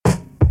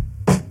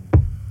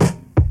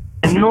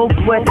and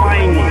Northwest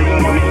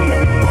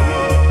finest.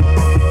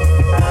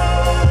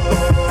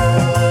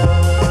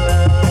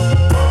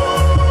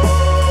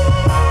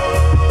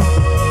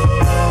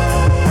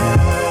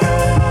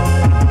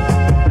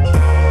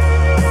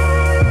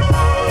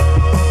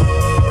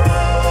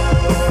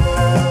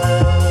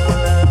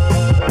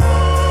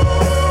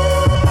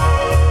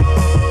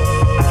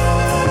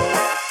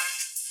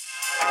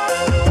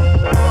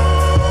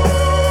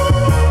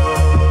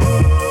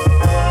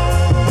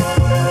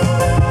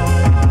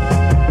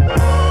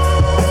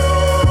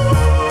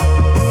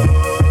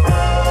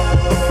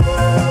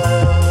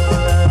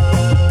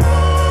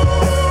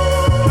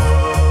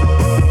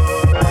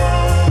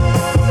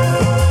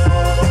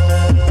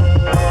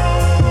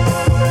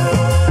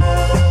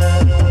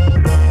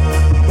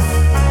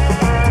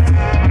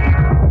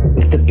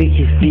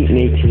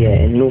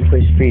 In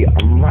Northwest Street,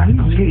 I'm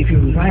really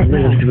feeling right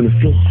now. I'm doing a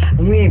floor,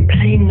 and we ain't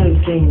playing no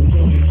things.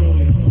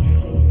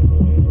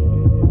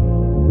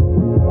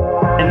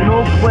 In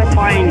Northwest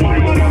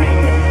finest.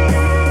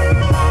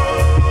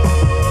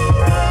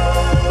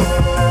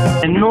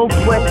 In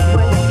Northwest.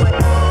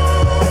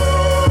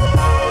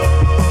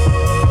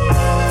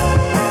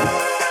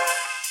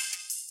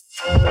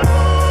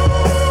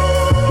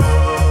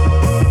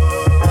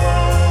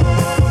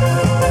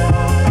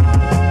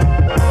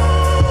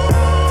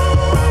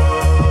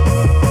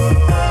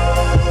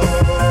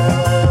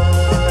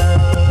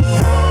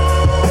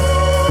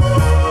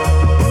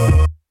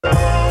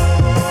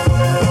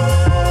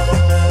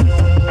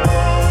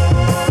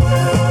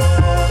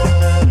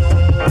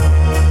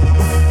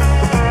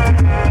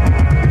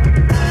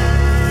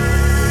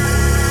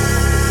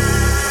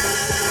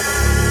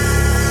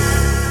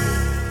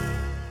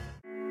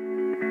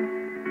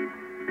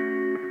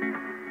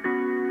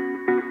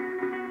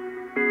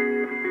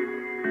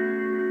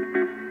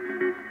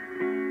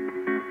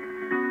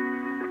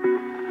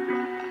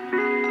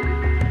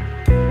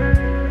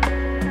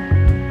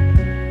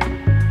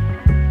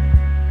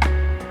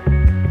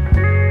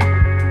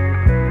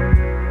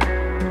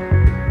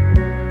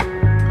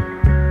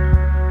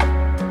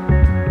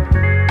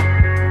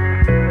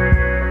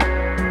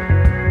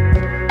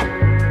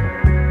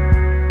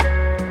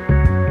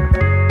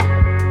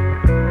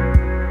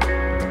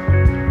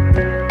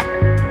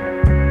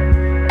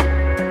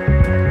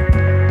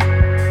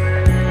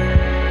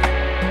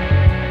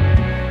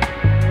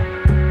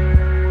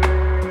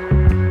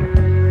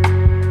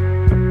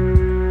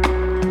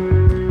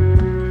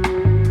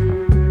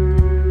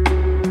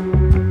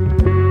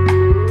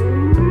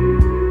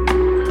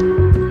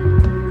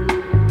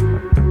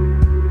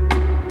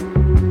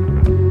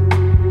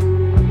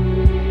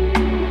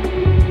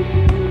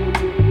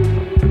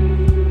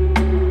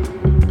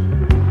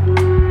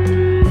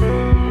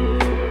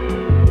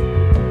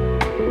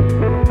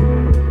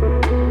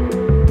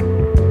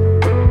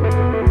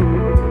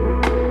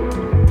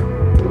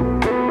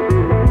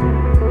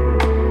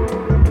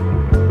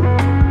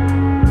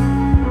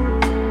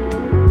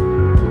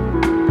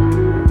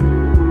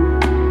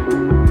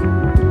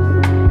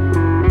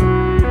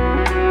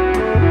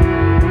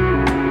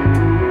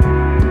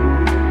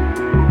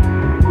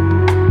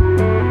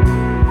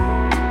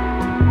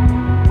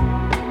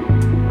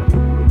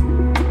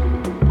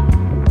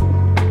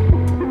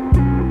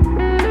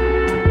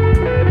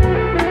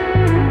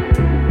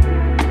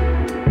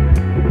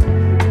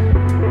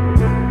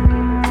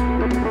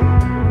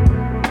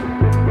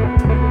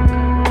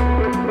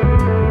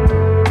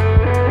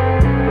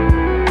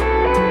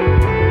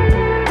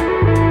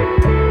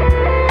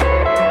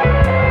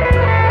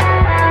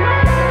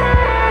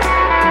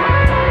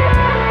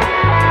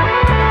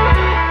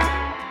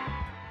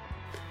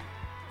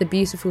 The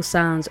beautiful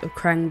sounds of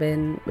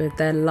Krangbin with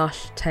their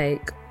lush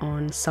take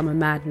on Summer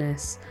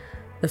Madness,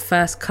 the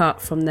first cut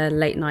from their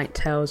Late Night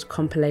Tales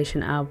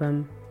compilation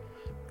album.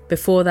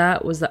 Before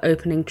that was the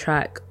opening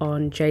track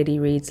on JD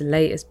Reed's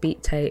latest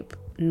beat tape,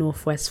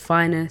 Northwest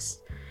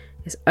Finest.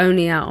 It's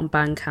only out on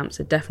Bandcamp,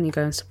 so definitely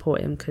go and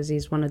support him because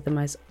he's one of the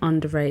most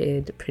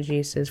underrated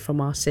producers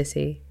from our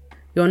city.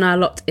 You're now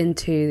locked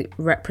into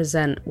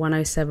Reprezent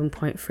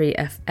 107.3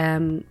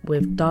 FM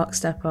with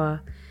Darkstepper,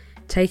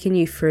 taking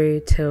you through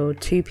till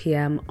 2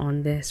 p.m.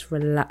 on this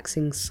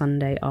relaxing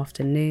Sunday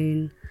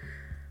afternoon.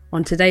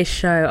 On today's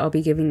show, I'll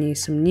be giving you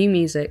some new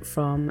music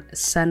from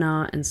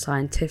Senna and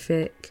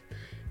Scientific,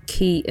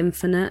 Key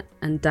Infinite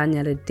and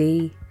Daniela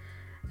D,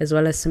 as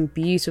well as some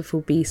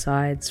beautiful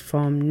B-sides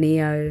from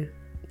Neo,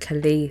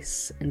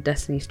 Khalees and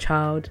Destiny's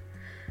Child.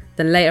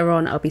 Then later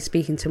on, I'll be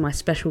speaking to my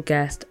special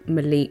guest,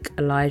 Malik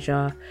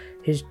Elijah,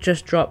 who's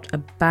just dropped a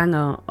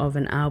banger of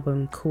an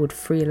album called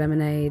Free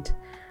Lemonade,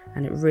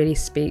 and it really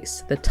speaks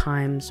to the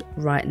times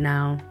right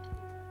now.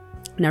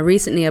 Now,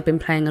 recently I've been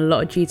playing a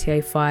lot of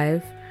GTA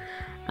 5,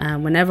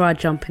 and whenever I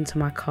jump into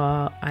my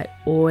car, I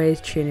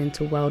always tune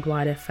into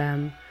Worldwide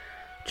FM.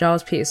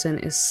 Giles Peterson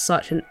is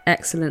such an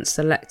excellent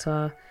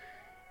selector.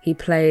 He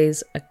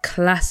plays a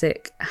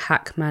classic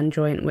Hackman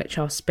joint, which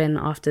I'll spin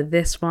after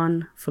this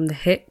one from the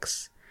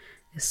Hicks.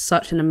 It's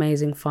such an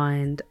amazing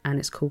find, and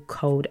it's called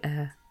Cold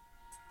Air.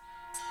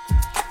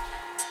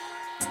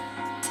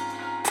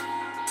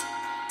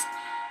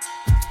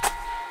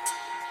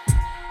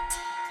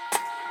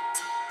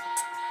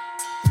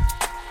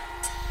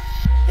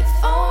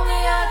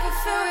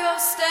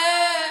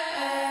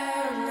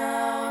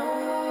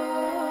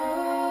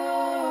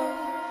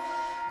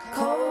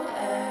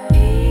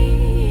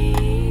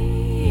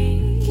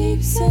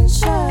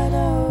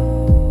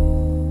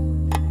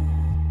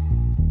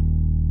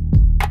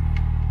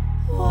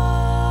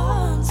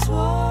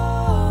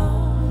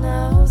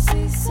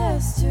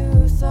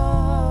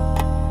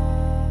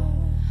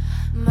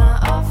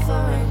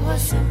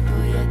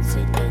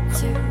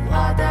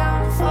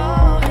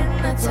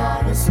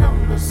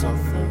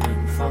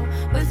 suffering from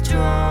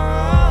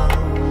withdrawal.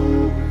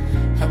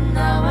 And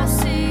now I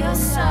see your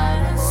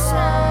silent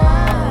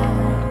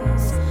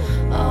signs.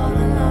 All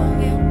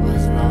along it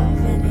was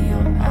love in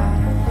your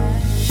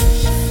eyes.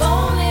 If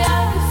only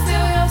I could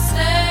feel your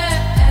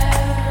stare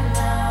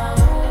now.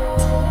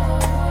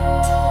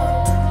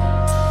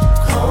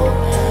 Cold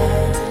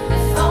hand.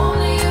 If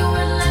only you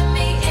would let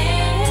me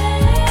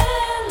in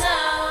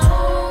now.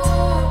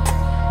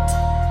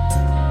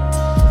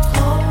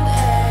 Cold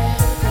air.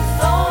 If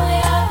only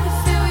I could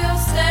feel your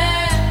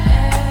stare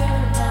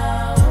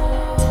now.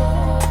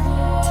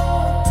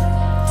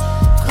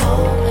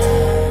 Cold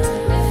air.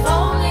 If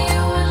only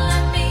you would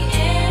let me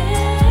in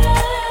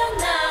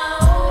now.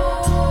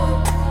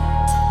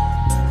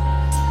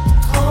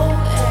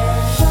 Cold air.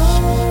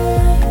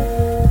 Falling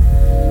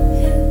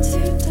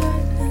into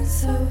darkness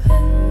so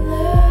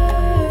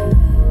endless.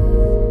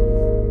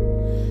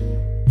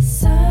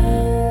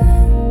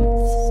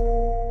 Silence.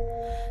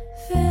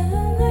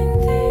 Filling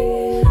the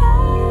air.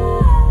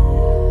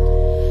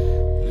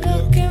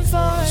 Looking for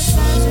a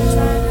sign to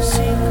find a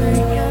secret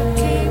you're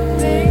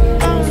keeping.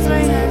 Bones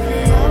weigh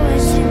heavy,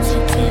 always seem to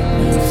keep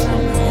me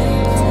from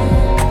leaving.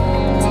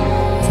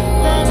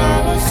 Then I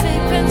will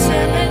sleep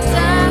until it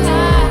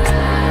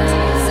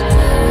dies.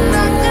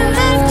 Nothing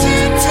left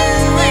here to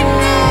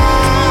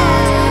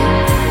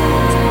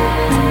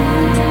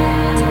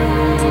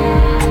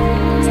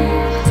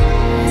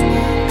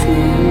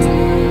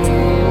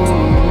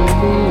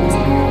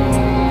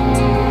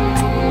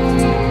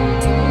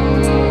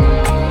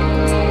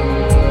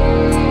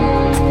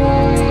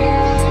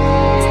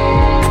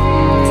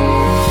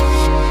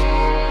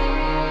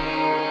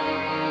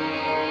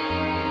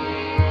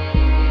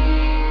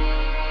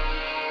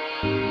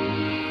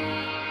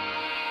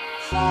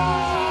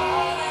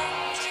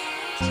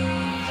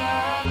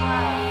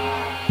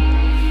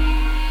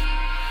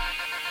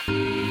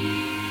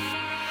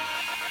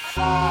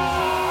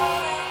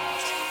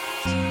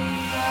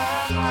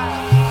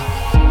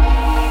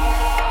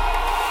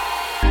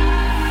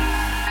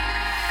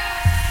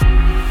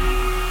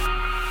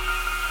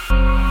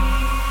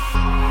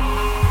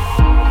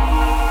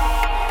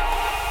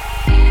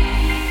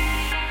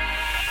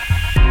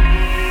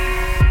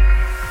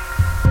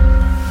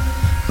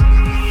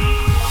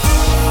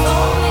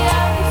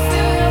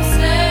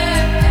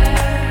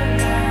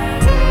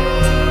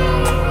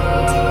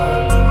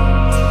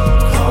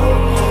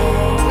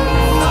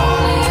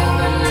Only I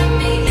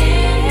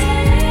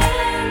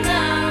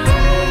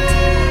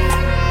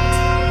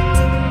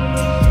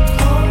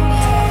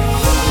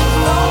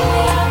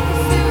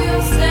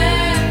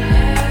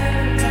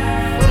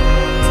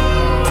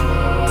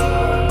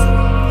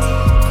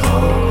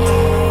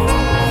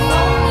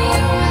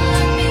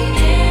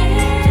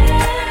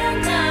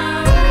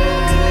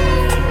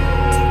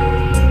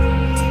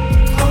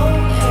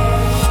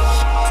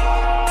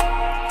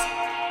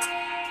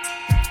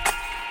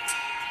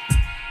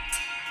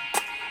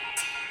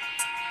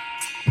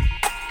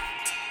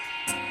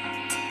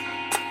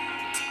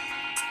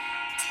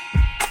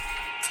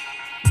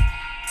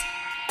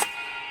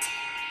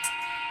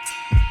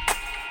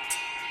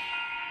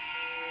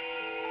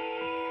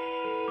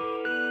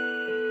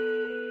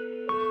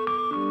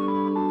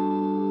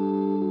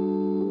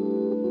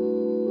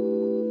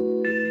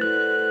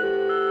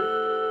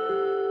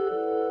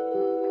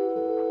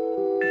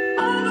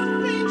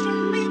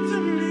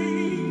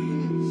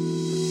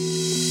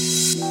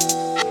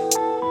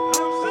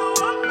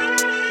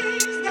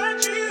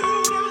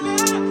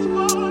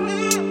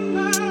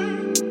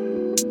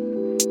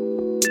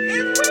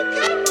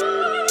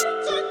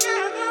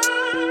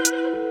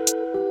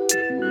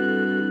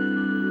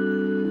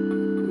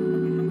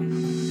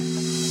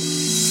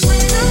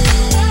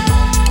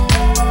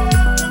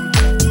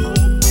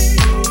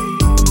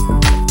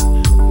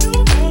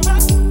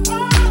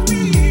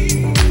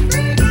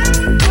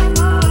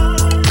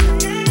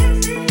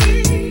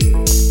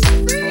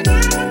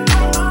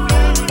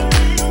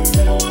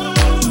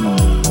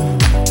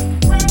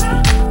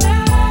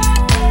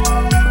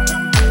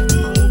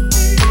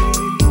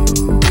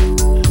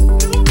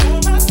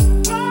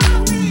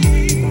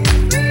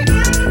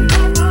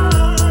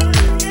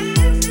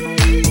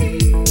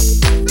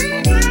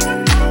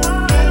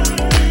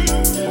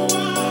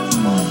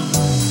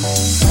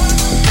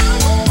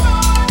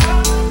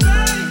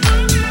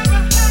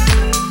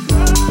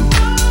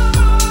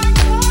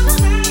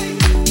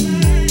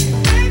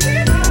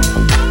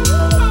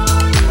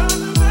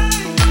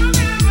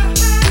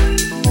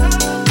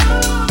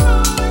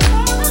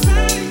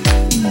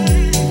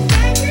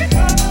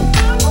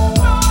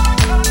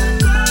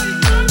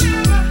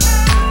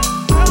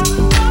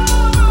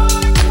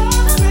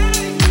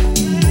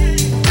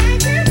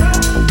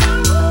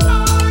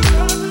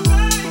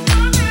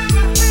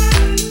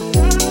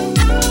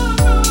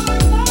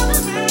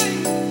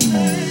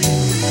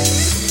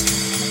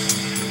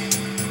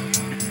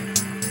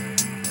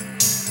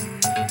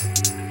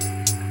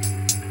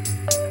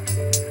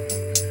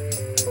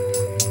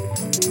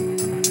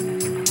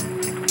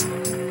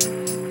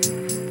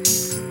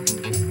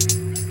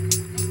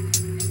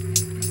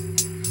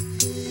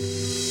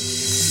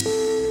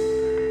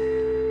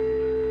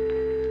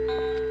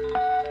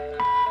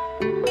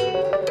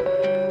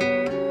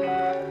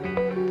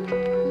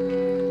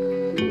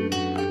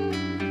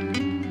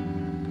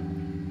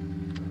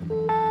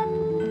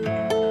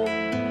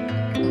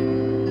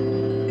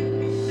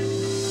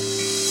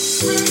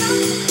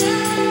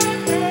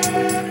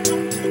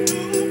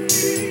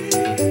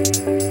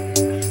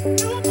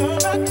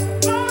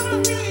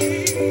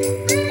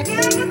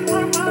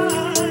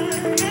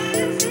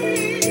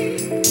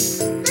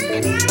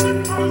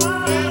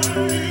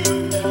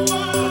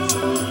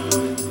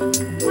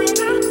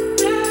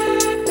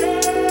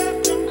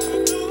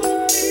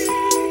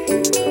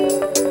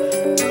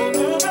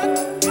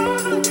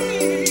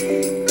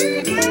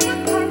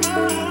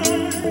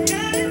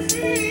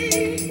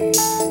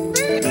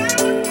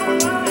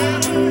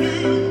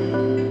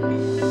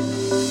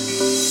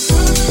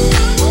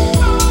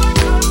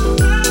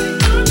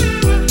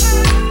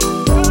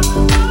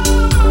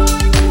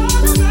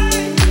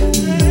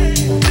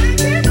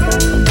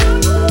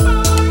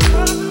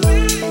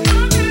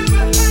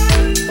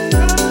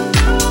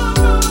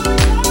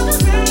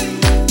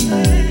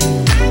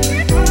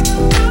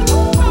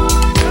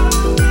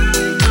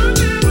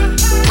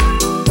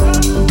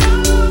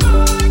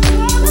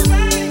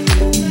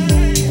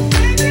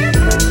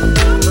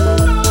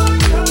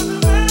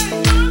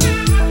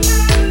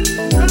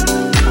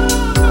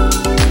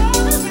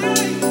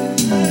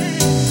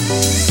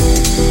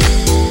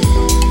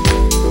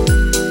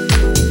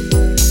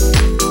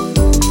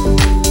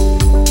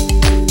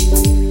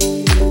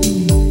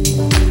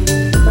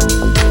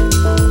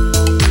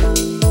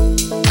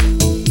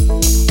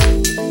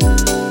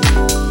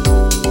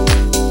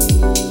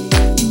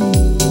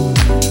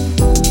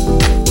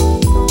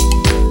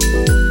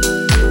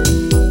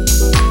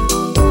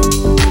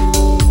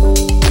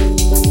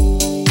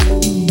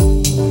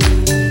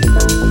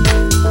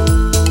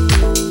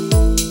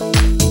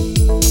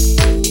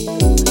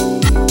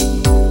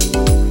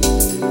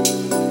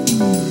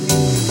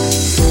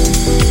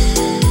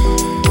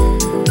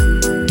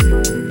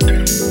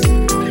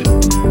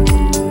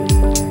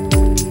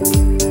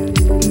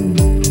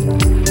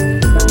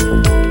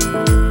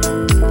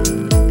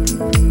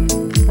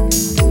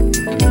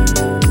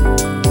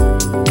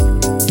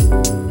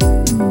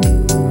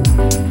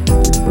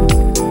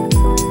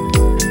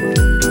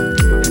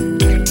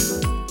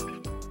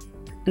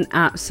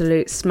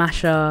absolute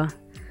smasher,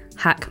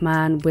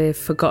 Hackman with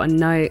Forgotten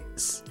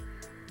Notes.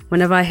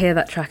 Whenever I hear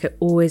that track, it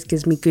always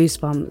gives me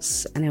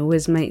goosebumps, and it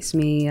always makes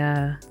me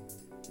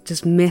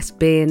just miss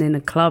being in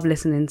a club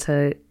listening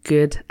to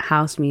good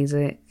house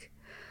music.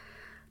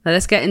 Now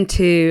let's get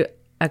into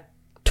a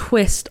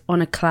twist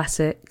on a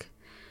classic.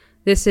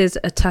 This is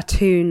a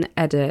Tattoon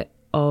edit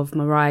of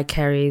Mariah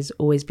Carey's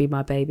Always Be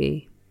My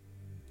Baby.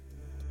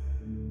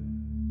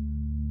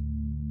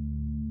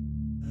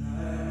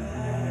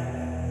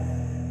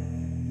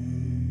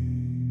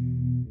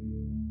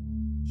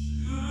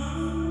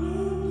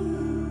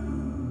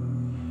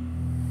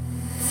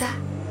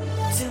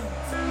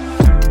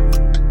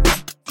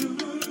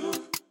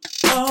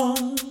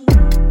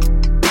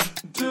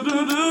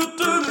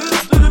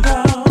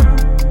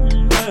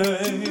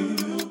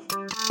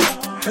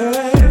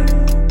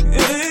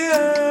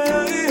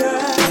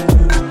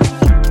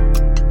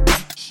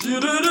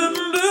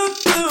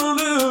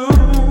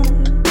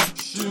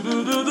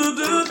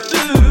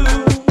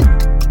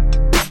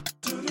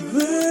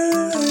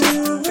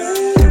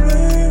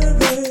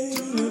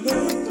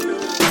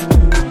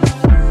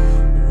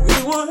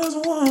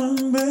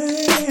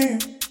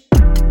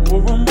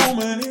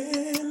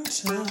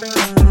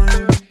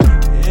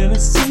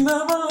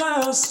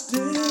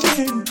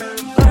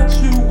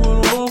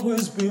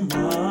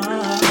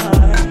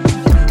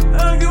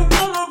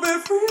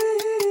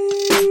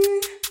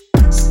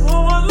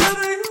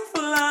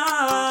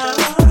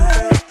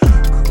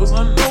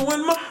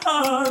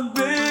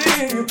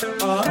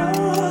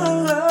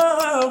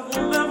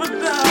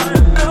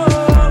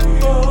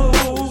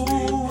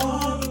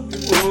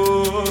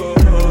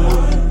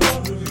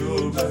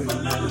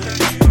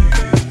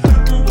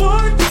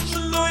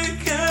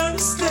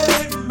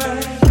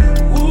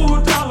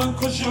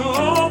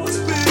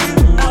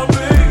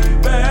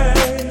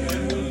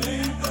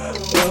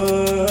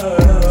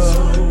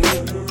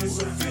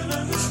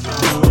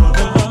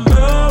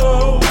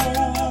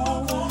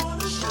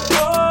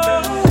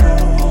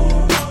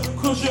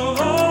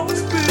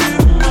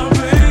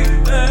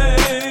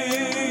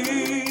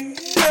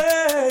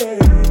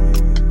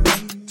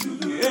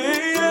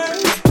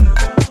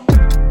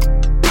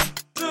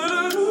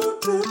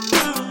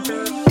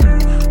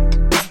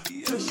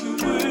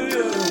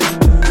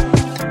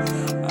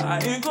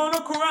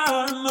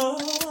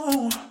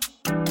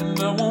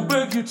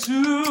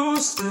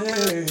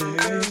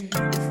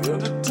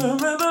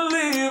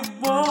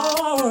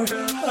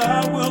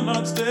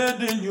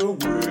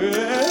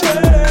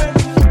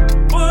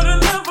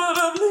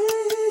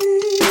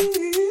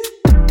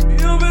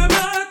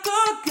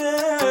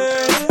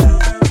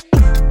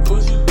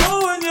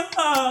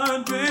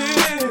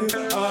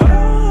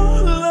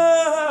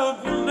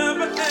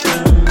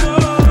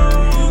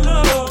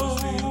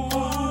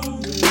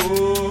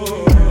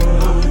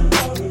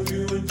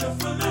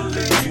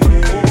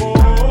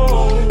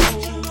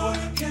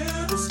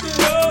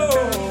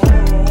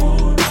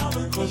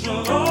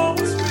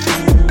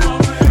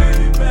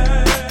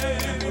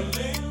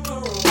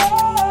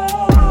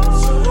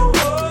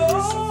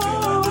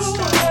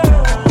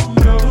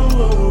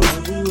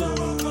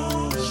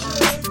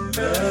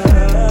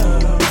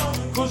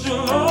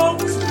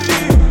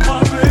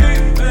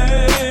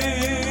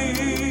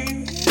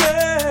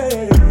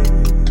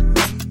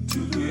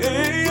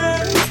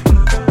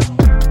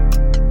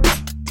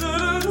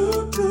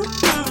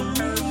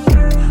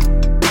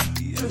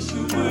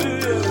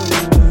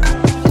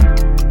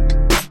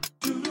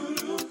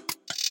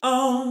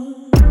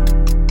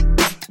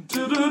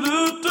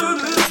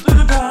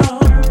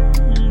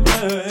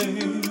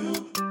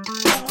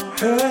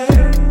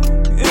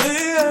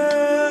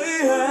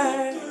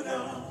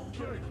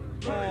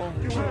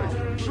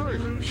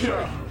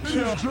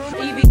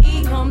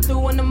 EVE come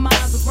through in the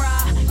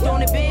Maserati.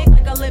 Doing it big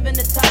like I live in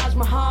the Taj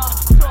Mahal.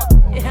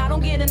 And I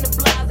don't get in the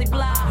blase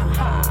blah.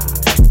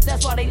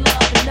 That's why they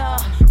love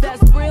enough.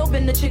 That's real,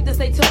 been the chick that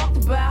they talked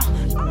about.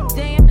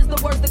 Damn is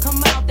the words that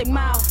come out their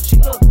mouth. She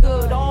look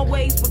good,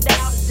 always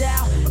without a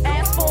doubt.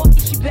 Ask for it,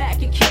 she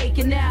back and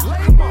caking now.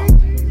 Come on.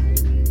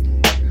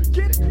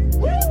 Get it.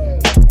 Woo.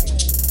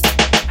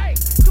 Hey,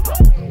 come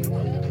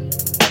on.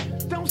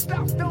 Don't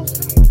stop, don't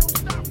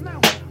stop now.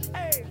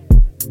 Hey.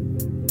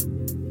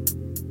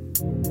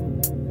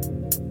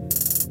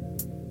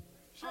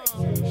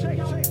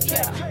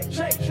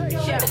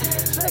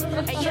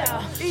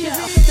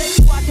 They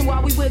be watching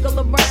while we wiggle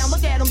around.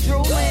 Look at them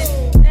drooling.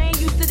 They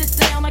ain't used to the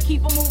sound. I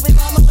keep them moving.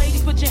 All the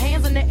ladies, put your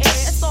hands in the air.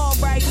 It's all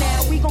right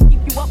now. We gon' keep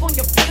you up on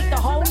your feet the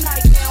whole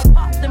night now.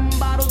 Pop them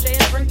bottles,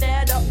 yeah, drink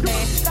that up,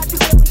 man. Got you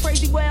feeling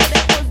crazy, well,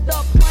 that was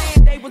the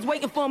plan. They was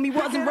waiting for me,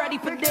 wasn't ready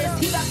for this.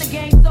 He got the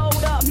game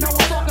sold up. No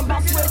one talking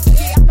about Swiss.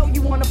 Yeah, I know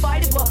you wanna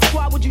fight it, but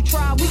why would you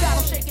try? We got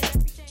them shaking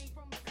everything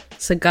from...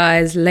 So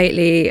guys,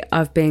 lately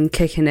I've been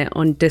kicking it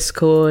on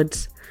Discord,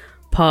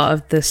 part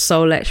of the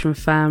Soul Action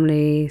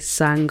family,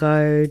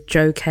 Sango,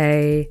 Joe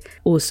K,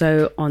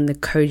 also on the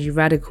Koji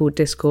Radical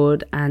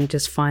Discord, and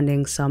just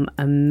finding some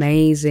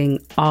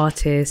amazing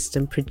artists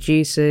and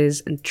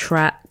producers and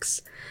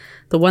tracks.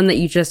 The one that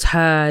you just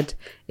heard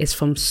is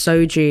from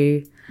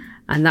Soju,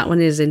 and that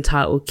one is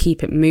entitled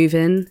Keep It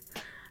Moving.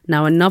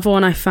 Now, another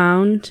one I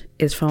found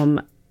is from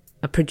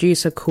a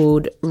producer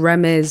called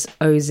Remez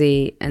OZ,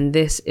 and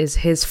this is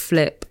his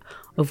flip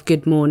of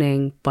Good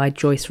Morning by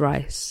Joyce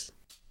Rice.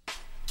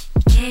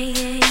 Yeah,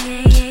 yeah,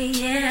 yeah, yeah,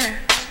 yeah.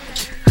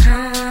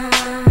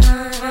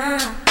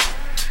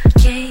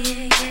 Yeah,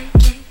 yeah, yeah,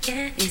 yeah,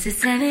 yeah. Is it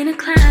 7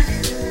 o'clock?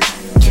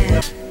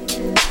 Yeah.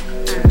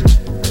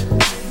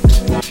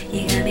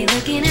 You got me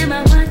looking at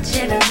my watch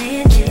every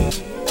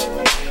minute.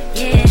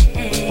 Yeah.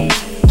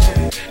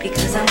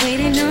 Because I'm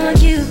waiting on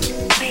you.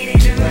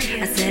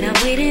 I said I'm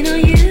waiting on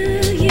you.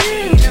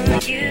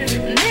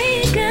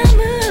 Make a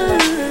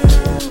move.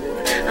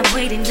 I'm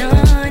waiting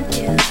on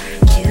you.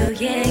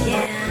 Yeah,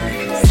 yeah.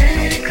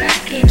 7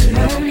 o'clock in the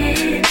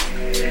morning.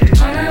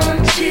 All I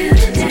want you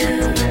to do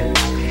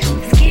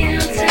is get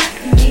on top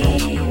of me,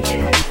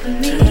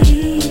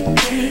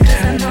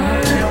 cause I'm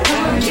all up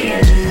on you.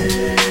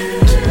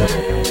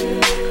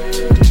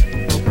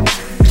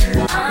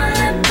 All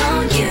up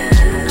on you.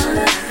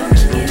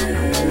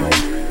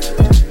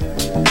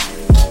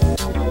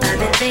 I've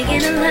been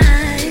thinking a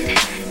lot,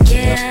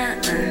 yeah.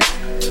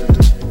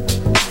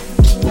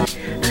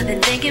 I've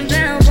been thinking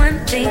about one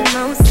thing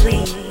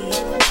mostly.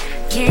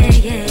 Yeah.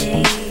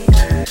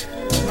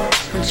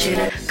 Want you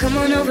to come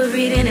on over,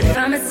 reading if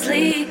I'm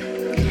asleep.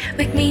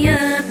 Wake me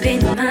up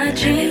in my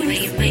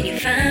dreams. When you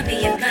find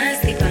me in my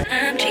sleep while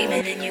I'm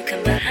dreaming, and you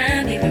come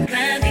behind me,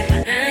 remind me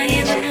what I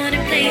am. I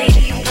wanna play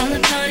all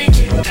upon it,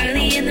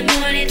 early in the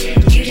morning.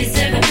 You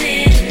deserve a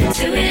man,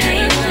 do it how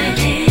you want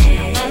it.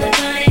 All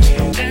upon it,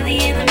 early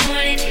in the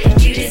morning.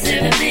 You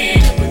deserve a man,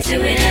 we'll do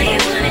it how you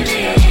want it.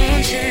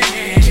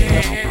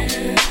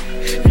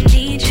 I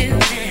need you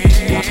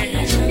now.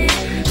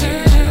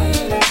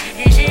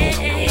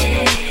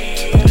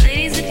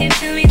 Ladies, if you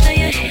feel me, throw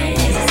your hands.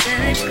 It's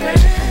 7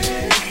 o'clock.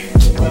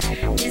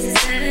 It's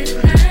 7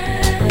 o'clock.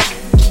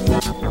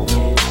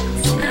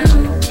 I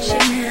want you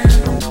now.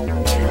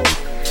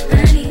 I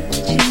need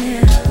you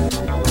now.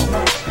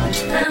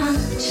 I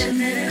want you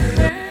now.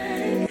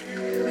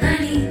 I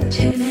need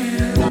you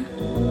now.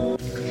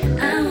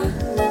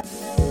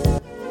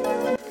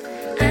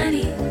 I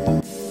need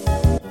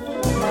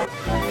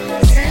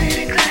 7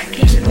 o'clock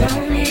in the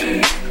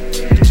morning.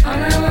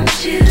 All I want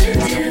you to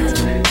do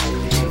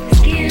is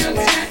get on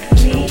top of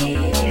me,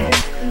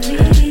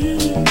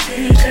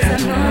 cause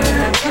I'm all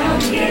up on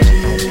you.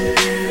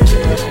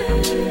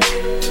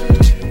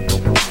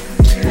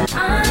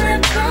 All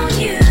up on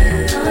you.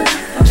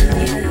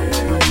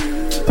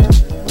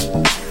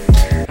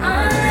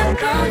 All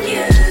up on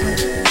you.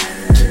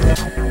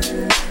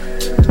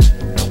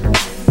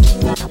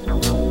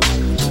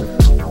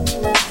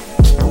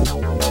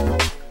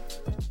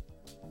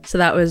 So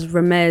that was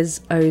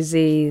Remez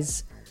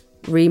OZ's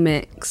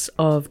remix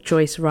of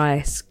Joyce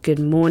Rice, Good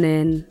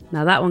Morning.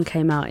 Now that one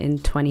came out in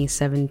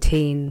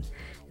 2017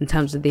 in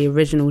terms of the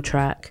original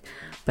track,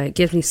 but it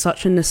gives me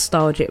such a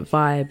nostalgic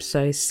vibe.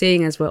 So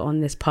seeing as we're on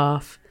this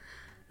path,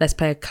 let's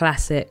play a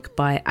classic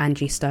by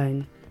Angie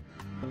Stone.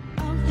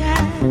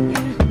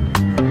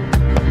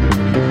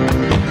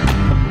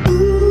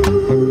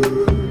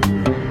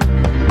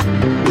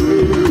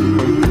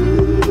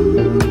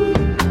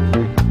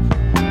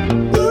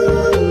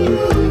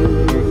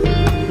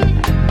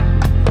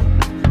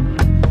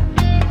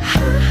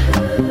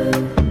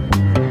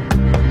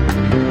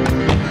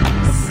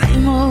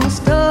 Same old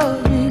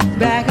story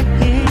back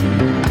again.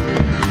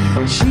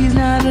 She's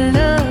not a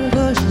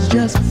lover, she's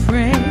just a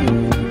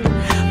friend.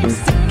 I'm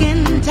sick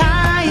and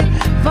tired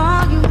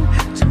for you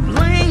to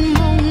blame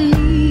on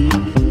me.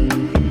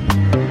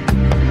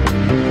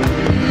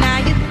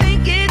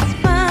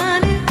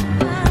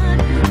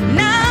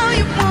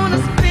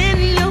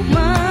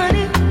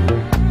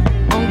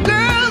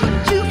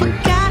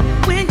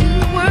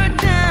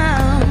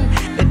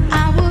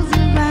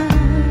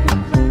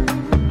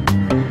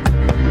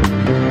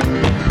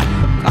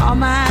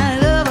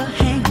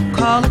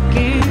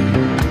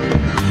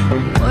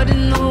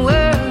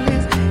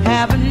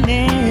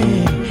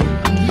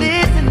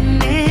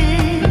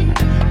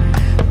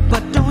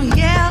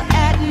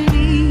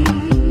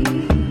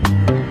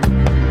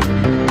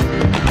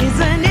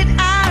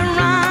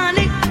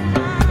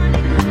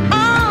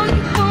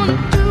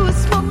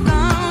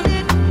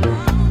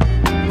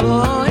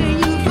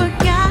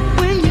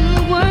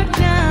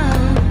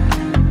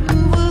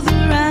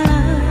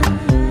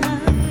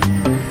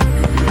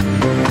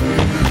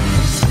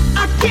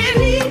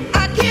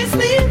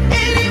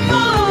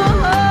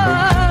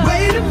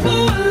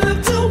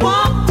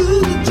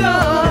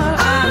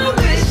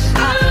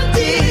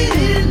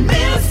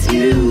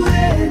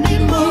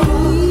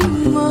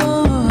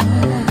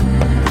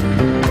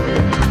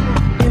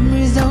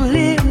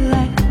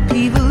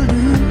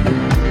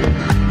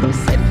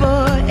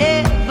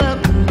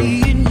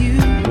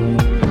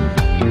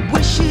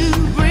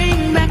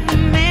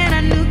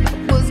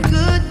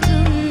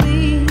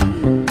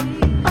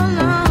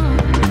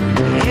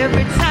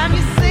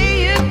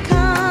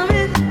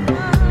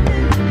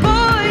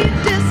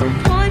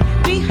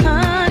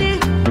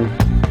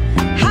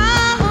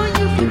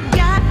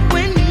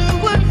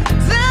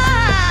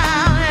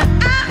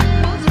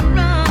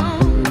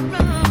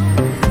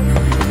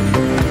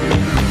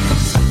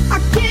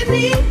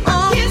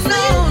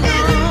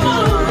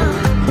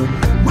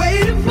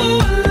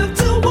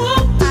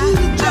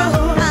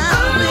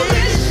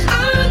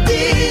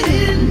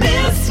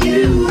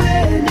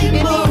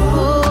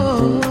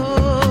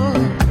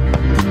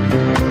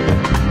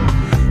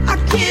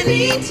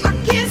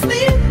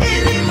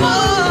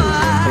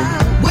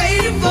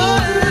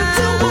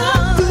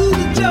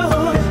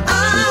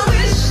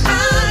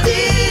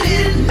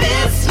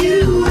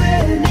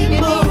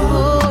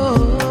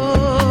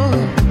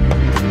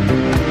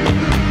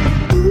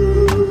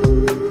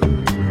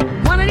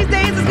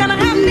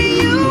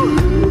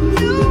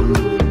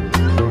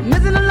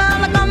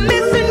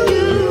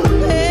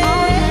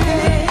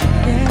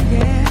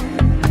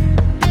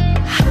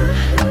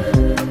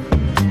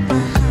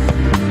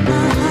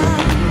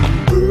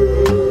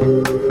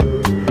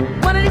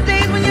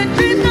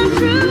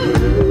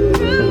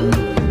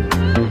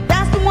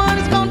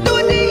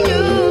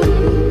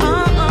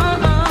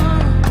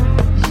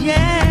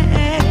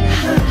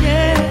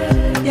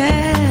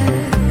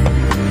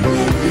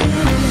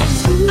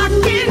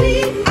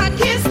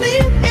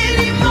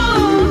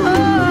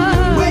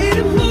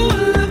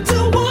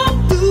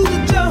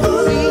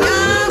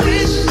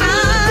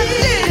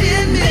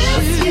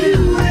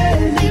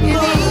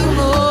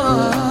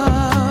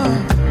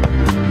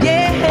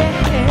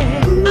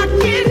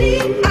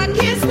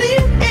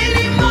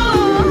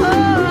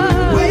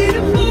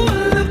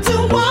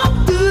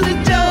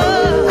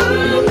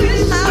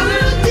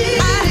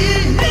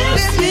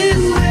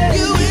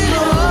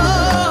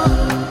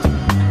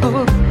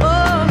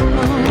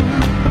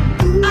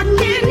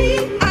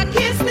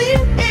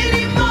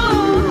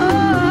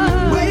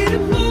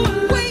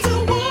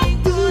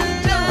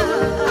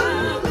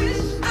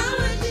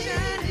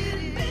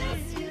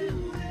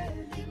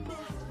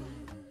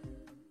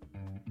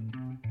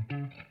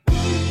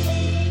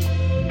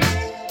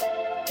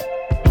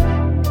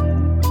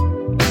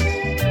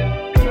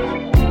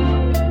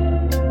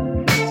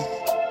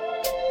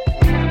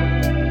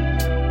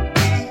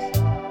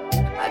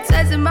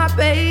 testing my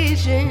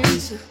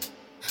patience,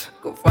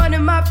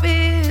 confronting my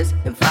fears,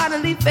 and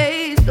finally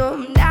faced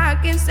them. Now I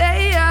can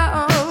say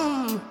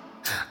I'm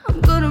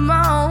good on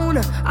my own.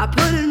 I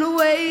put it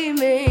away,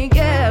 man.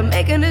 Yeah,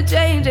 making a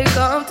change ain't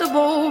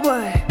comfortable,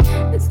 but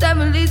it's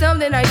definitely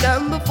something I've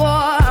done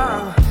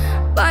before.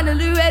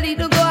 Finally ready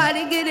to go out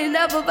and get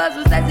enough of us.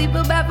 Was actually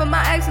feel bad for my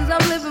actions.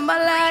 I'm living my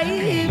life,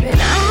 and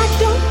I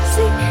don't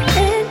see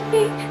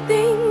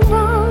anything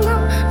wrong.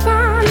 I'm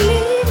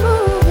finally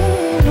moving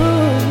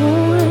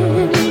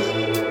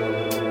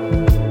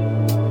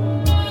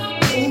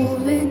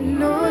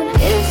on.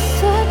 It's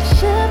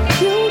such a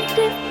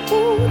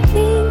beautiful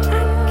thing.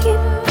 I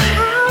can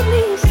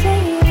proudly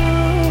say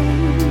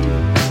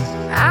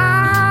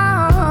I'm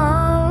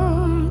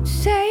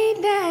say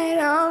that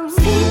I'm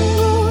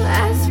single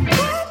as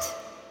what?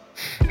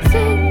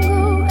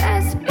 Single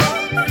as what?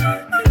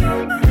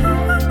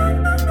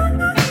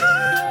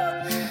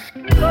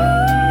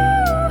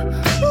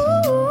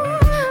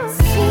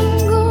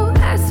 Single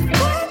as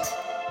what?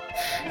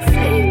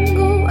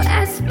 Single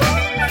as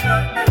what?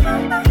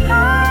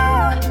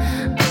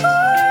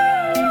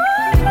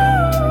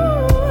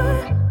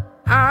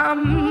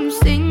 I'm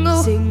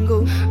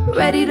single,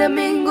 ready to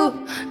mingle.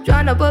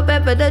 Tryna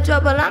prepare for the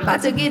trouble I'm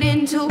about to get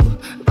into.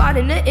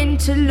 Pardon the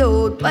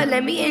interlude, but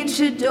let me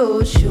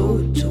introduce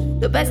you to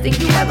the best thing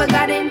you ever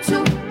got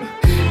into.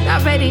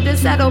 Not ready to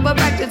settle, but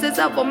practice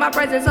itself for my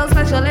presence so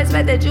special.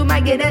 Expect that you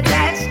might get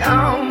attached.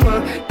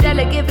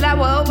 Delicate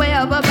flower, away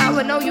of a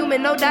power. No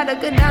human, no doubt,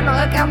 could not no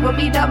account for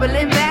me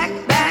doubling back.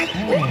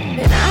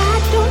 And I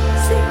don't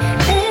see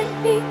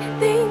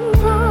anything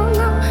wrong.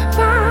 I'm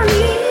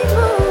finally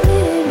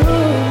moving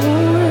on.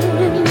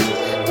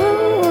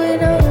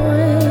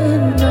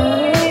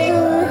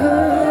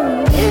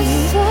 It's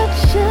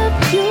such a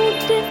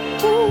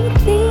beautiful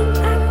thing.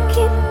 I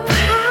can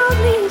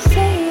proudly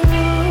say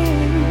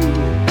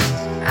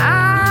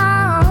I'm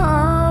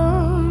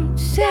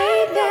say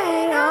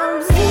that I'm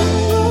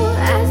single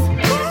as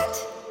what?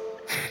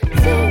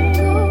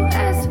 Single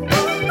as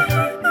what?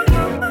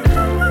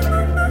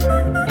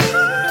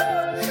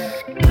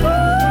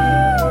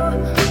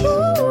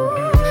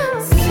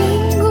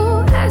 Single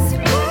as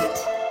what?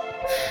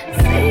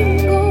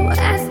 Single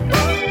as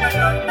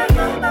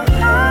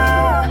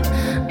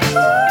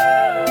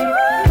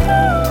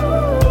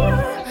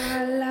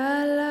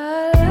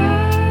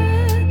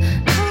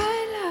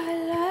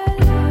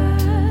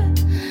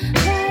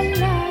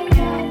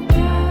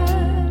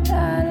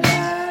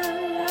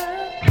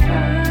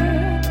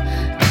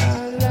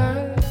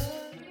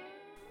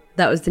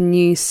That was the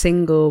new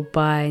single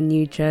by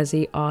New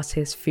Jersey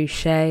artist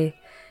Fouché.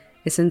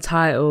 It's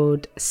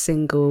entitled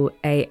Single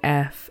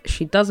AF.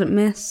 She doesn't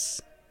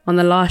miss. On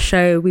the last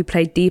show, we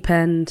played Deep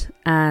End,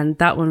 and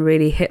that one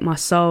really hit my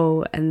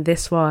soul, and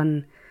this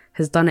one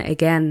has done it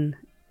again.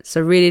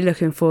 So really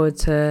looking forward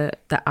to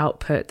the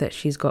output that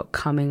she's got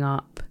coming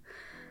up.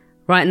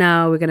 Right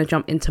now, we're going to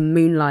jump into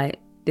Moonlight.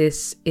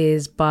 This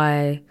is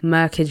by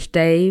Merkage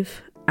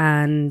Dave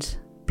and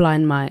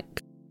Blind Mike.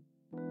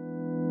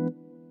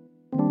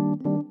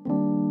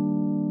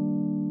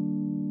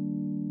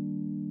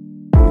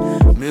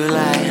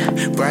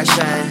 Moonlight, bright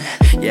shine,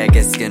 yeah, I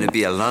guess it's gonna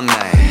be a long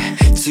night.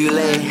 Too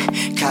late,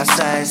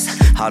 capsize,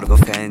 how to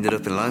both ended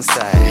up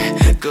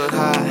alongside. Good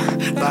heart,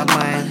 bad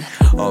mind,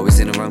 always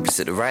in the wrong place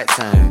at the right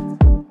time.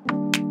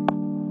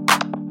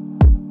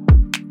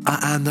 I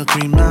am the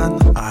green man,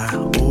 I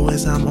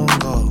always am on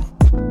go.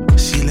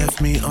 She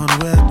left me on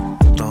red,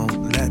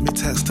 don't let me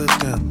text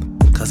again.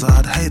 Cause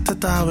I'd hate to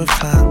die with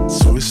plans.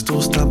 So it's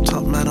still stamped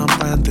up, man, I'm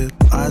branded.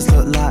 Eyes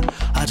look like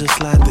I just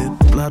landed.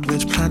 Blood,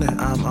 which planet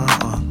am I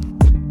on?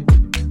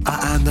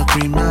 I am the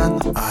green man,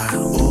 I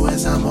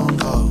always am on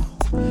go.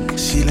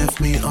 She left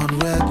me on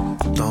red,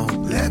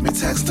 don't let me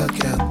text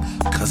again.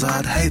 Cause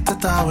I'd hate to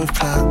die with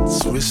plans.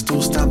 So it's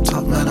still stamped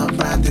up, man, I'm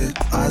branded.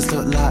 Eyes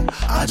look like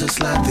I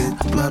just landed.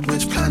 Blood,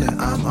 which planet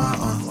am I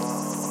on?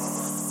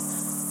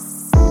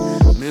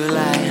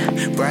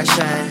 Moonlight, bright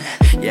shine,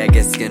 yeah, I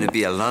guess it's gonna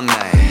be a long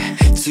night.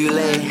 Too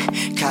late,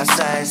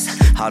 capsize,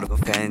 how the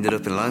both ended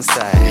up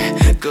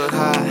alongside. Good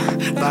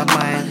heart, bad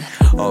mind,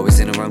 always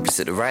in the wrong place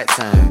at the right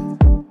time.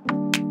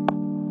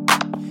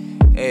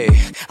 Hey,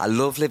 I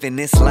love living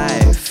this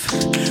life,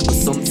 but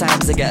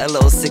sometimes I get a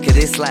little sick of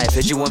this life.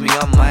 As you want me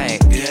on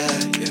mic, Yeah.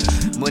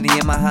 money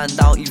in my hand,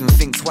 I don't even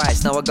think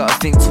twice. Now I gotta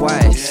think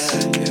twice,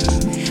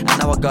 and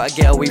now I gotta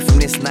get away from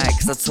this night.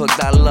 Cause I took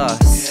that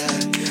loss,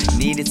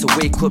 needed to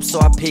wake up so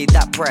I paid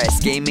that price.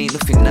 Game ain't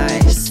nothing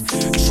nice,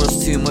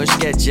 trust too much,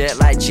 get jet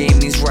like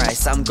Jamie's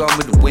rice. I'm gone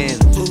with the wind,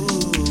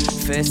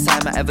 first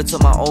time I ever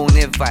took my own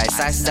advice.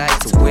 I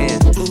started to win,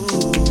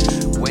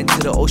 went to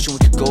the ocean, we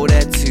could go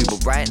there too.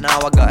 But right now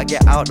I gotta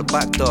get out the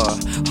back door.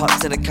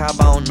 Hopped in a cab,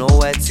 I don't know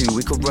where to.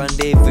 We could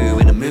rendezvous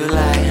in the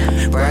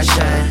moonlight, bright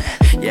shine,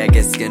 yeah, I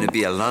guess it's gonna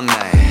be a long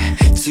night.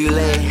 Too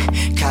late,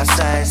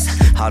 capsize,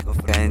 how the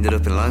fuck I ended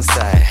up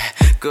alongside.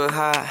 Good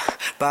heart,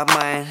 bad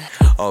mind,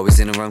 always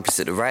in the wrong place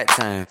at the right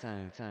time. I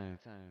am the green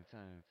man, I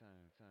always am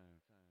on go.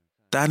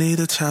 She left me on red, don't let me text again. Cause I'd hate to die with plans. So it's still stamped up, man, I'm branded. Eyes look like I just landed. Blood, which planet am I on? I am the green man, I always am on go. She left me on red, don't let me text again. Cause I'd hate to die with plans. So it's still stamped up, man, I'm branded. Eyes look like I just landed. Blood, which planet am I on? Danny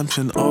the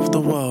champion of the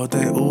world,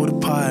 ate all the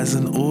pies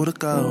and all the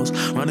girls.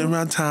 Running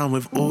around town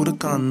with all the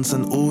guns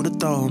and all the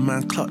dough.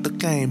 Man, clock the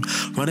game.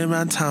 Running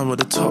around town with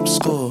the top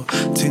score.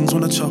 Things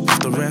wanna chop off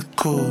the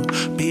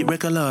record. Beat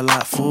regular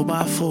like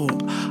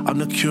 4x4. I'm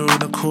the cure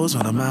and the cause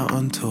when I'm out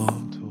on tour.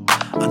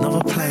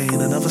 Another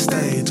plane, another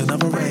stage,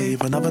 another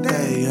rave, another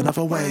day,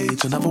 another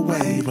wage, another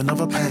wave,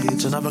 another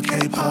page, another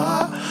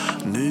K-pop.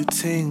 New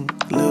ting,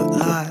 look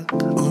like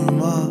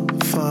Uma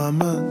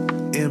Thurman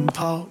in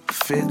Pulp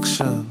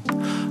Fiction.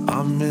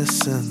 I'm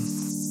missing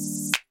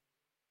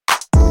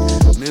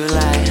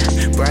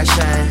moonlight, bright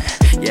shine.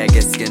 Yeah, I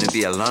guess it's gonna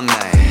be a long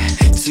night.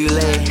 Too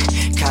late,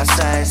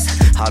 capsize.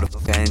 How the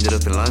fuck I ended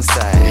up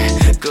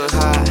alongside? Good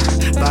heart,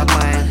 bad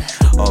mind.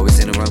 Always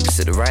in the wrong place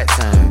at the right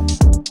time.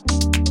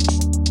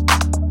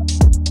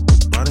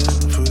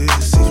 running through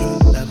this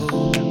secret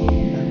level.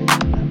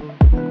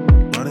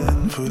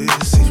 Running through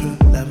this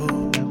secret level.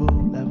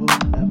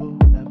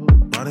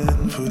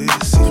 Running through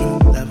this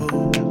secret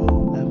level.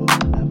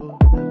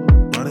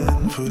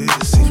 Running through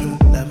this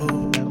secret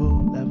level.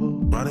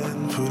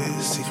 Running through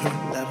this secret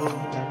level.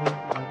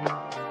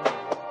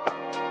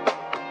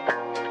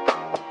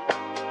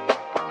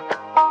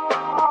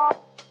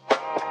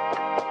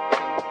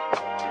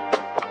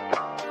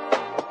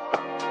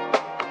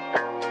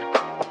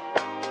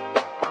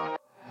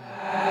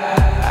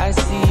 I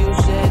see your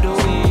shadow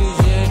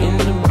in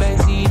the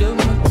backseat of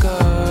my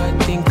car. I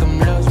think I'm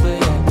lost,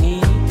 but I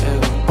need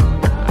help.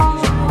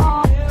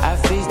 I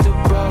face the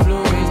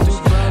problem, I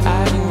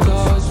done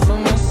cause for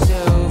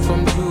myself.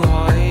 I'm too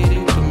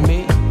hard-headed to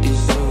make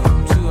this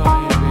up. Too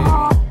hard, baby.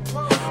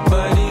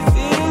 But if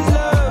it's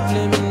love,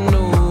 let me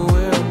know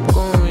where I'm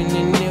going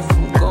and if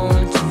I'm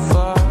going too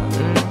far.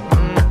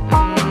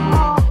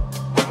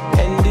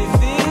 And if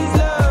it's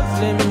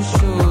love, let me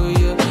show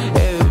you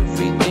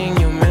everything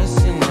you're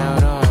missing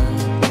out on.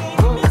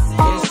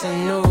 Yes, I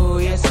know,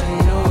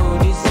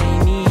 this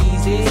ain't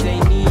easy.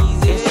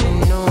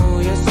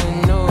 Yes, I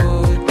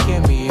know, it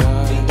can be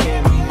hard.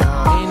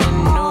 And I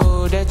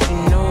know that you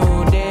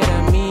know that I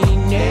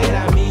mean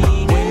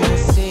it. When I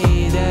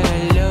say that I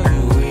love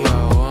you, we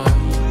are one.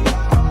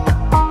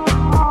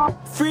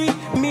 Free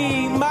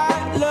me,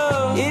 my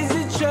love. Is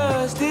it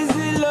trust? Is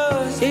it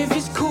lust? If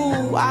it's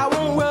cool, I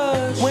won't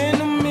rush.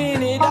 When I'm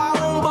in it, I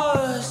won't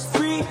bust.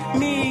 Free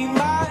me,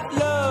 my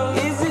love.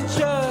 Is it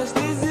trust?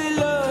 Is it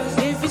lust?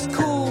 If it's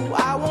cool,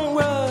 I won't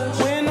rush.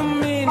 When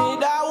I'm in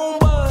it, I won't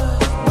bust.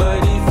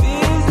 But if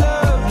it's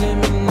love, let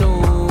me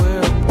know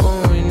where I'm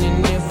going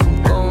and if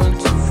I'm going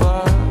too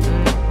far.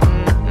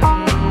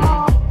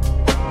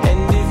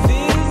 And if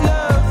it's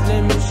love,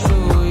 let me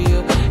show you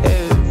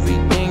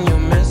everything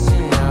you're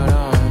missing out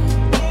on.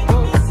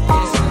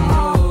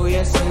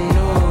 Yes, I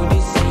know,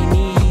 this ain't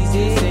easy.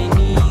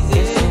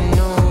 Yes, I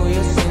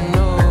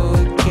know,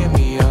 it can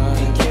be hard.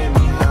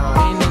 And I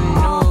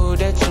know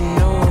that you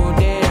know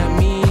that I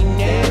mean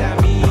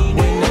it.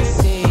 When I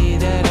say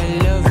that I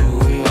love you,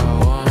 we are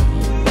one.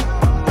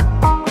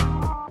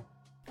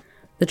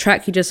 The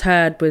track you just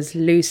heard was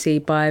Lucy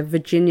by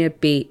Virginia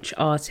Beach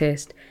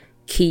artist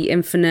Key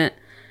Infinite,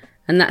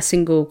 and that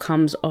single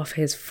comes off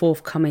his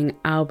forthcoming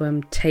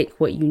album Take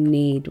What You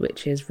Need,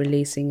 which is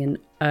releasing in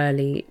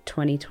early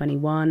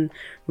 2021.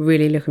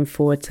 Really looking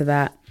forward to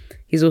that.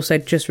 He's also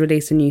just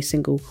released a new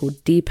single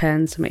called Deep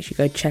End, so make sure you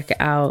go check it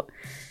out.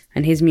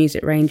 And his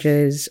music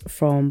ranges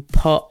from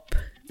pop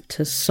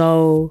to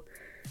soul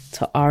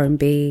to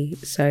R&B,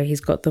 so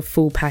he's got the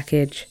full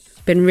package.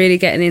 Been really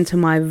getting into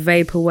my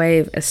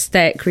vaporwave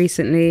aesthetic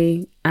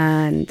recently,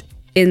 and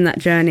in that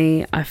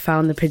journey I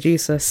found the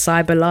producer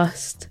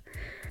Cyberlust.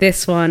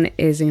 This one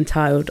is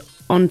entitled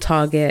On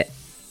Target,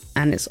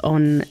 and it's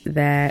on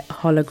their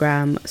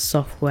Hologram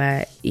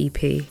Software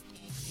EP.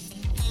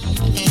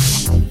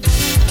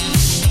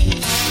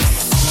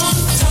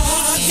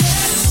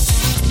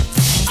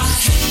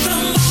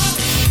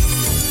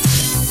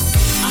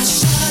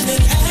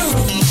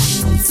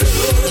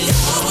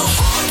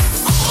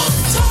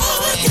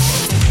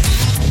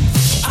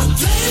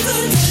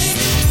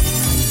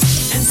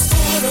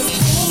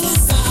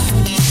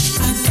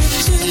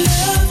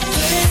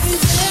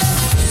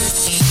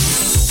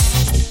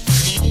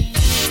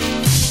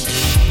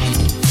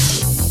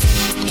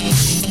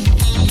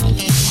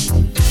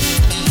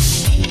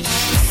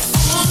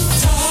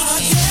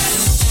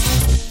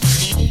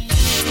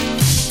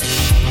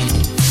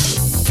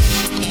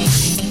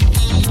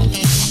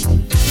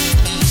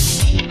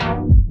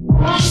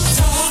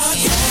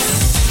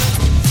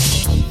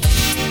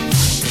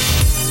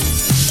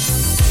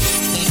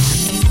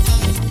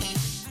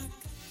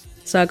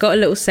 So I got a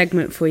little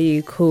segment for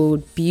you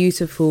called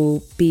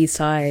Beautiful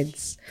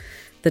B-Sides.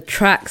 The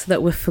tracks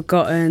that were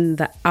forgotten,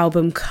 the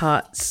album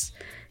cuts,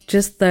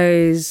 just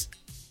those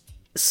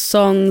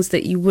songs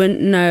that you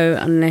wouldn't know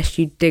unless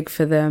you dig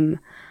for them.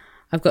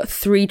 I've got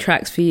 3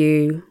 tracks for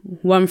you.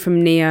 One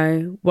from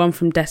Neo, one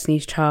from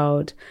Destiny's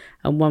Child,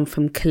 and one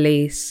from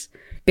Khalees.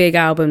 Big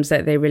albums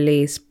that they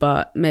released,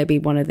 but maybe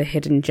one of the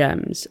hidden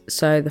gems.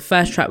 So the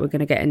first track we're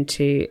going to get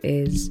into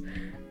is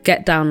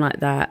Get Down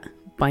Like That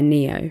by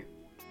Neo.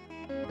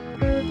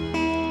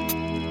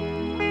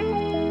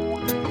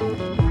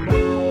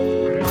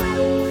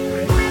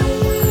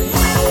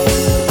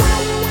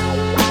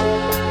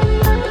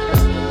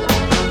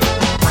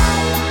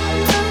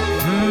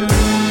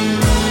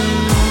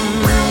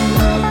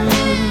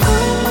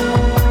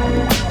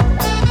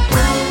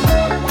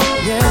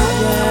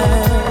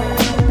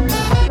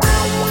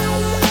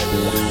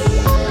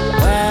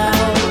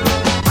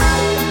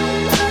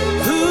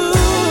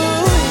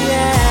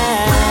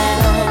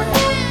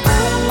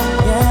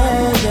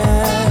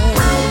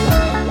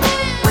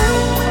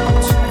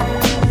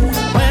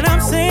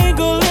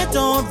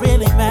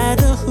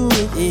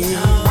 is,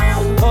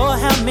 or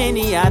how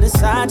many I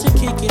decide to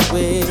kick it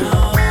with.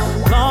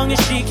 Long as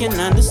she can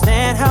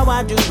understand how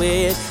I do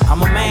it.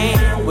 I'm a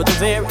man with a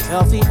very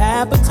healthy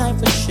appetite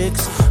for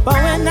chicks, but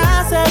when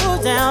I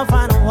settle down,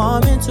 find a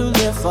woman to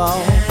live for.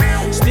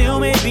 Still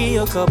maybe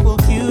a couple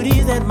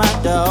cuties at my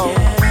door,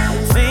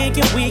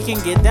 thinking we can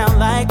get down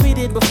like we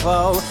did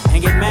before,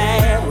 and get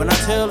mad when I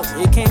tell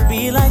her it can't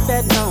be like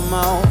that no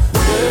more.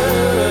 Girl,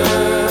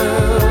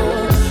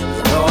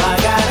 you know I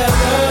got a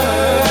girl.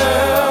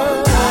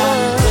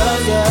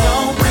 I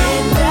don't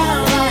get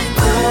down like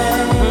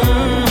that.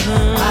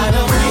 I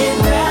don't get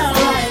down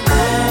like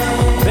that.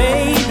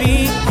 Baby,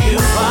 you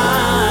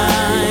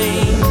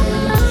fine.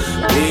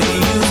 Baby,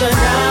 you's a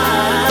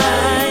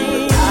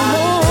dime. I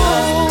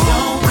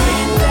don't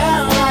get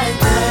down like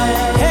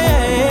that.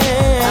 Hey,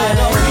 I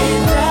don't get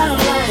down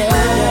like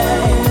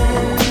that.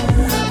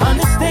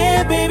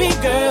 Understand, baby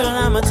girl,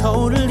 I'm a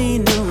totally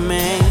new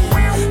man.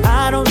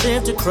 I don't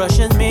live to crush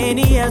as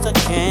many as I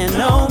can,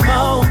 no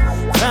more.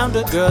 Found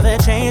a girl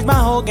that changed my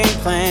whole game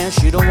plan.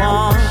 She the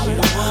one,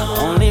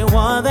 only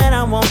one that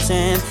I'm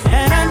wanting.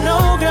 And I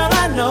know, girl,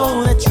 I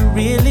know that you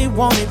really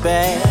want it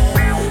bad.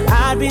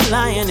 I'd be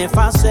lying if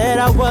I said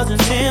I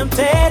wasn't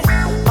tempted.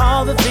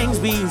 All the things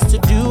we used to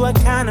do, I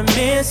kinda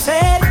miss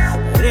it.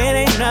 But it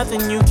ain't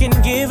nothing you can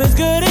give as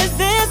good as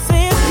this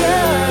is,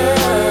 girl.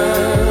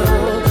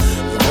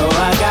 You know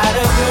I got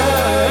a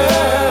girl.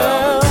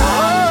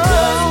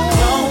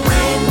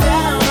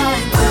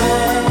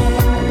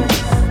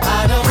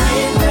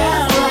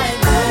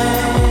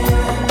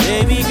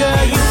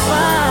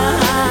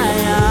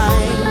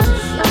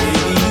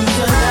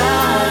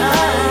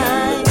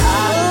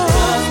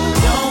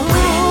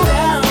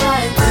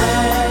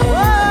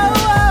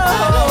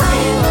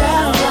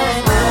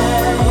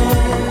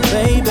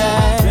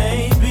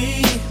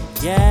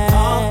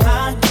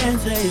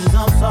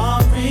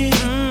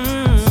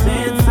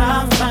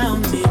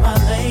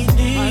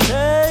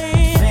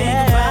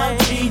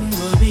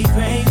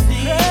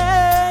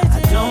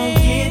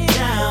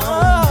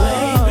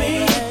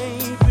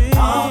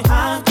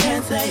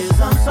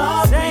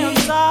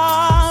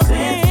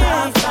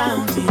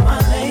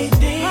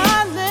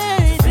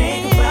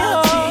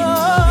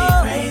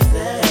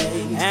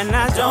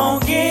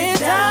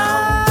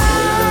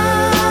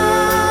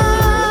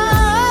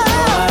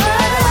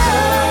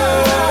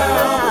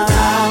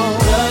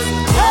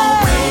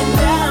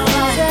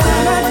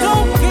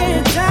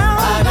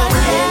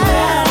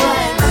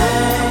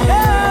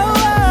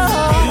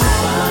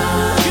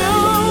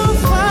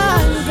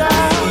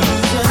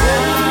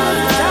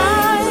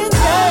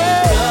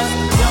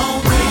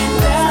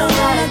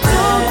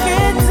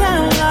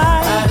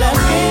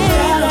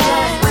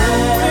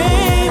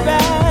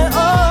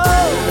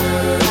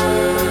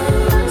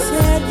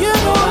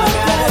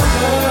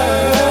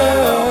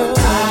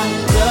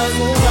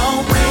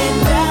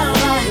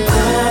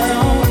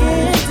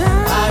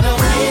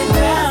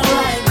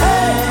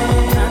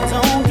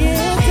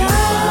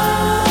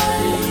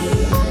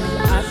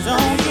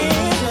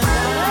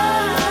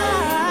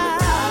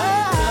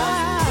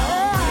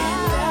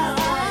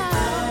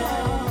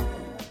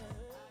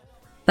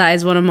 That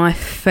is one of my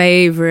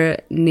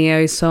favourite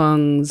Neo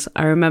songs.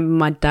 I remember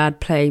my dad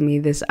playing me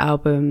this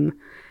album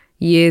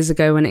years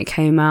ago when it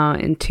came out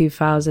in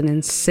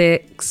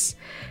 2006.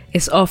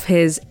 It's off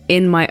his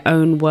In My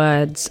Own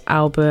Words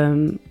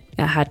album.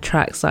 It had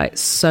tracks like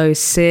So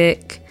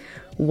Sick,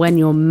 When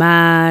You're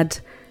Mad,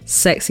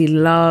 Sexy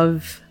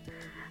Love.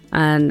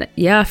 And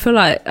yeah, I feel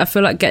like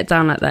Get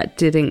Down Like That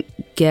didn't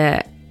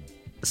get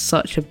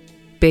such a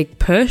big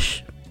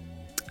push.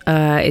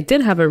 It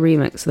did have a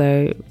remix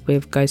though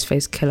with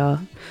Ghostface Killer,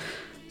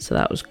 so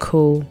that was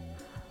cool.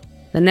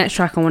 The next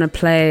track I want to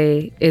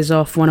play is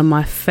off one of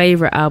my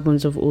favourite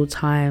albums of all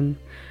time,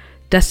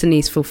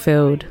 Destiny's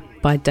Fulfilled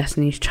by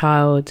Destiny's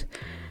Child.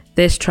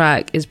 This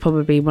track is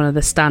probably one of the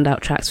standout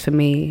tracks for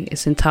me.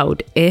 It's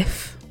entitled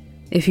If.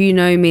 If you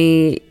know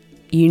me,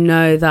 you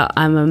know that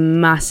I'm a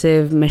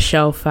massive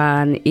Michelle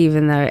fan,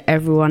 even though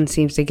everyone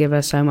seems to give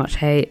her so much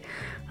hate,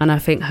 and I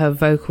think her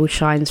vocal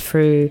shines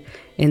through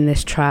in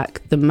this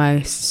track the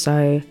most.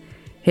 So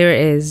here it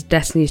is,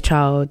 Destiny's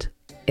Child,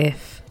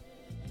 If.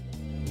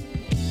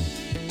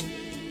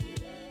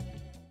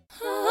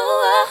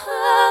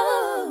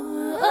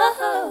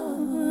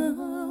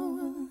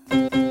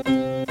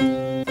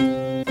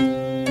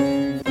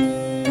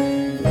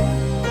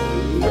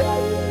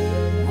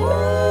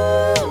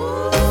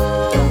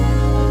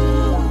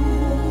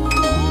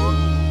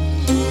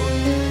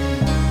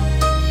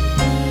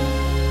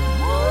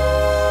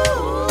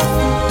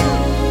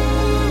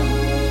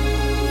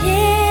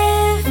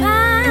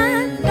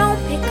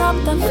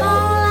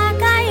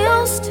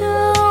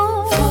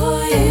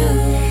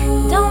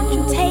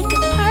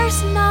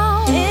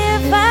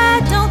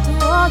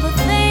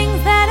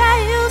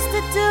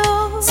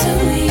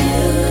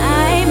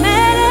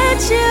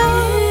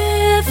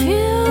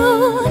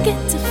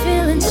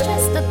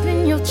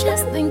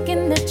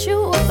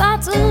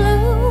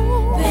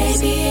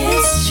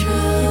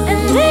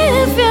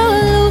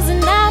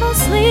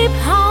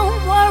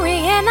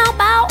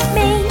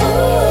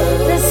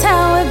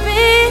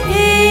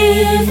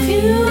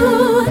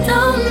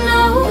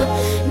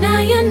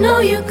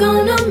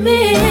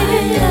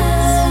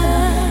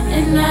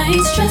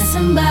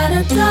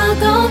 a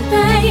doggone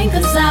thing,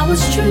 'cause I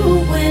was true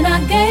when I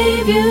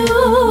gave you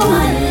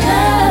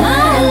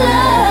my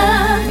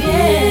love,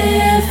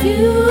 yeah. If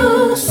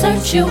you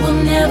search, you will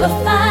never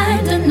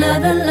find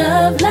another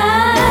love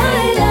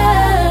like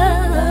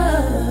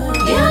love.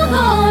 You're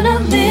gonna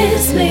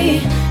miss me.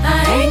 I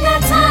ain't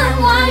got time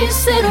while you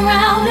sit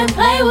around and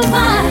play with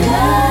my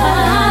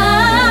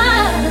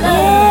love.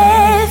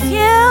 If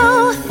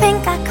you think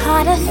I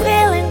caught a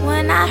feeling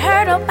when I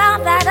heard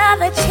about that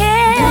other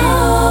chick,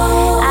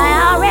 I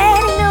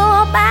already knew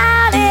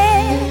about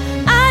it.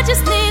 I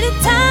just needed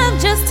time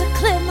just to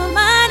clear my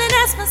mind and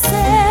ask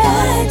myself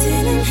why I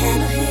didn't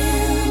handle him.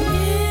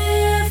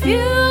 If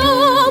you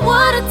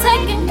would've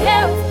taken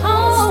care of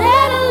home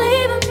instead of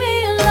leaving me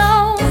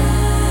alone,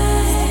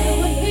 I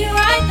would be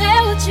right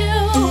there with you,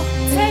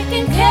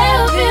 taking care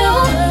of you,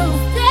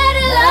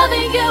 steady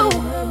loving you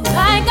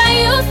like I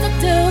used to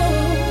do.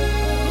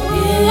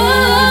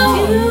 If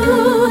you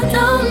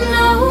don't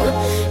know,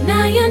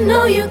 now you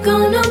know you're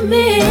gonna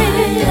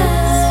miss.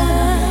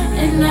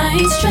 And I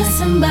ain't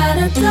stressing about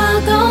a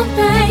doggone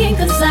thing,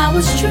 'cause I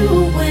was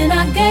true when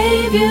I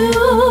gave you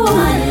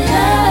my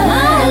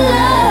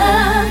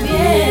love,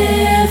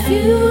 yeah. If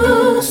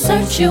you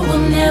search, you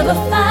will never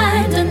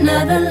find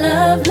another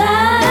love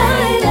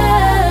like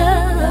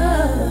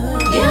love.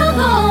 You're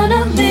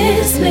gonna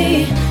miss me.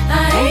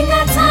 I ain't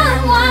got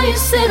time while you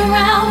sit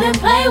around and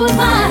play with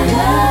my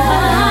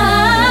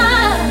love.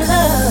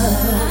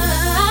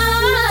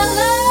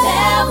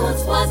 There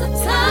once was a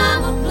time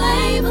I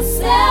blamed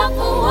myself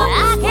for what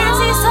I can't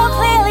see so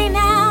clearly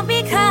now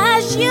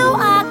because you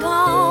are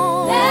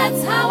gone.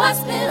 That's how I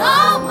spent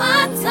all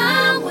my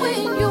time when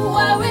you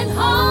weren't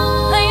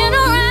home, playing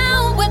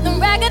around with them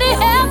raggedy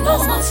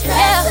helpers. No more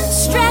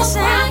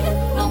stressing,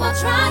 no more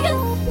trying.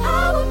 I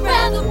would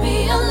rather be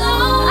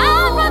alone.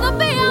 I'd rather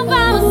be all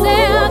by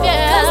myself,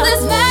 yeah. 'Cause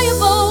this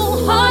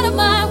valuable heart of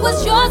mine was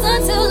yours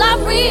until I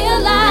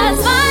realized,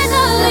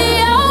 finally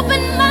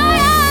opened my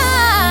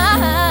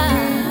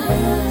eyes.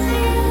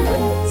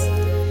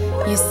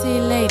 You see,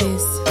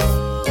 ladies,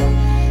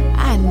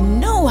 I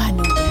know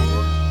better.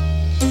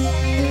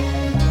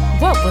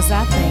 What was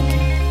I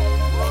thinking?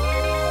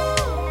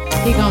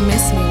 He gonna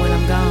miss me when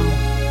I'm gone.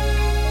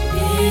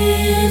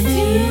 If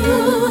you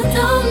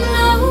don't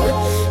know,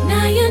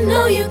 now you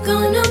know you're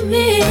gonna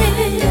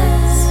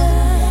miss.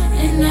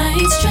 And I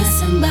ain't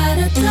stressing about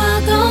a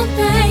doggone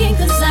thing,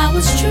 'cause I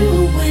was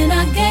true when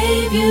I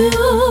gave you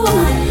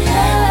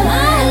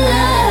my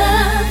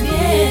love,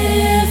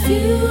 yeah. If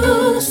you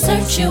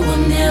search, you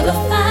will never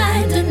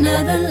find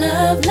another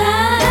love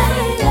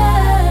like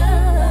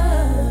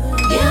love.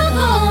 You're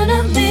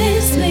gonna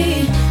miss me.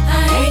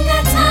 I ain't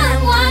got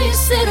time while you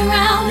sit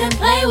around and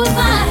play with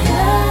my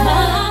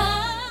love.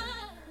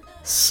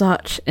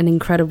 Such an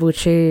incredible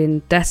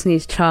tune.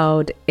 Destiny's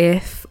Child,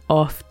 If,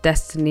 off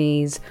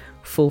Destiny's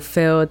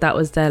Fulfilled. That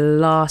was their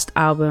last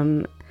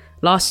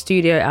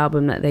studio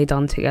album that they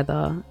done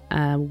together,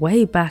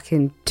 way back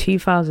in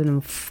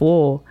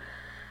 2004.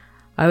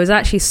 I was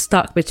actually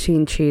stuck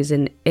between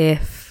choosing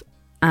If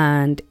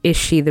and Is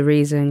She the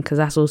Reason, because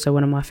that's also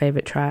one of my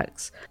favourite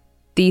tracks.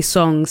 These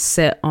songs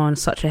sit on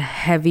such a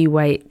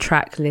heavyweight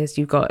track list.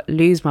 You've got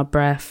Lose My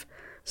Breath,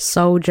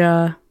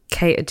 Soldier,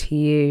 Cater to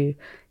You,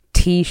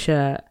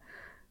 T-Shirt,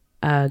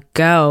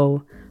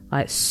 Girl,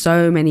 like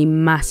so many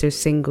massive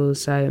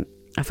singles. So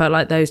I felt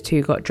like those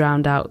two got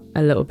drowned out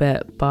a little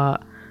bit,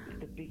 but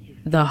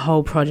the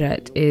whole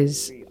project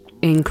is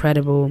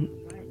incredible.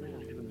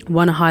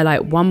 Want to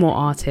highlight one more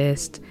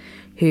artist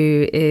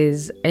who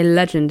is a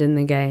legend in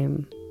the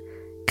game,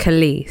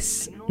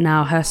 Khalees.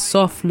 Now, her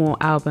sophomore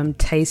album,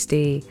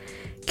 Tasty,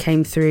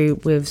 came through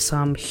with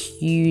some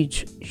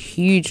huge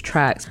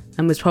tracks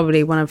and was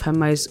probably one of her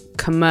most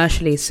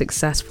commercially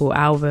successful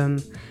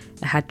album.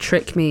 It had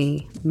Trick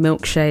Me,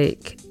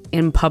 Milkshake,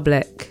 In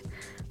Public,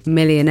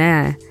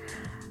 Millionaire.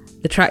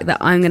 The track that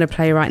I'm going to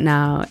play right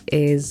now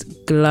is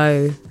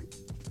Glow.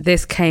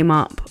 This came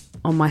up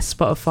on my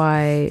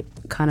Spotify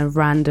kind of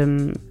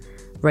random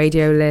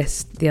radio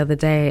list the other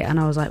day, and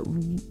I was like,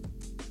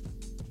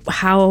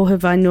 how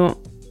have I not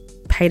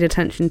paid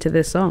attention to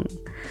this song?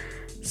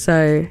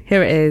 So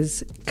here it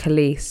is,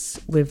 Khalees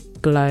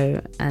with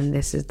Glow, and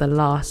this is the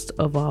last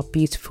of our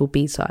beautiful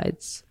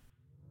B-sides.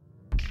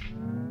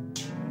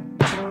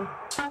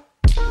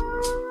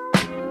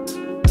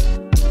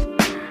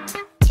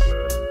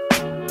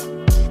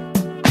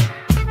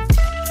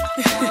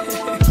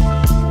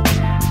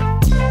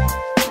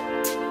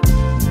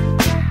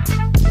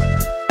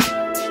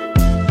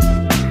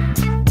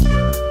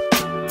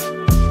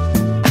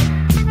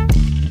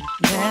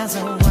 There's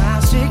a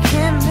wild streak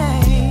in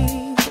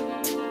me,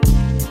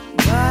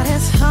 but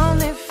it's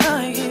only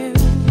for you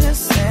to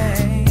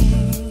say.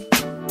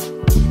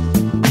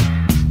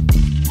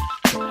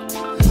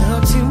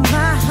 Look to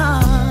my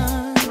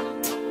heart,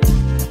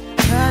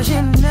 'cause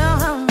you know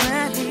I'm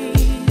ready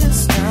to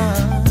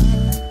start.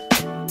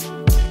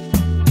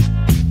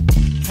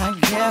 I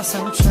guess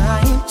I'm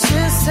trying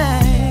to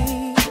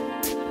say,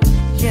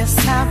 yes,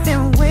 I've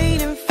been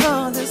waiting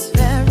for this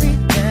very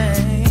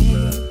day.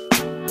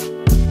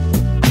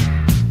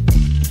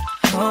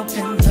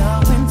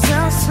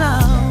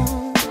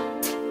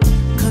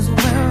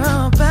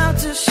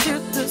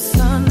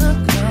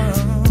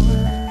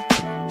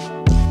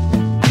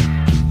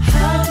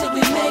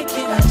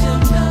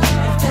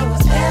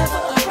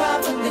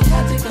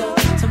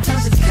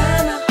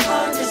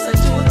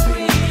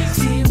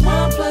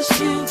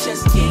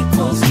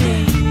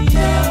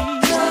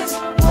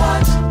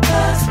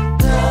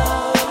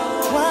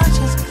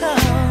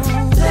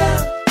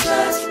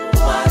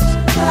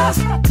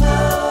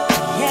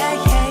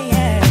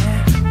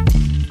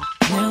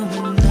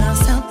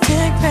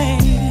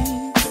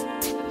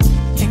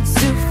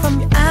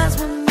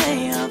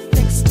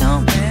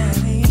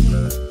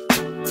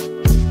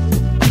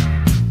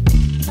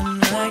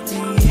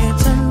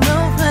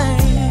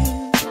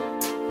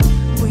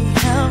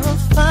 a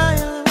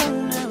fire that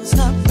won't never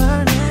stop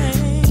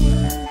burning.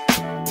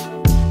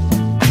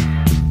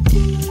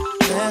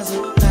 There's a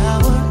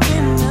power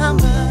in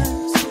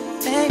numbers,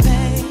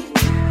 baby.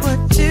 What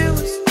two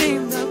is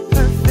dream the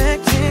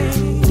perfect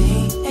team. Me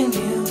and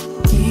you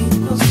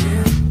equals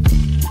two.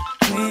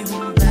 We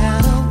will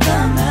battle the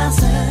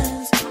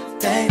masses,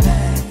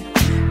 baby.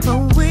 But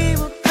we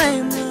will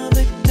claim the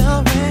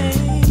victory.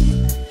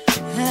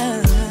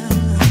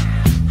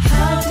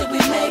 How did we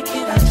make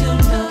it? I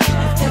don't know.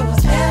 If there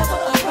was ever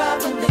a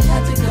problem, they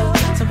had to go.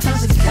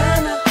 Sometimes it's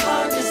kinda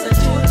hard, yes, I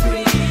do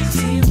agree.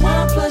 See,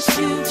 1 plus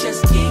you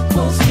just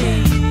equals me.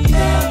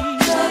 Now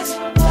just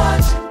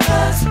watch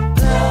us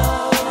go.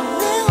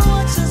 Now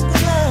watch us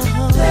go.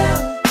 Now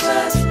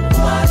just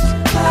watch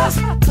us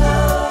go.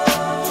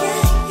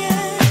 Yeah,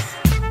 yeah.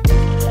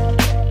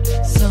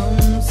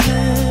 Some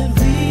said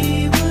we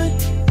would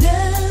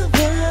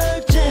never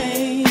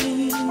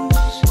change.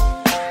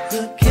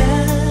 Look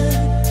at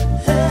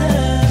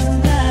us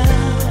now.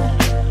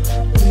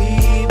 We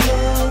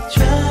both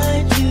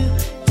tried to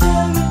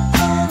tear it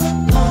all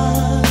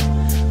apart.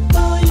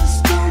 Oh, you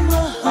stole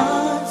my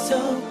heart so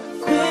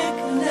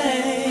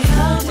quickly.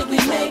 How did we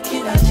make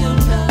it? I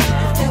don't know.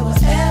 If there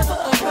was ever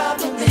a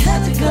problem, they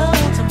had to go.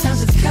 Sometimes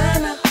it's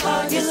kinda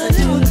hard, yes, I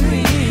do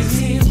agree.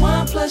 See,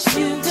 1 plus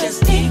you just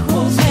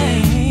equals me.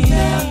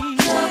 Now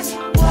just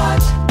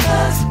watch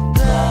us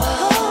go.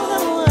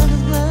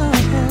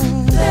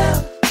 Now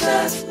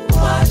just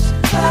watch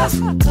us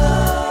go.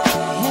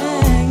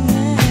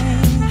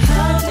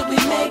 How did we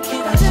make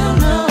it? I don't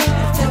know.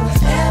 If there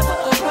was ever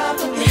a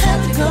problem, they had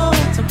to go.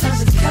 Sometimes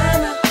it's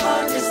kinda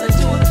hard, yes, I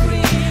do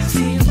agree.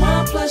 See,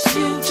 1 plus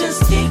you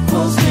just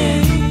equals me.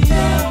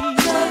 Now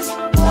just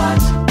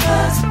watch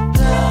us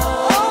go.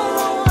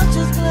 Watch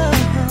us go.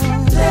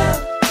 Now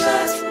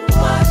just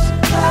watch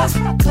us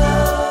go.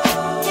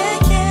 Yeah,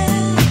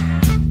 yeah.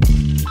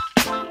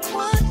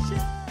 Watch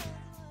us.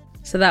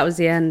 So that was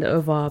the end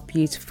of our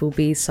beautiful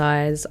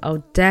B-sides.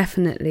 I'll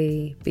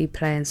definitely be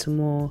playing some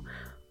more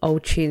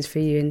old tunes for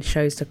you in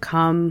shows to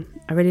come.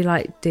 I really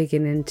like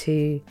digging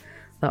into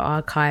the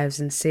archives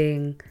and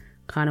seeing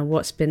kind of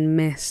what's been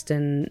missed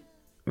and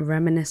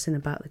reminiscing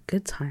about the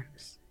good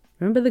times.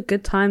 Remember the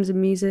good times in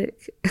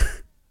music?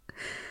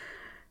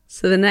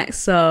 So the next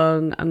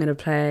song I'm going to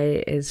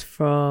play is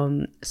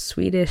from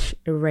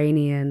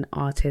Swedish-Iranian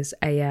artist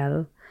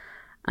AL.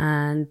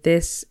 And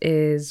this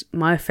is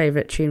my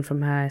favourite tune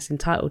from her. It's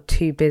entitled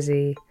Too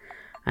Busy.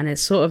 And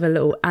it's sort of a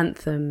little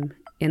anthem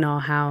in our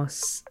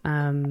house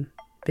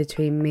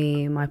between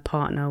me and my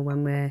partner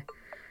when we're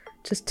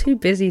just too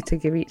busy to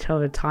give each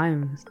other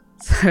time.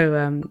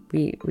 So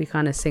we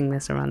kind of sing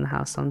this around the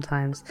house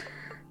sometimes.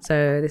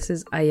 So this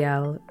is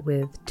Ayel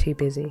with Too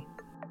Busy.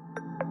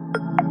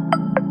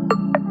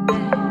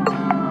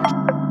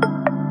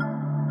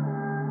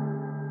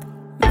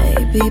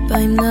 Maybe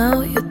by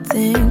now you're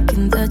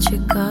thinking that you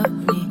got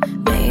me.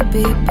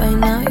 Maybe by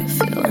now you're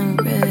feeling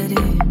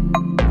ready.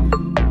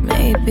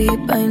 Maybe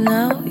by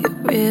now you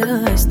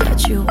realize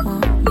that you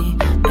want me.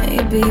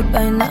 Maybe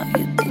by now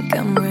you think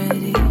I'm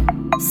ready.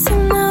 See,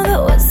 now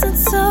that wasn't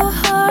so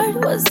hard,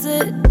 was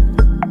it?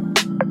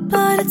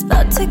 But it's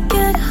about to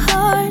get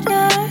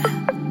harder.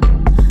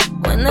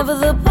 Whenever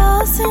the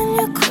ball's in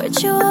your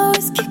court, you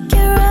always kick it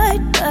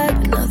right back.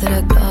 But now that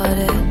I got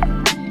it,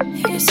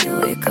 here's your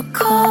wake-up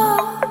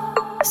call.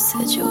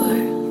 Said you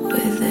were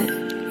with it,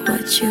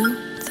 what you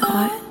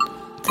thought.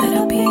 That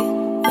I'll be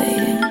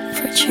waiting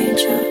for a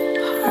change of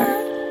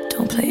heart.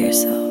 Don't play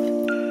yourself.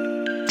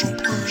 Don't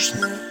play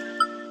yourself.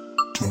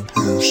 Don't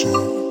play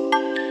yourself.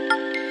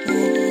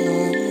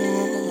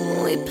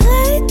 We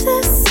played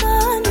this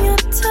on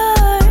your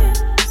terms.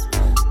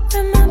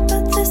 Remember,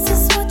 this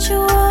is what you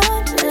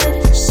wanted.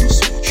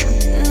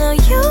 Now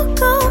you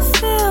gon'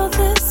 feel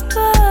this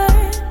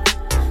burn.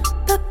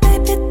 But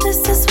baby,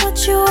 this is what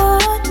you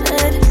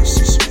wanted.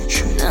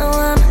 Now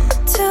I'm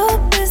too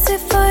busy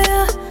for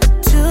you.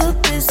 Too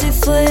busy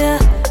for you.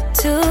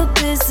 Too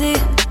busy.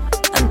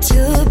 I'm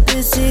too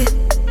busy.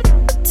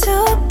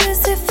 Too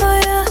busy for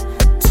you.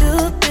 Too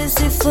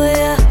busy for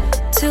you.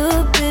 Too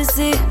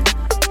busy.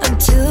 I'm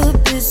too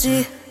busy.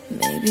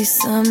 Maybe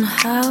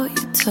somehow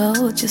you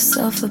told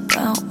yourself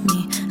about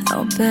me.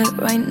 I'll bet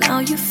right now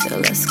you feel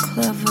less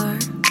clever.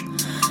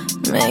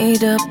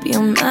 Made up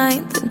your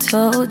mind, then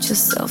told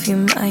yourself you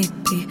might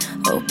be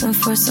open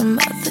for some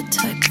other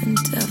type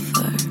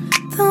endeavor.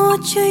 Then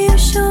what you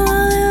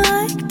usually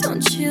like,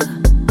 don't you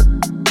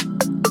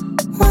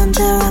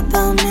wonder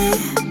about me?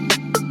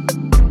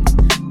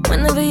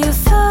 Whenever you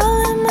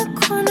fall in the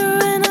corner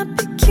and I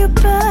pick you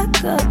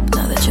back up.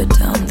 Now that you're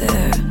down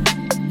there,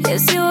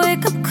 here's your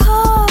wake-up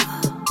call.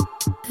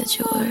 That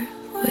you were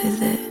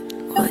with it,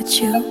 what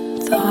you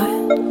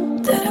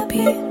thought. That I'd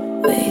be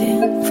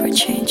waiting for a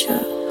change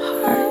of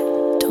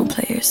heart. Don't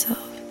play yourself.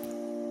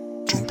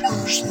 Don't play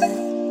yourself.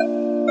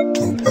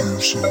 Don't play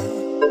yourself.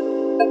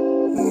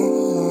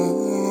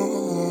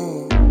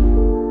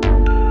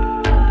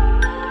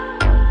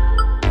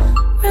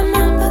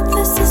 Remember,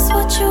 this is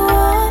what you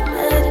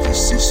wanted.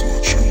 This is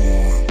what you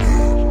wanted.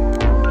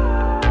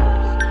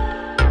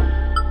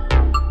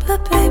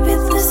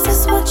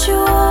 what you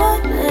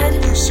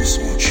wanted. This is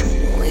what you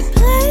want. We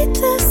played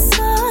this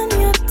on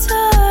your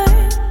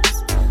terms.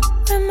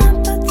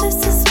 Remember, this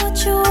is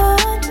what you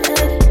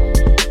wanted.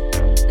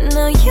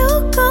 Now you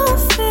gon'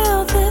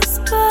 feel this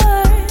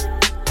burn.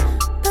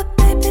 But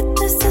baby,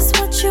 this is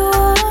what you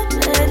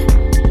wanted.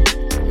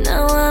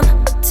 Now I'm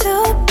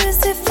too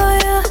busy for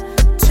ya.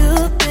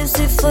 Too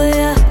busy for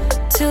ya.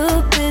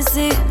 Too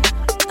busy.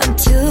 I'm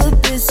too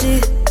busy.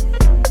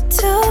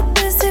 Too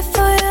busy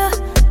for ya.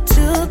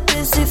 Too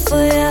busy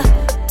for ya.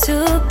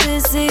 Too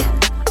busy.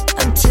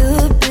 I'm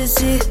too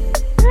busy.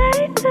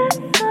 Play this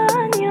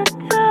on your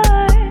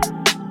turn.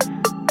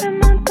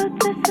 Remember,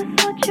 this is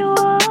what you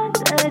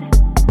wanted.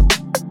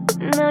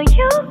 Now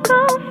you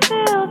gon'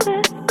 feel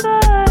this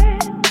burn.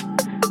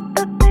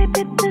 But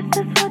baby, this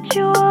is what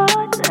you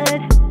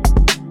wanted.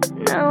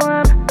 Now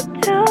I'm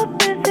too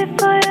busy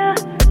for ya.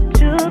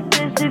 Too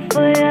busy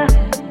for ya.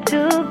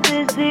 Too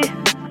busy.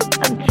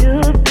 I'm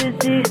too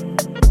busy.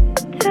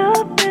 Too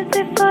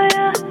busy for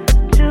ya.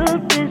 Too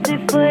busy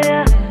for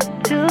ya.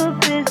 Too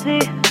busy.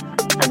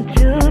 I'm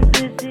too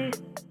busy.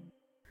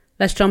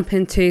 Let's jump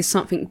into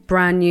something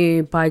brand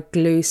new by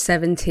Glue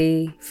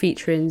 70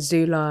 featuring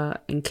Zula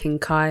and King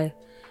Kai,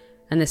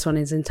 and this one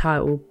is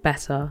entitled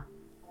Better.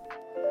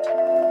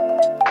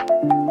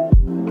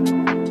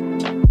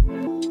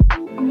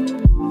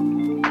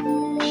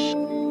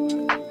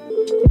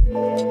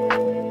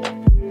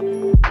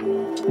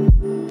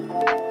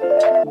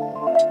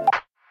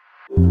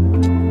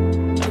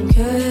 I'm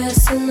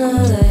curious to know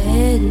the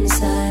hidden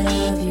side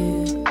of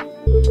you,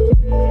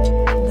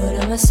 but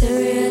am I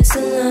serious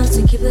enough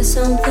to keep it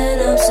something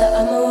else? So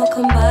I'ma walk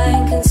on by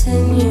and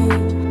continue.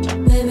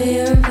 Maybe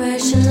your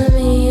impression of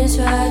me is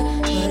right,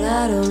 but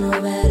I don't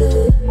know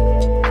better.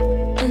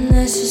 And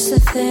that's just the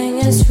thing,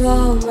 it's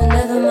wrong, but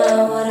never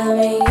mind what I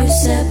mean. You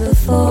said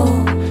before,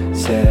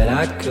 said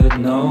I could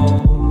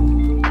know,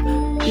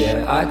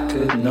 yeah, I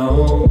could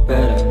know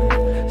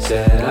better.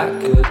 Said I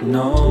could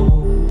know,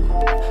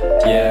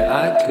 yeah,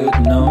 I could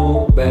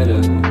know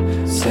better.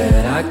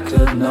 Said I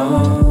could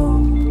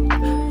know,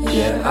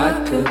 yeah, I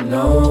could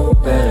know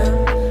better.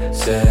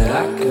 Said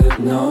I could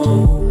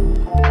know.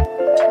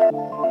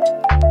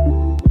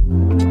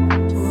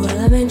 Well,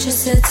 I'm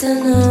interested to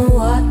know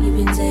what you've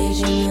been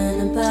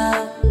daydreaming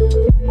about.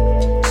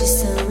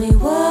 Just tell me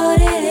what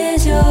it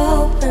is you're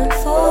hoping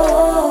for.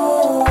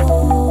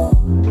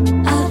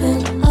 I've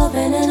been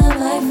opening up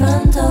my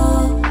front door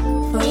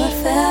for a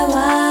fair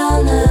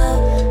while now.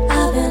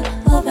 I've been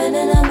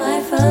opening up my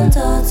front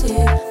door to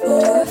you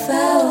for a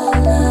fair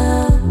while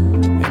now.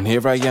 And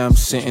here I am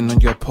sitting on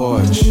your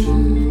porch,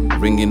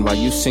 ringing while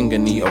you sing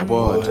and eat a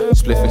word.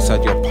 Spliff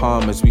inside your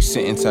palm as we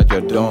sit inside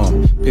your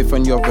dorm. Piff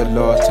on your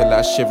velour till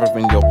I shiver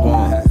in your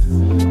warmth.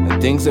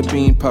 And things have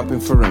been popping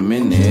for a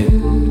minute,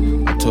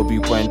 until we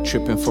went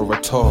tripping for a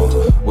tour.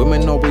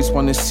 Women always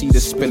wanna see the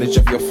spillage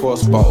of your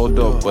force bottled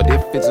up, but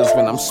it fizzles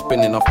when I'm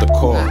spinning off the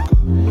cork.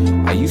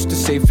 I used to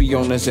say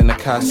Fiona's in a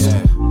castle,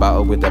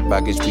 battle with the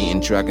baggage, beating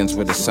dragons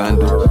with a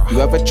sandal. You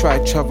ever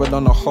tried travel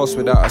on a horse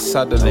without a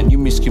saddle and you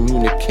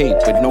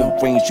miscommunicate with no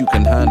range you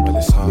can handle?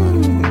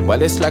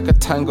 Well, it's like a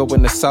tango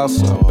in the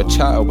salsa,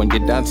 bachata when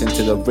you're dancing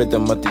to the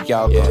rhythm of the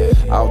outer.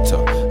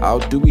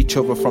 Outdo each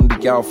other from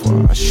the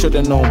alpha. I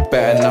should've known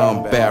better, now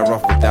I'm better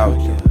off without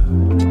you.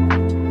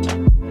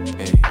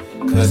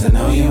 Cause I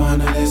know you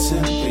wanna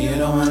listen, but you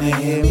don't wanna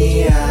hear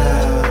me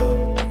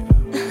out.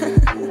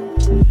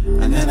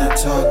 And then I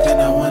talk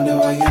and I wonder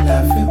why you're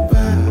laughing about.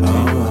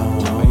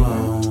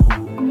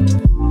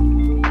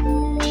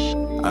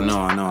 I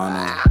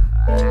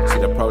know. See,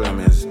 the problem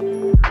is,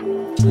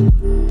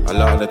 a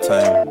lot of the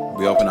time,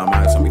 we open our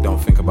mouths and we don't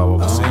think about what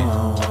we're saying.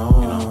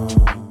 You know?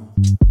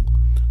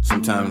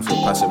 Sometimes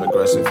we're passive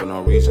aggressive for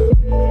no reason.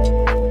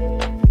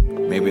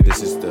 Maybe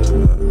this is the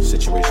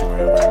situation we're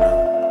in right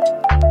now.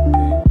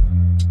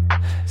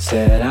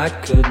 Said I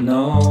could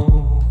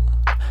know,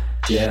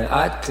 yeah,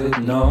 I could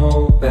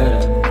know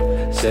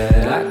better.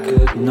 Said I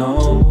could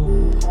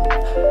know,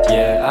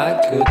 yeah, I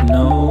could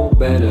know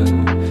better.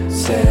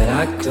 Said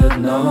I could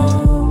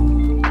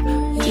know,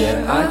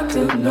 yeah, I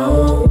could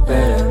know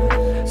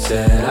better.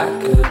 Said I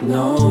could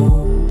know.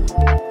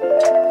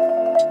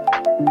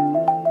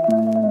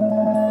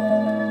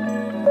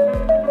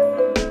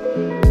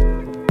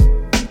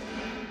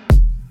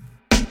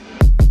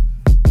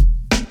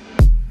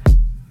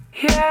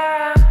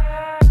 Yeah,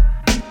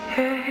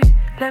 hey,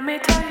 let me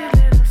tell you a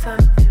little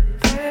something,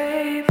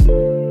 babe.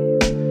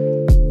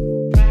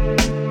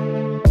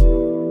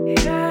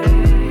 Yeah,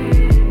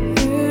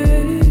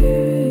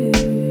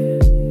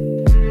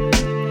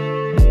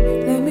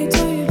 let me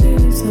tell you a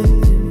little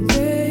something,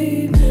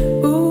 babe.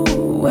 Ooh,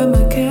 when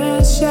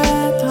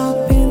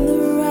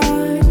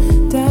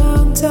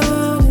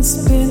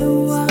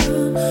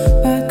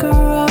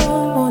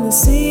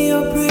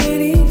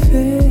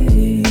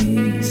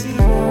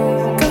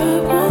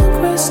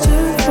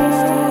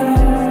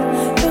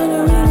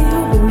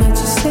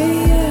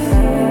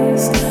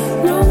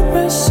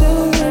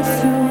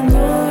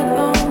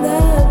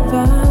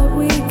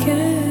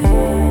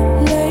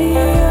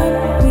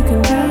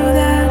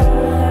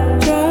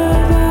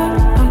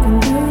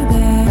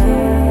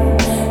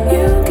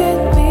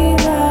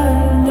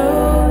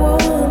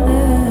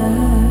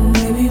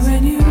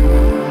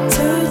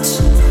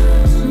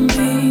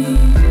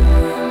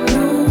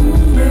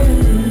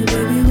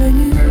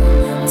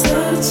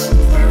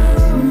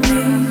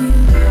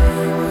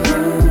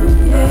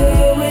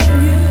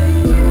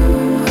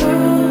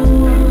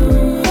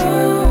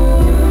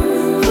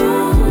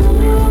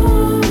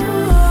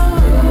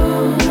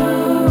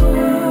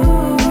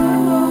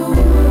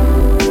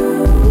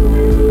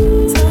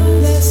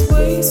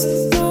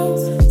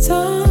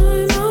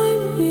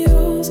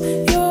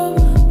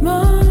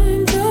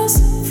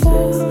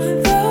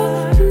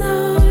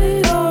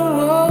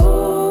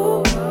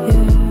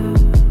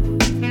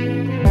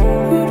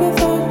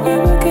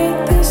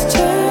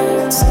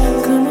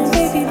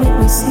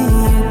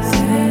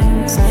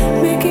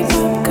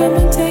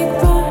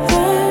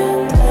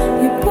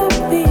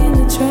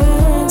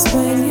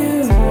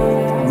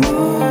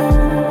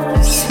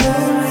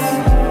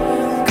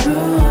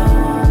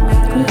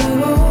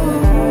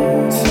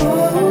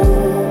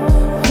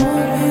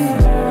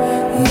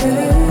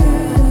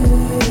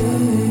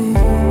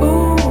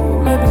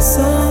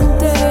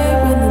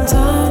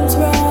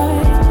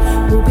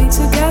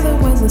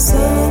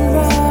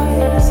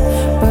sunrise.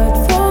 But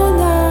for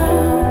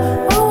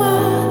now, oh,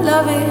 I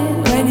love it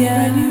when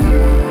you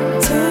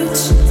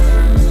touch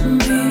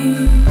me.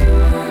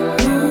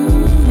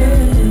 Ooh, yeah,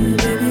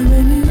 baby,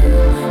 when you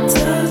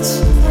touch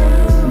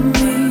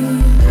me.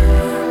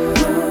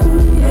 Ooh,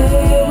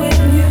 yeah,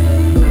 when you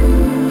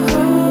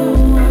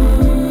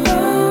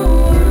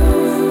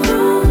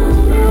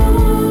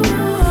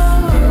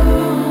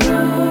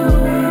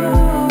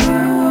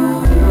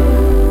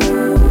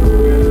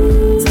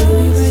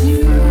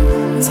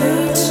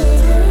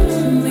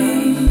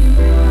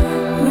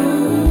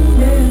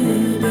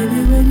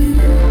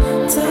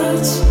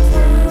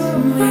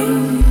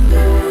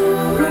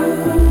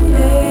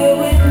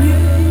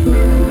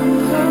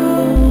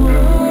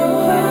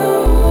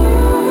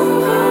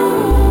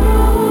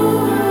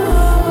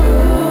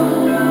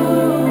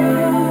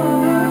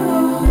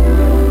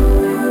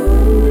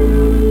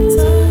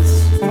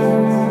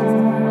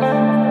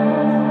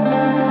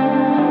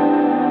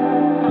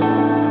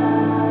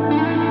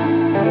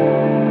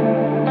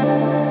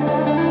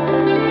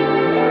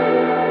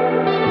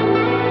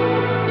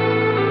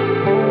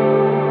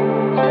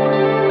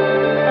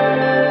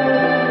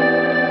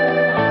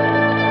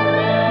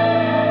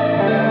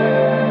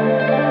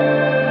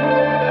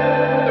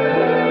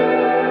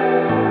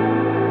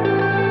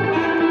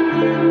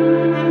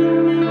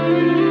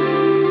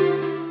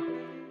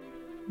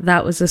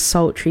That was the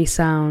sultry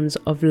sounds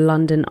of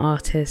London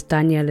artist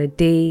Daniela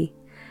D,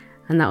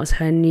 and that was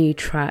her new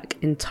track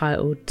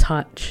entitled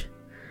Touch.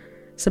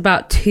 It's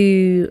about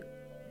two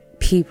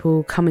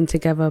people coming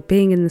together,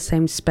 being in the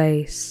same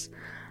space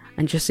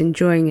and just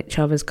enjoying each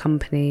other's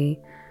company.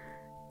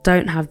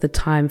 Don't have the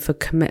time for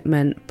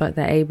commitment, but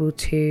they're able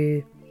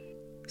to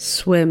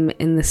swim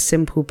in the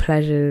simple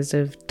pleasures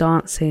of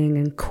dancing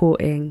and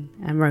courting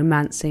and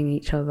romancing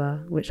each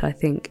other, which I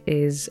think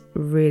is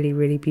really,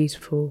 really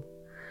beautiful.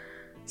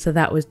 So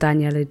that was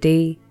Daniela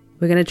D.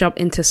 We're going to jump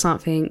into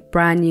something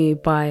brand new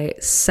by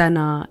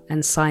Senna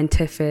and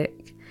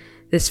Scientific.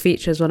 This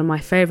features one of my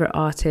favourite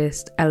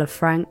artists, Ella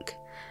Frank,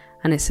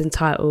 and it's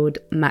entitled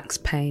Max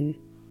Payne.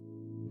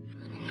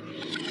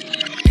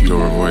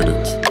 Pure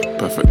avoidance,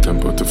 perfect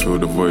tempo to fill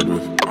the void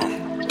with.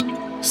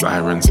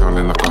 Sirens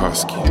howling like a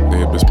husky,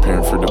 neighbours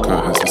peering through the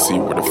curtains to see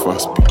where the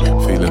fuss be.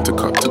 Feeling to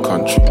cut to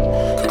country,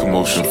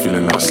 commotion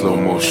feeling like slow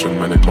motion,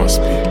 man it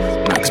must be.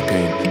 Max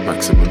Payne,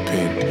 maximum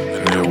pain,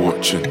 and they're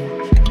watching.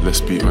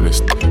 Let's be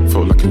honest,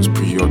 felt like it was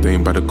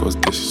preordained by the gods.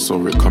 This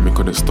saw it coming,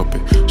 couldn't stop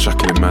it.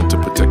 Shackling man to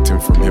protect him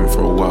from him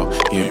for a while.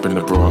 He ain't been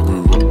the bro I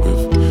grew up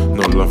with.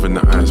 No love in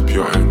the eyes,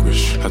 pure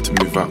anguish. Had to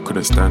move out,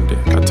 couldn't stand it.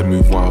 Had to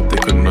move wild, they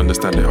couldn't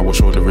understand it. I was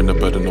shouldering the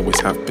burden,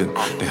 always have been.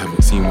 They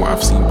haven't seen what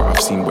I've seen, but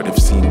I've seen what they've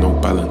seen. No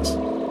balance.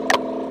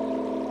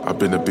 I've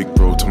been a big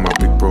bro to my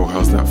big bro,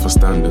 how's that for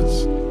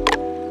standards?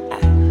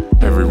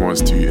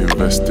 Everyone's too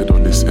invested or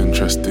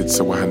disinterested,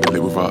 so I handle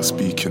it without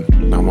speaking.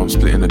 Now I'm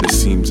splitting at the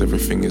seams,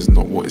 everything is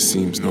not what it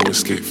seems. No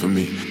escape for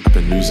me, I've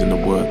been losing the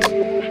words,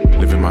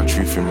 living my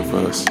truth in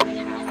reverse,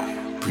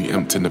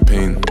 preempting the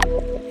pain,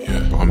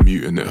 yeah, but I'm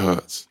muting, it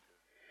hurts.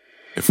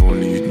 If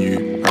only you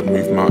knew, I'd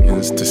move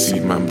mountains to see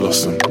man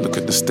blossom. Look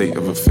at the state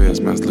of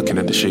affairs, man's looking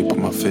at the shape of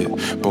my fear.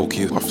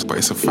 Bulky is off, but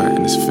it's a fight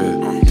and it's fear.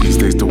 These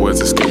days the words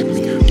escape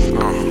me.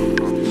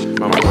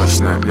 My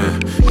worst nightmare,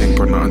 ain't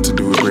got nothing to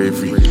do with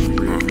bravery.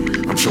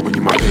 I'm showing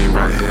you my pain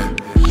right here.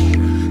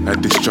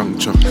 At this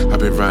juncture, I've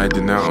been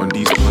riding out on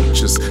these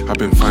punches. I've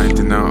been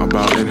finding out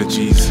about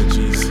energies.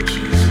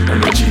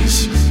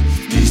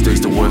 These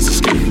days the words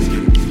escape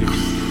me.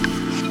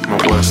 My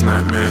worst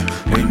nightmare,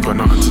 ain't got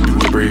nothing to do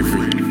with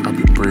bravery. I've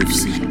been brave,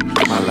 see,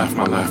 my life.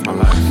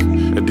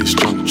 At this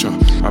juncture,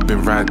 I've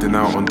been riding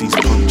out on these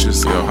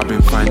punches. I've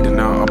been finding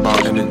out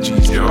about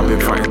energies. I've been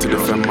fighting to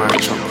defend my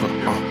chakra.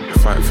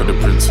 Fight for the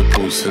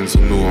principles, since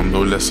I know I'm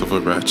no less of a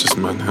righteous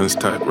man. Hands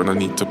tight when I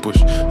need to push,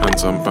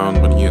 hands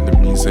unbound when the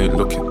enemies ain't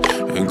looking.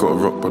 Ain't got a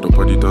rock, but the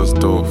body does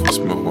dough.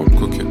 Smell what I'm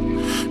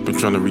cooking. Been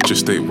trying to reach a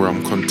state where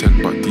I'm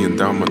content, but the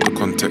endowment, the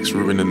context,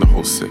 ruining the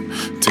whole set.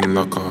 Ting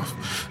luck off,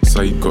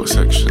 Saeed got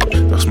section.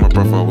 That's my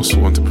brother, I was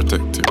sworn to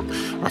protect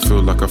him. I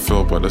feel like I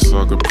fell, but the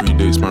saga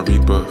predates my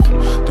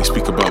rebirth. They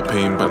speak about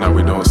pain, but now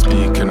we don't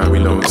speak, and now we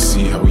don't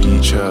see how we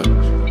each hurt.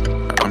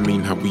 I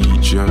mean how we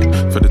each yearn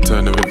for the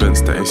turn of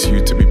events that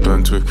ensue to be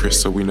burned to a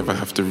crisp, so we never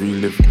have to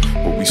relive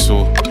what we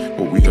saw,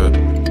 what we heard.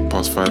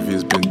 Past 5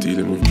 years been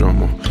dealing with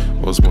drama.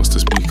 Oz wants to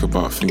speak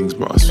about things,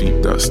 but I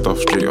sweep that stuff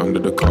straight under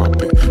the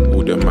carpet.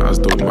 All them matters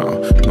don't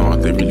matter, nah,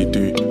 they really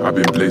do. I've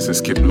been blazing,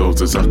 skip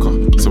loads of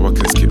Zaka, so I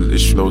can skip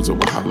lish loads of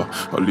Wahala.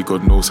 Only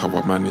God knows how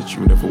I manage,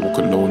 you never walk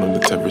alone on the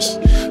terrace.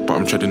 But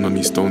I'm treading on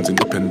these stones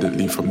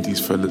independently from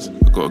these fellas.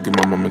 I gotta give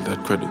my mum and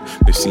dad credit,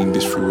 they've seen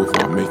this through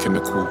without making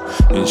a call.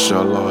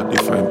 Inshallah, they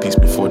find peace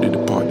before they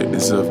depart, they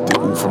deserved it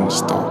all from the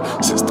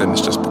start. Since then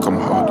it's just become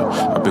harder,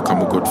 I've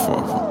become a good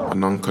father,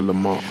 an uncle, a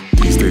mark.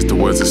 These days the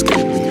words escape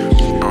me.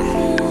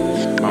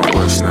 My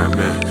worst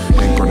nightmare,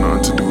 ain't got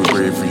nothing to do with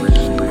bravery.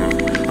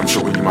 I'm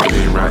showing you my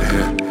pain right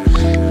here.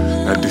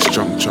 At this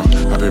juncture,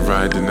 I've been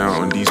riding out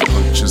on these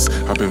punches.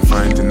 I've been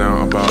finding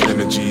out about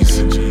energies.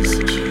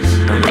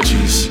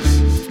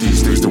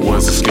 the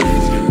words escape me.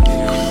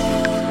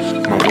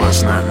 My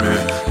worst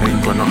nightmare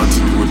ain't got nothing to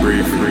do with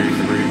bravery.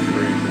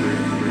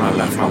 My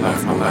life, my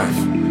life, my life.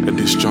 At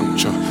this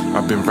juncture,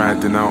 I've been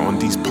riding out on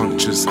these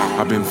punctures.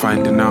 I've been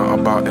finding out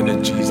about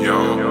energies.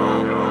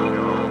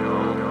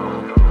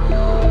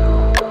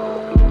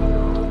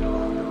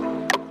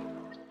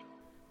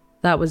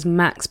 That was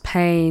Max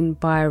Payne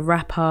by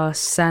rapper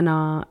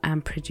Senna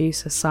and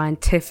producer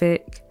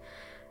Scientific.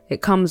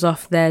 It comes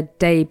off their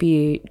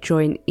debut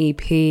joint EP,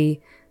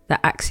 The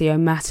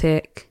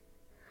Axiomatic.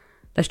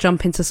 Let's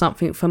jump into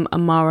something from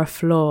Amara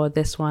Floor.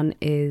 This one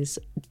is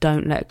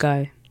Don't Let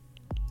Go.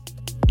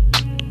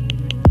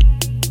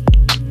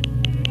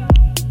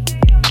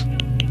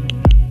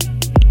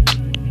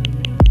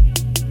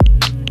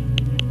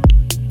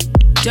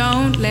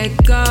 Don't let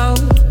go.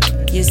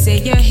 You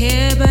say you're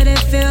here, but it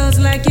feels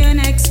like you're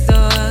next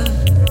door.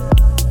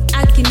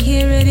 I can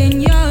hear it in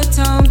your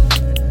tone.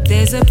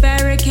 There's a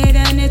barricade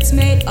and it's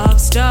made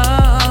of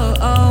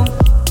stone.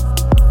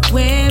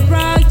 Where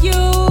are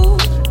you?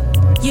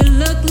 You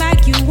look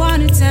like you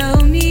wanna tell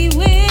me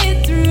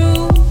we're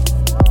through,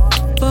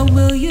 but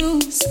will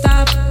you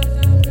stop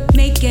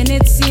making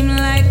it seem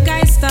like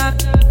I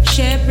stopped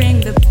sharing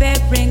the bed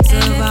rings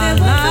of our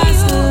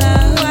lost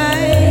love?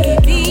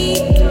 I'd be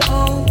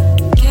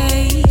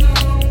okay,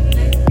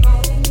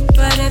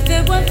 but if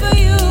it weren't for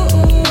you,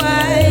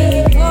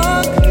 I'd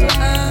walk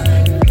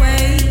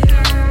away.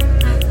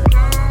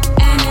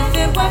 And if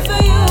it weren't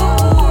for you,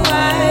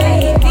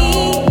 I'd be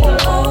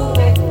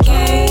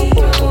okay.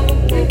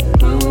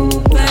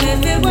 But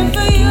if it weren't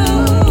for you,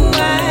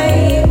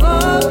 I'd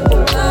walk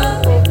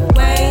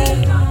away.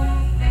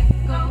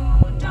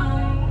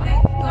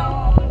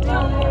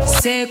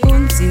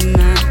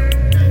 Sekunzima,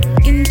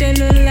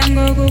 intelula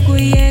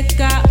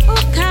ngokukuyeka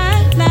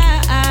ukhala.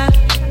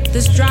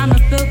 This drama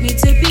built me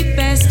to be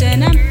best,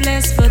 and I'm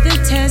blessed for the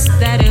test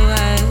that it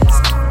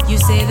was. You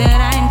say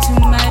that I'm too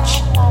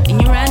much,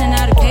 and you're running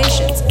out of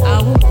patience.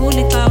 I will pull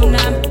it down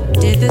now.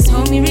 Did this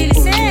homie really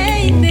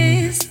say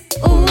this?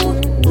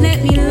 Ooh,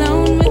 let me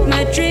alone with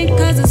my drink,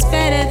 cause it's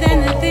better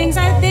than the things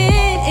I did.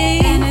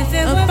 And if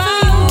it were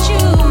about you,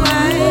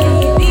 I'd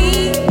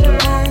be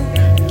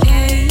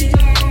okay.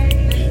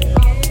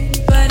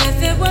 But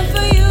if it weren't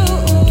for you,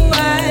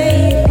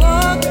 I'd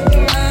walk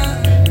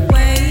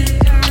away.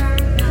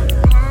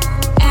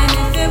 And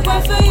if it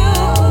weren't for you,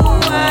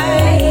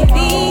 I'd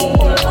be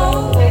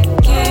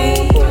okay.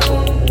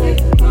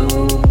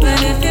 But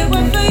if it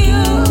weren't for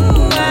you,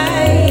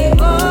 I'd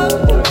walk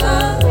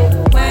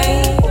away.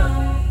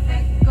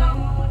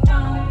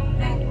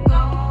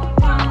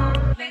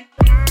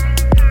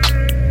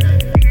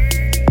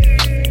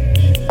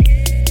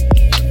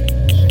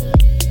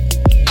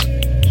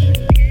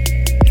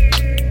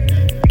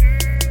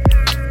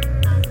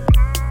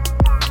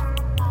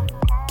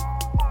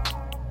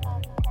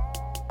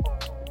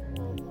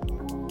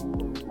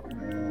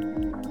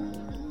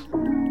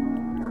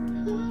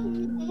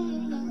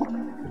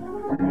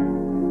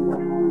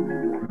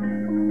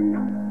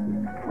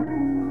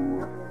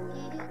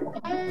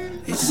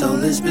 Your soul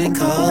has been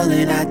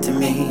calling out to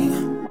me,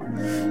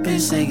 been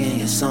singing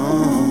your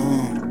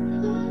song.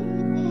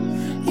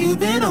 You've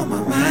been on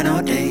my mind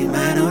all day,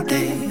 mind all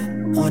day.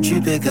 Won't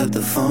you pick up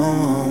the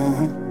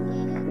phone?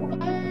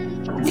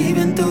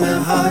 Even through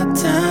the hard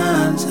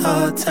times,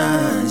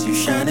 you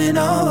shining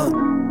on.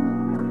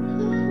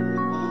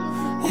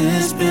 Yeah,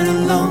 it's been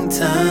a long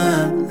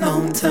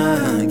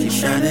time, you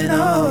shining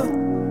on.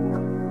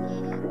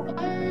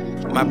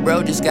 My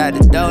bro just got a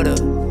daughter.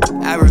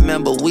 I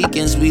remember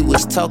weekends we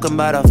was talking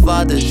about our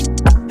fathers,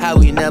 how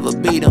we never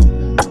beat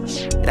him.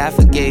 But I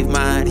forgave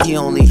mine, he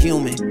only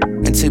human.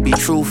 And to be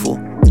truthful,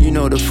 you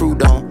know the fruit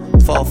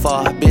don't fall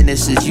far,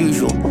 business as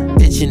usual.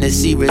 Itching to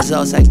see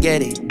results, I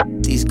get it.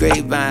 These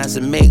grapevines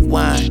that make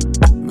wine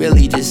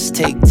really just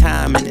take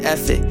time and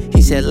effort.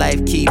 He said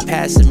life keep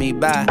passing me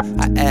by.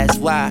 I asked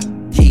why.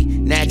 He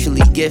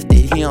naturally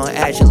gifted, he don't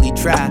actually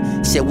try.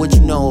 Said what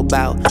you know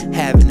about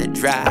having to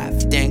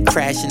drive, then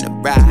crashing the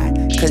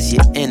ride, cause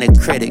your inner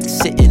critic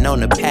sitting on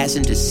the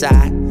passenger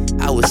side.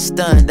 I was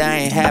stunned, I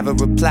ain't have a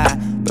reply,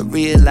 but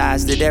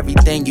realized that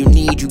everything you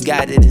need, you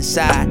got it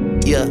inside.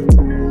 Yeah,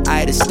 I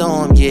had a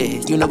storm,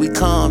 yeah, you know we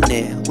calm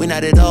there. We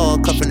not at all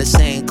cut from the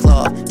same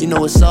cloth, you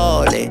know it's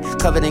all there.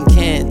 Covered in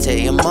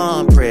Kente and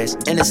mom press,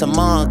 and it's a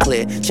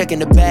Montclair. Checking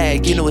the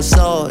bag, you know it's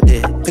all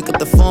there. Pick up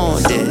the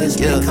phone, there,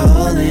 yeah. Been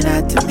calling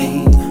out to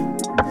me,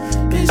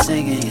 been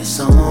singing your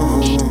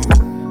song.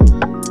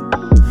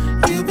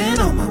 You've been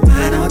on my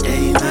mind all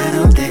day, mind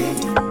all day.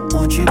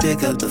 Won't you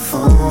pick up the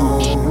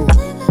phone?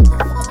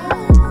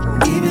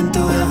 Even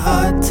through the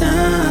hard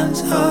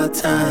times,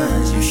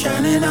 you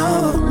shining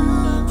on.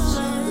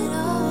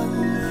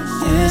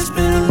 Yeah, it's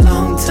been a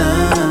long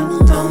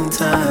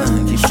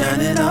time, you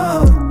shining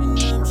on.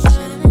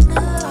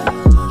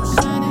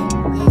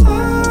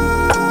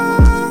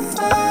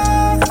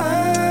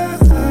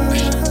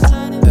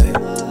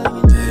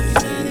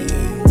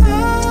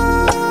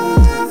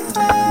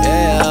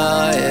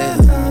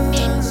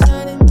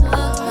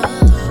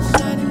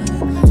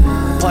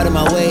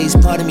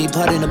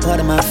 Part Pardon the part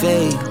of my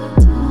fade.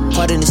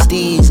 Pardon the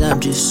steez, I'm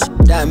just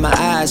dotting my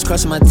eyes,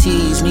 crossing my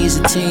T's, knees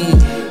a team.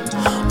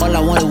 All I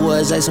wanted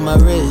was ice on my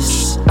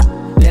wrist.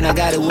 Then I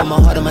got it with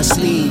my heart on my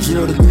sleeve.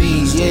 0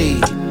 degrees,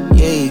 yay,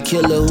 yay,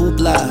 killer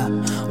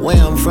hoopla. Where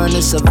I'm from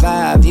to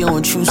survive, you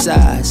on true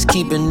size,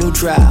 keeping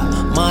neutral.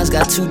 Mom's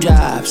got 2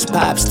 jobs,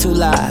 pops 2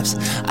 lives.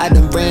 I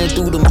done ran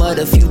through the mud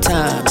a few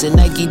times, and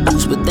Nike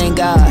boots, but thank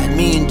God,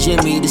 me and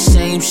Jimmy the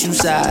same shoe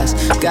size.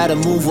 Gotta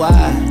move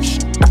wise,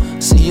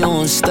 so you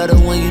don't stutter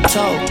when you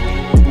talk.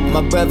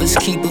 My brother's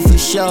keeper for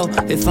sure.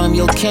 If I'm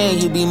your king,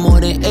 you'll be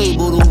more than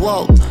able to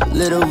walk.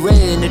 Little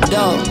red in the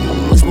dark.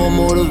 What's more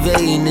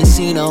motivating than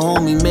seeing a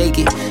homie make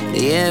it?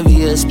 They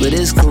envious, but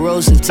it's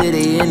corrosive to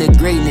their inner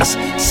greatness.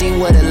 See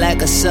what a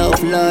lack of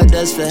self-love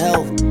does for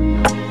health.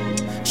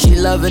 She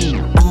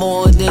loving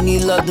more than he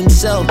loved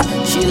himself.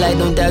 She like,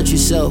 don't doubt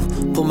yourself.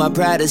 Put my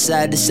pride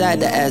aside, decide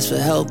to ask for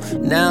help.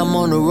 Now I'm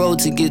on the road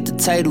to get the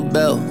title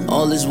belt.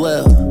 All is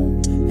well.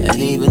 And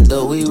even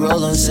though we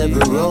roll on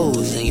separate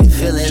roads, and you're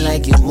feeling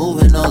like you're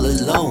moving all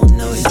alone,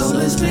 no, you've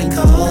always been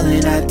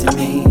calling out to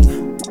me,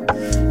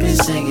 been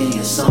singing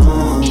your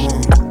song.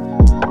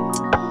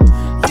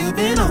 You've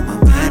been on my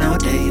mind all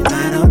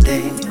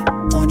day.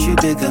 Won't you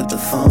pick up the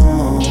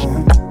phone?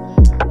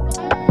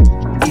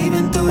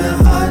 Even through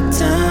the hard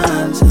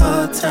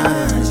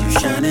times, you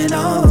shining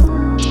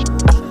on.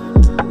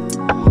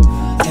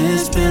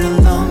 It's been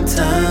a long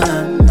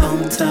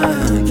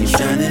time, you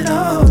shining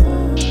on.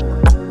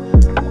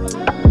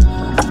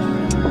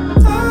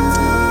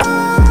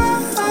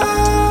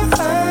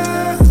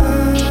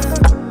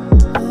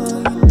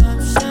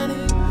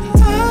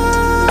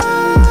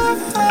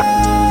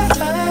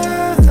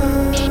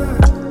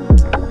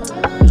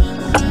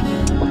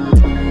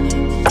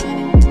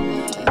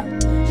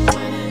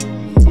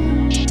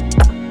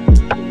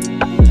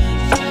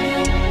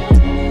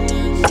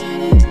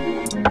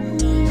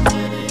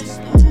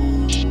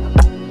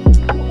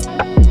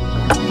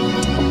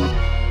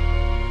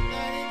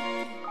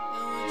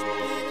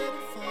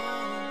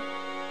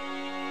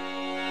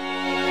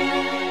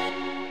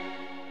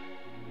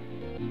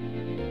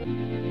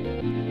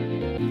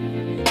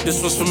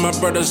 This was for my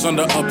brothers on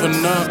the up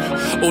and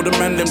up. Older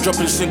man, them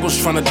dropping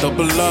singles, trying to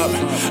double up.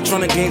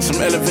 Trying to gain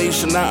some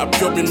elevation out of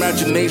pure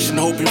imagination.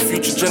 Hoping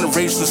future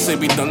generations say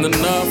we done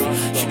enough.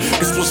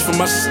 This was for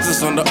my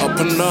sisters on the up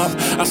and up.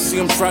 I see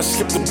them try to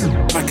slip the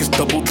like it's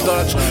double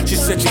dutch. She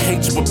said she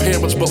hates her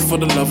parents, but for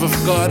the love of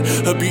God,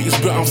 her beauty's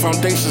built on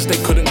foundations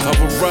they couldn't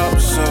cover up.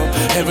 So,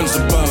 heaven's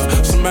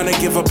above. Some man, they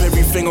give up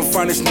everything and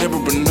find it's never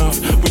enough.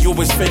 We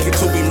always fake it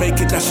till we make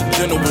it, that's a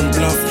genuine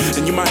bluff.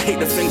 And you might hate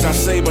the things I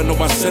say, but no,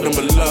 I said them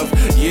with love.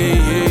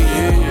 Yeah.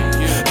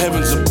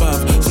 Heavens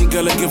above. Some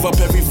girl that give up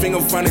everything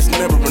and find it's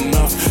never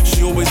enough.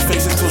 She always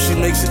fakes it till she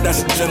makes it,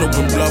 that's a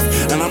genuine bluff.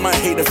 And I might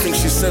hate the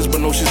things she says, but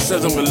no, she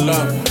says them with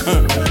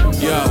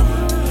love.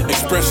 Yeah.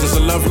 Expressions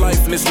of love,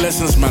 life, and its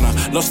lessons, man. I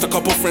lost a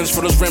couple friends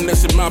for those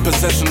remnants in my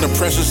possession. The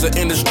pressures of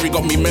industry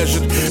got me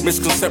measured.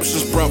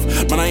 Misconceptions, bruv.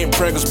 Man, I ain't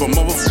preggers, but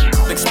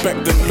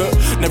expectant. Look,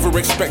 never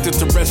expected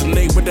to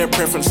resonate with their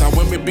preference. I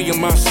went with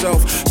being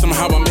myself.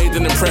 Somehow I made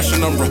an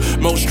impression on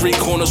remote street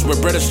corners where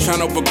brothers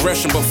channel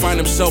progression, but find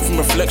himself in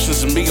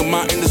reflections of me and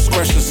my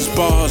indiscretions. It's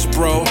bars,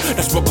 bro.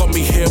 That's what got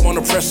me here on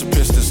the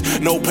precipice. There's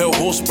no pale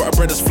horse, but our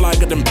brothers fly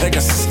good than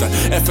Pegasus.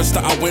 The efforts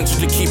that I went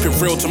to keep it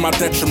real to my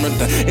detriment.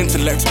 The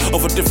intellect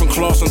of a different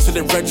class until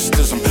it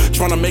registers. I'm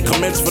trying to make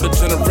amends for the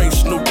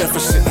generational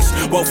deficit. That's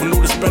wealth and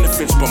all its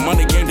benefits, but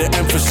money gained the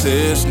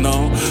emphasis.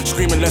 No,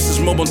 screaming less is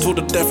more until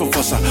the death of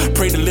us. I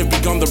pray to live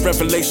beyond the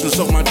revelations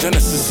of my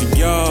genesis.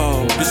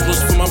 Yo, this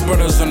was for my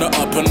brothers on the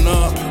up and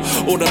up.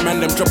 All the man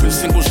them dropping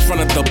singles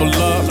trying to double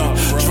up.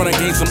 Trying to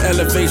gain some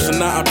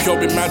elevation out of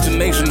pure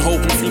imagination.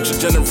 Hoping future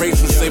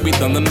generations say we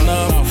done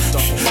enough.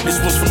 This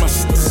was for my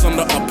sisters on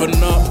the up and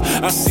up.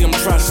 I see them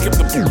try to skip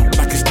the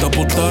like it's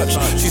double dutch.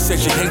 She said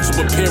she hates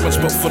her appearance,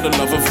 but for the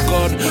love of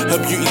God, her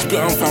beauty's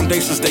built on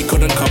foundations they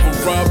couldn't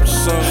cover up.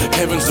 So,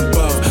 heaven's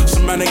above.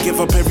 Some man, they give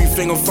up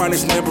everything and find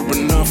it's never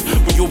enough.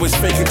 We always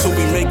fake it till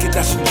we make it,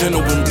 that's a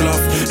genuine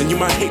bluff. And you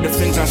might hate the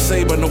things I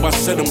say, but no, I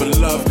said them with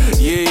love.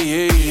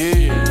 Yeah.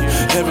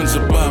 Heaven's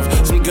above.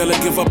 Some girl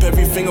that give up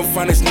everything and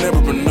find it's never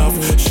enough.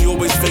 She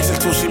always fakes it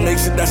till she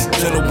makes it, that's a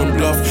genuine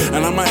bluff.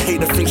 And I might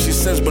hate the things she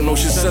says, but no,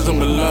 she says them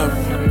with love.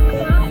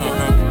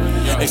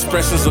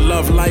 Expressions of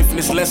love, life, and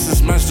its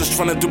lessons. Man's just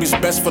trying to do his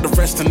best for the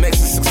rest and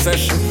next in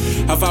succession.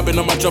 Have I been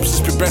on my job since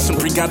progressing,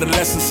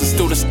 pre-adolescence, and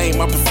still this ain't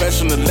my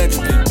profession.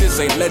 Allegedly, this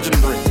ain't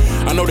legendary.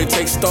 I know they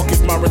take stock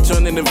if my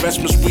return in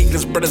investment's weak.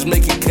 This brother's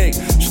making cake,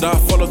 should I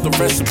follow the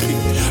recipe?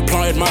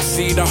 Planted my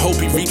seed, I hope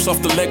he reaps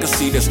off the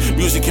legacy. There's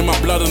music in my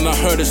blood and I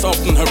heard it's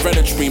often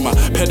hereditary. My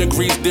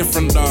pedigree's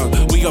different,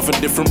 dog, we of a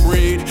different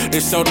breed.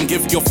 They seldom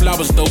give your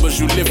flowers though, as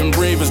you live and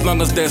breathe. As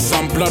long as there's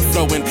some blood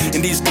flowing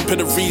in these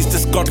capillaries,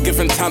 this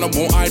God-given talent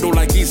won't idle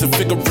like he's a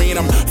figurine.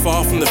 I'm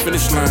far from the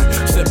finish line,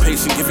 set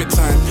pace and give it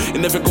time.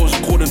 It never goes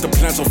according to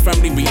plans, so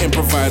family we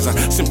improvise. I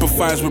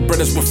sympathize with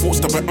brothers with thoughts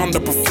that we're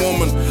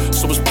underperforming.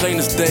 So it's plain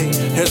as day,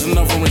 here's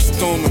another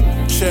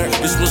installment. check.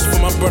 This was for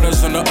my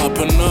brothers on the up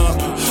and up.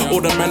 All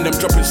the man them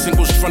dropping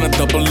singles trying to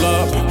double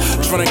up.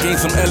 Trying to gain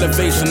some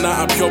elevation, not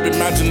a pure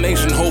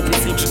imagination. Hoping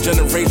future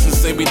generations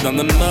say we done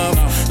enough.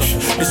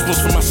 This was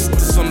for my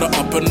sisters on the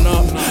up and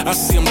up. I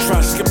see them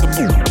try to skip the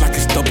boot like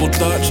it's double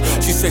Dutch.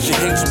 She said she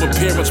hates her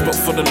appearance, but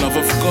for the love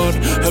of God,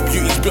 her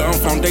beauty's built on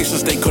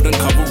foundations they couldn't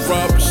cover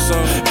up. So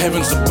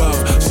heaven's above.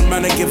 Some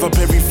man they give up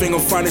everything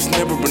and find it's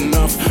never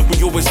enough.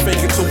 We always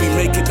fake it till we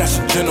make it, that's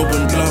a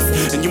genuine bluff.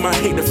 And you might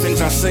hate the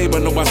things I say,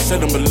 but know I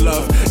said them with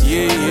love.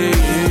 Yeah, yeah,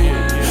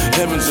 yeah.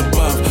 Heaven's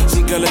above.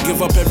 Some girl that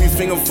give up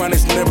everything and find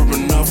it's never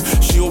enough.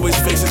 She always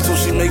fakes it till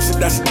she makes it,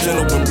 that's a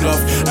genuine bluff.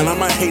 And I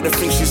might hate the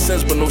things she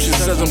says, but no, she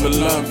says them with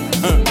love.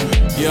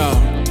 Yeah.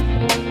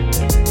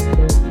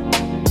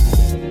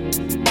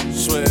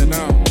 Swear it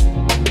now.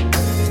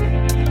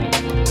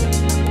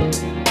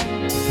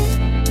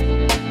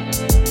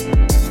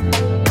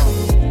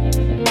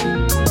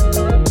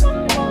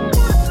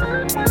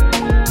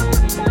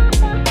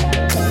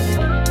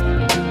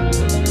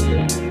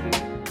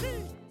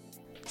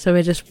 So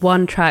we're just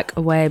one track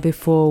away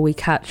before we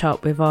catch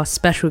up with our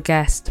special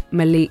guest,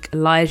 Malik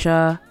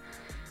Elijah.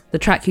 The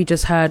track you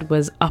just heard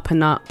was Up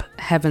and Up,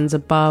 Heavens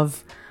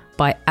Above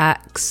by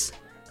Axe.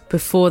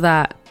 Before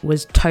that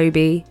was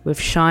Toby with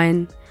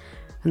Shine.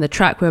 And the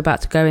track we're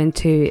about to go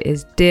into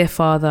is Dear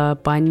Father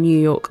by New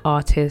York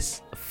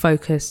artist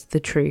Focus the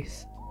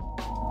Truth.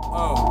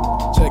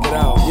 Oh, check it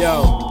out,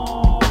 yo.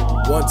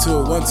 1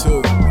 2 1 2,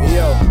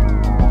 yo.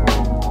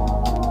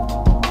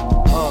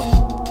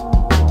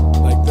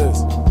 Like this.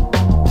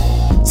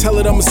 Tell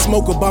it I'm a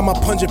smoker by my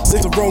pungent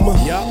aroma.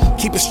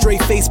 Keep a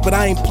straight face, but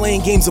I ain't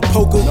playing games of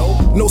poker.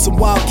 Know some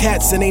wild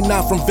cats and they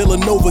not from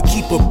Villanova.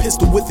 Keep a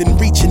pistol within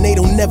reach and they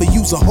don't never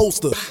use a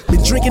holster.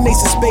 Been drinking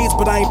ace of spades,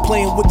 but I ain't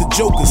playing with the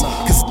jokers.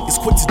 Cause it's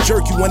quick to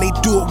jerk you when they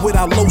do it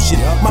without lotion.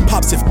 My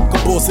pops is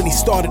a boss and he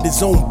started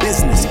his own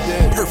business.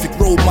 Perfect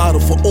role model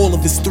for all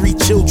of his 3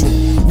 children.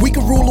 We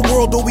can rule the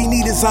world, all we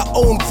need is our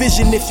own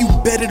vision. If you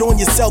bet it on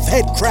yourself,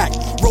 head crack,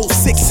 roll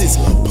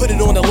 6s. Put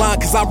it on the line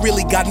cause I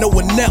really got no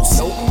one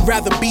else.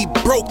 Rather be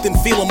broke than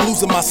feel I'm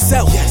losing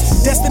myself.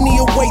 Destiny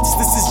awaits,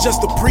 this is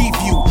just a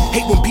preview.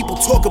 Hate when people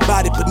talk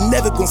about it, but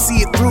never gon'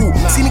 see it through.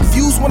 Scenic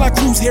views when I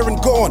cruise here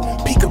and gone.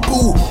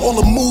 Peekaboo, all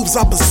the moves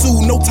I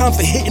pursue, no time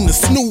for hitting the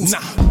snooze.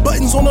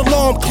 Buttons on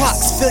alarm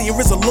clocks, failure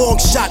is a long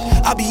shot.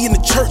 I be in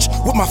the church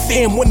with my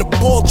fam when the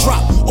ball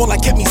drop. All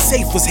that kept me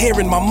safe was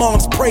hearing my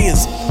mom's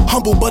prayers.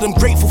 Humble, but I'm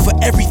grateful for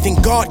everything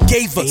God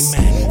gave us.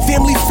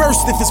 Family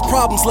first, if it's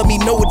problems, let me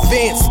know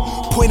advance.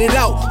 Point it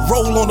out,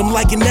 roll on them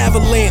like an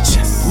avalanche.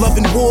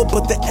 Loving war,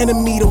 but the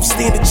enemy don't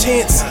stand a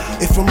chance.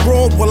 If I'm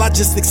wrong, well, I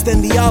just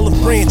extend the olive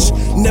branch.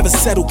 Never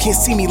settle, can't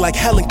see me like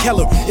Helen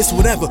Keller. It's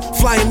whatever,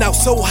 flying out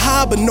so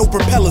high, but no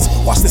propellers.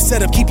 Watch the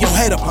setup, keep your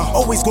head up.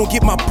 Always gonna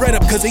get my bread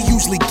up, cause it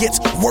usually gets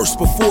worse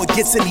before it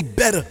gets any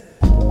better.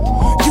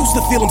 Used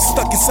to feel I'm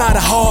stuck inside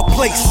a hard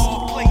place.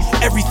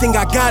 Everything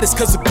I got is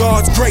cause of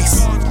God's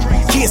grace.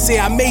 Can't say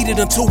I made it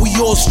until we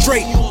all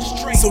straight.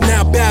 So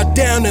now bow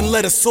down and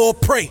let us all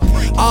pray.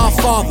 Our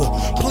Father,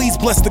 please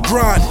bless the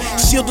grind.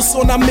 Shield us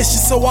on our mission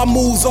so our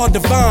moves are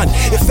divine.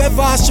 If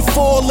ever I should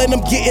fall and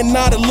I'm getting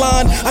out of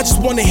line, I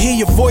just wanna hear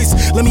your voice,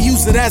 let me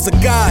use it as a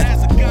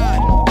guide.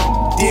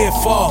 Dear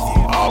Father,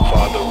 our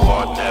Father who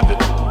art in heaven,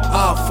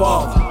 our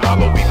Father,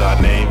 hallowed be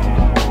thy name.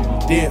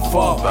 Dear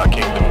Father, thy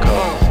kingdom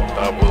come,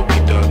 thy will be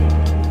done.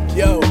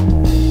 Yo,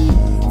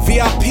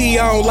 VIP,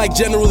 I don't like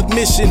general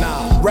admission.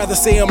 Rather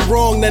say I'm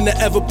wrong than to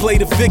ever play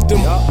the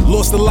victim.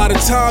 Lost a lot of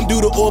time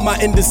due to all my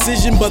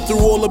indecision, but through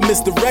all the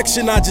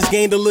misdirection, I just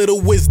gained a little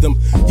wisdom.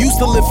 Used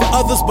to live for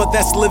others, but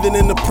that's living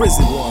in a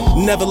prison.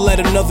 Never let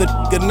another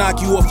nigga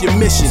knock you off your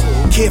mission.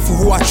 Careful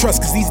who I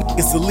trust, cause these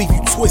niggas will leave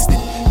you twisted.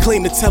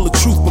 Claim to tell the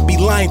truth, but be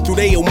lying through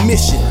their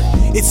omission.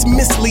 It's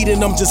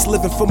misleading, I'm just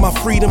living for my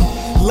freedom.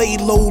 Lay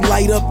low,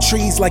 light up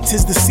trees like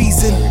 'tis the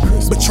season.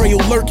 Betrayal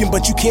lurking,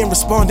 but you can't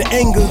respond to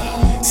anger.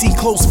 See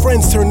close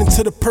friends turn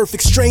into the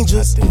perfect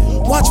strangers.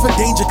 Watch for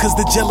danger, cause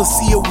the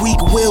jealousy of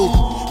weak-willed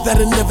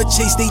that'll never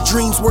chase their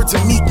dreams, words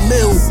of Meek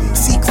Mill.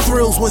 Seek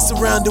thrills when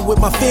surrounded with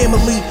my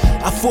family.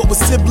 I fought with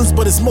siblings,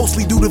 but it's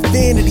mostly due to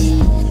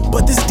vanity.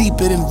 But this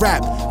deeper than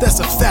rap, that's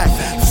a fact.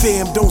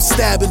 Fam, don't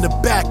stab in the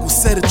back, we'll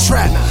set a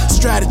trap.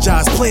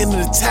 Strategize, plan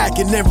an attack,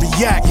 and then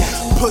react.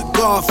 Put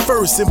God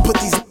first and put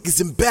these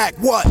niggas in back.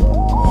 What?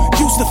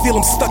 Used to feel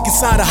I'm stuck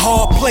inside a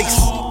hard place.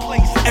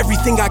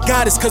 Everything I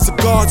got is cause of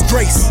God's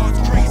grace.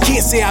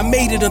 Can't say I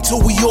made it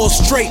until we all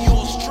straight.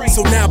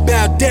 So now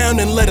bow down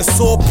and let us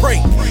all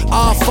pray.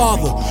 Our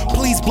Father,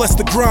 please bless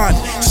the grind.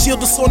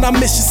 Shield us on our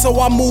mission so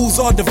our moves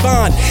are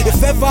divine.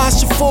 If ever I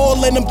should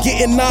fall and I'm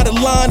getting out of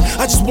line,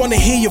 I just wanna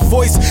hear your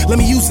voice, let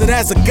me use it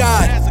as a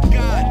guide.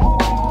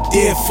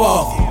 Dear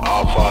Father,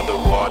 our Father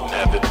who art in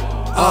heaven,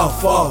 our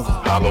Father,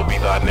 hallowed be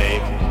thy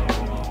name.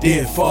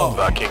 Dear Father,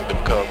 thy kingdom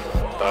come,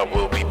 thy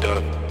will be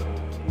done.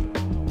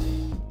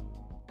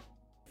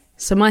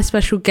 So my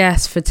special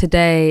guest for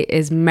today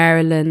is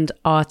Maryland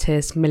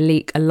artist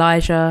Malik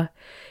Elijah.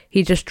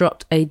 He just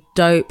dropped a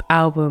dope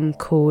album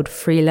called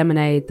Free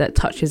Lemonade that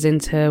touches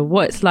into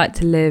what it's like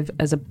to live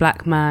as a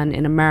black man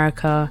in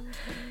America,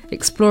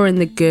 exploring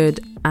the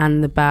good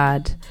and the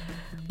bad.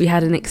 We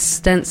had an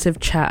extensive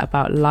chat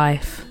about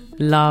life,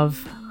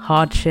 love,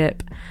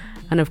 hardship,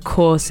 and of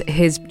course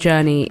his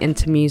journey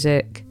into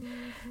music.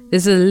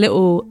 This is a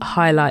little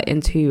highlight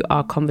into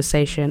our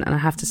conversation, and I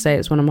have to say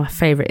it's one of my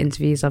favourite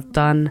interviews I've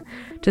done,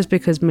 just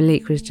because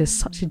Malik was just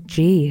such a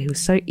G. He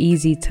was so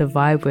easy to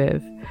vibe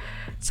with.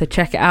 So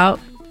check it out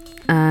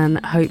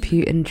and hope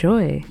you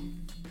enjoy.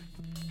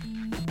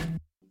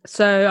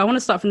 So I want to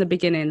start from the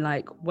beginning.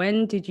 Like,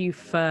 when did you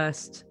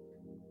first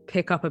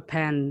pick up a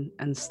pen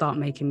and start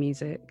making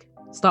music?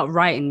 Start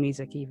writing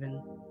music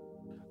even?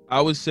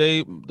 I would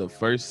say the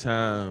first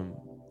time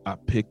I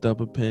picked up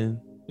a pen,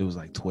 it was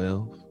like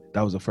 12.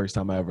 That was the first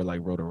time I ever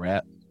like wrote a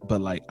rap. But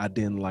like I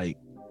didn't like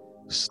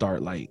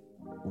start like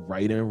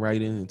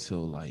writing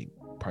until like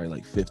probably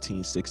like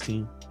 15,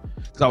 16.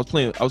 Cause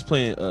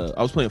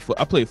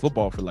I played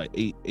football for like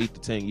 8 to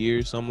 10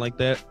 years, something like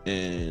that.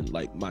 And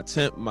like my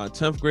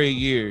 10th grade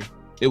year,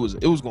 it was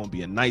going to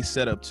be a nice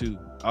setup too.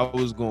 I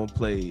was going to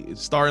play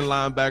starting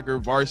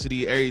linebacker,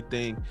 varsity,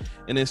 everything.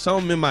 And then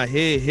something in my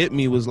head hit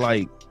me, was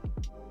like,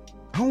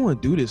 I don't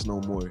want to do this no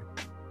more.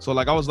 So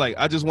like I was like,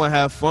 I just want to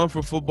have fun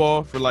for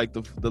football for like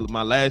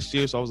my last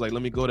year. So I was like,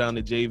 let me go down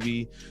to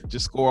JV,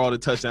 just score all the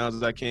touchdowns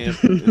as I can,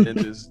 and then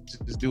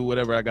just do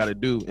whatever I got to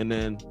do. And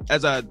then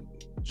as I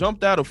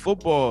jumped out of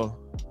football,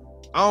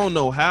 I don't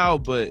know how,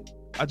 but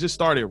I just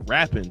started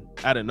rapping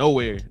out of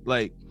nowhere.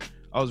 Like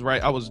I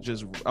was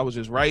just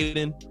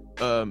writing.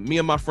 Me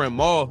and my friend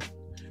Maul,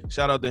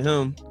 shout out to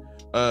him.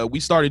 We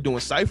started doing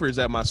ciphers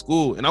at my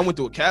school, and I went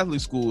to a Catholic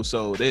school,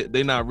 so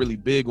they're not really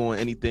big on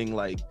anything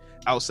like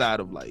outside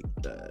of like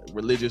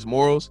religious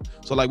morals.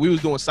 So like we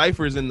was doing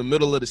ciphers in the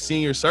middle of the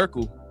senior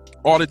circle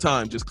all the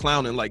time, just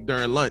clowning like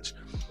during lunch.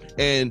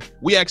 And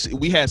we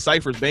had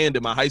ciphers banned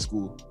in my high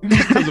school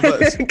because of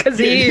us.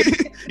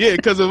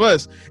 Because of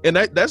us. And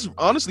that's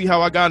honestly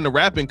how I got into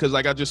rapping, because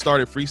like I just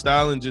started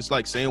freestyling, just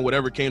like saying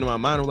whatever came to my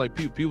mind. I was like,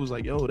 people was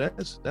like, yo,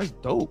 that's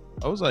dope.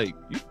 I was like,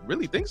 you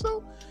really think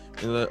so?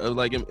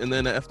 And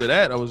then after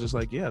that, I was just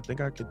like, yeah, I think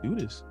I could do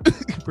this,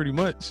 pretty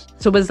much.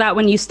 So was that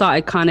when you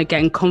started kind of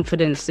getting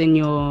confidence in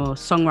your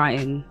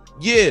songwriting?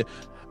 Yeah,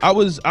 I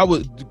was,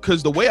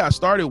 because the way I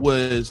started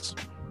was,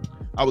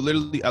 I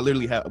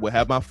literally would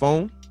have my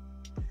phone,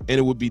 and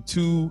it would be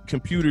 2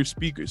 computer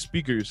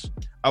speakers.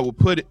 I would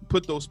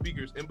put those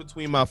speakers in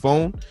between my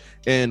phone,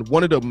 and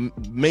one of the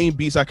main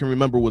beats I can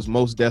remember was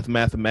Most Def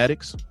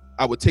Mathematics.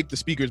 I would take the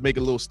speakers, make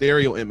a little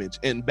stereo image,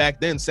 and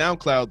back then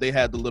SoundCloud, they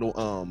had the little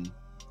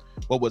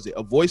what was it,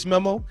 a voice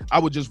memo. I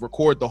would just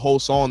record the whole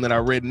song that I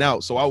written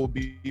out. So I would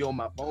be on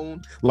my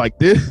phone like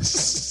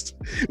this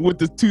with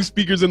the 2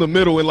 speakers in the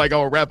middle, and like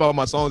I would rap out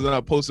my songs and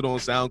I post it on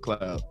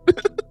SoundCloud.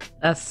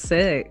 That's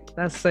sick.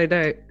 That's so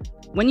dope.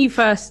 When you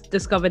first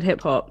discovered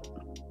hip hop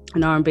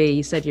and R&B,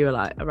 you said you were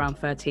like around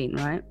 13,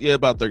 right? Yeah,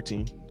 about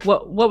 13.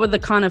 What were the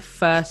kind of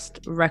first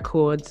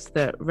records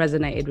that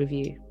resonated with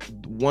you?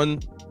 One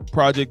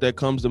project that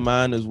comes to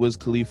mind is Wiz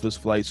Khalifa's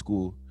Flight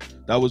School.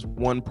 That was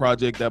one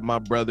project that my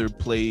brother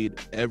played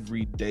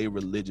every day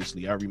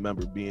religiously. I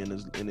remember being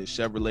in his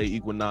Chevrolet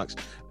Equinox.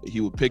 He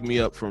would pick me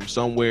up from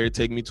somewhere,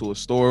 take me to a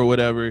store or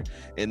whatever,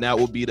 and that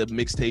would be the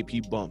mixtape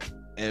he bumped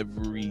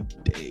every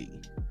day.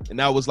 And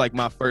that was like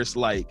my first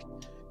like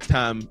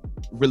time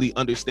really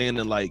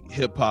understanding like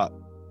hip hop.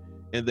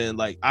 And then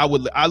like I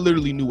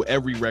literally knew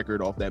every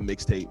record off that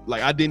mixtape.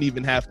 Like I didn't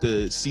even have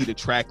to see the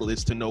track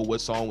list to know what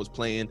song was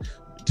playing,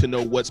 to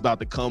know what's about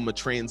to come, a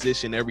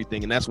transition,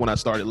 everything. And that's when I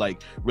started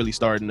like really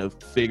starting to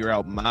figure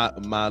out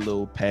my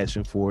little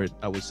passion for it,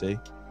 I would say.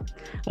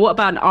 What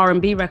about an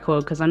R&B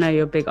record? Because I know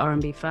you're a big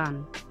R&B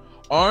fan.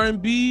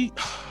 R&B,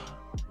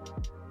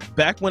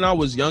 back when I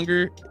was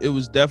younger, it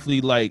was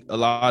definitely like a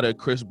lot of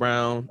Chris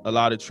Brown, a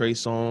lot of Trey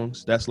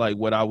songs. That's like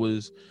what I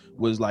was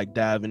like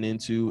diving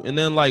into. And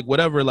then like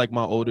whatever like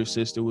my older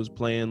sister was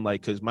playing,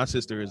 like because my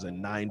sister is a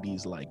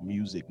 90s like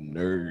music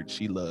nerd.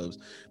 She loves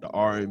the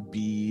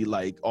R&B,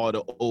 like all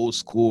the old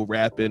school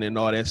rapping and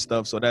all that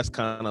stuff. So that's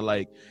kind of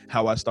like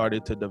how I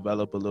started to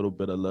develop a little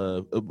bit of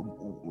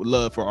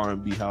love for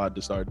R&B, how I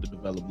just started to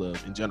develop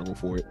love in general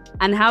for it.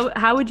 And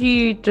how would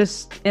you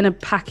just in a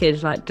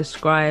package like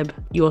describe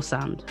your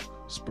sound?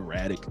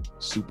 Sporadic,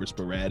 super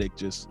sporadic,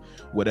 just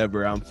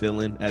whatever I'm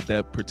feeling at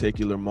that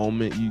particular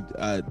moment.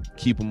 I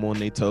keep them on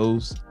their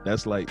toes.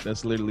 That's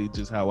literally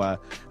just how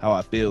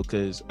I feel,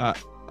 because I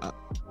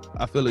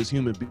feel as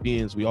human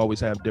beings we always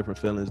have different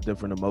feelings,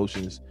 different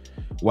emotions.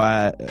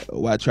 Why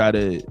try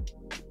to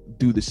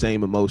do the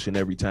same emotion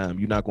every time?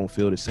 You're not gonna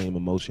feel the same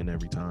emotion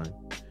every time.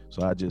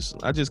 So I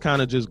just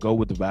kind of just go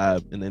with the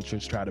vibe and then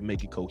just try to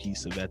make it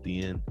cohesive at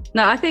the end.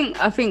 No, I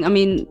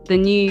mean the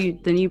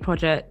new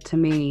project to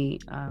me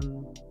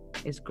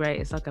is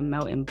great. It's like a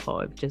melting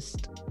pot of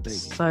just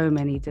so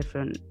many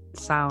different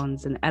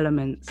sounds and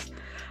elements.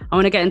 I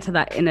want to get into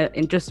that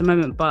in just a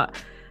moment, but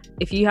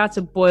if you had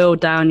to boil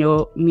down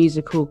your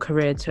musical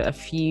career to a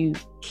few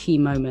key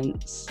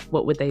moments,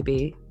 what would they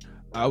be?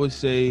 I would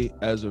say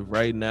as of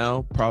right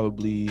now,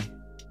 probably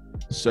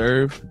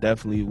Serve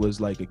definitely was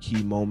like a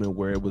key moment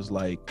where it was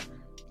like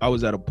I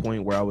was at a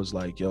point where I was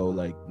like, yo,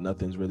 like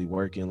nothing's really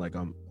working. Like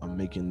I'm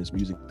making this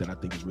music that I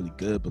think is really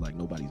good, but like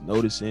nobody's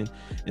noticing.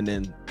 And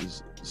then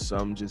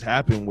some just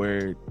happened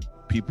where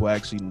people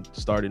actually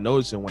started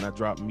noticing when I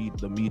dropped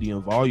the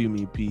Medium Volume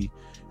EP,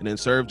 and then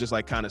Serve just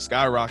like kind of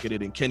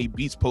skyrocketed, and Kenny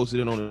Beats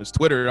posted it on his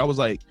Twitter. I was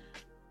like,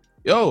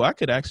 yo, I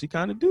could actually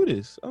kind of do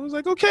this. I was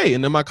like, okay.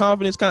 And then my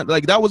confidence kind of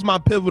like, that was my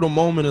pivotal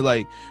moment of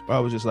like, where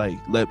I was just like,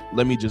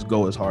 let me just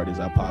go as hard as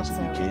I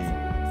possibly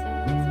can.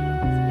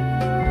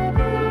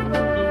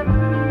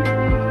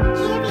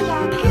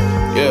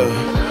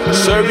 Yeah,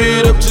 serve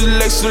it up just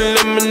like some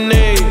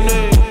lemonade.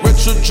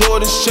 Retro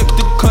Jordans, check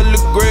the color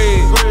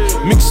grade.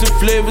 Mixing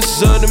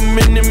flavors of the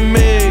Minute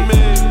Maid.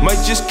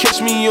 Might just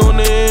catch me on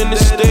the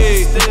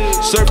interstate.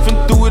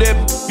 Surfing through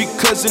that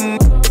because a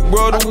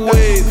brought a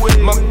wave.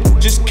 My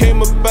just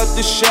came up out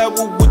the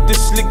shower with the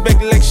slick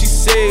back like she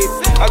said.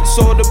 I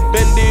told her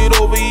bend it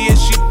over, yeah,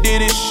 she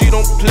did it, she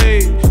don't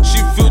play.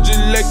 She feel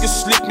just like a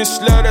slip and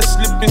slide, I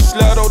slip and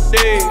slide all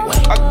day.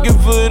 I give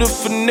her the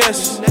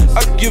finesse,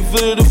 I give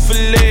her the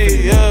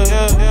fillet,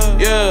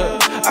 yeah.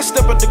 I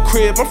step out the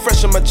crib, I'm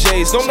fresh in my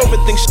J's. Don't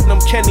overthink shit,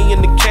 I'm Kenny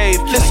in the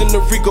cave. Listen to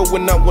Rico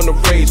when I wanna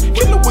rage.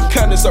 Kill it with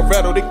kindness, I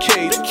rattle the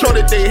cage. Know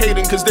that they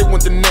hating cause they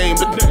want the name,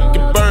 but they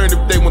get burned if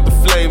they want the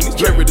flame. These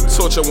carry the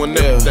torch, I want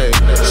everything.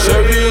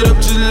 Serve it up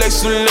just like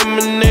some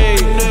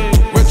lemonade.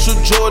 Retro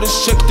Jordans,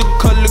 check the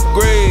color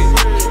grade.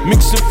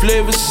 Mixing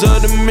flavors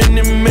of the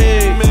Minute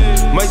Maid.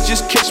 Might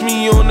just catch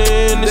me on the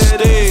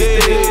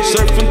interstate.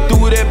 Surfing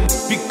through that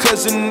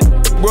because a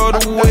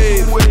brought a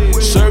wave.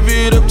 Serve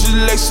it up just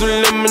like some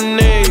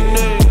lemonade.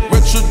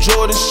 Retro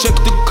Jordans, check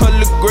the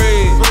color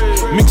grade.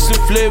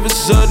 Mixing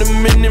flavors of the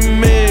Minute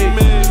Maid.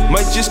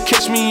 Might just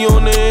catch me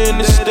on the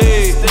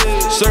interstate.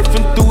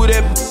 Surfing through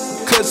that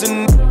because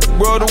a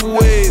brought a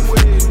wave.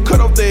 Cut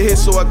off their hair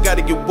so I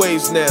gotta get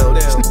waves now.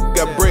 This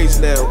got braids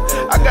now.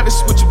 I gotta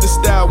switch up the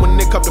style when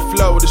they cop the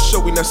flow to show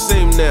we not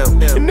same now.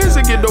 And as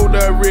I get older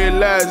I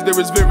realize there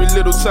is very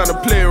little time to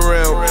play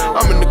around.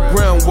 I'm in the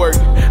groundwork.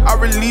 I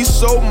release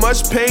so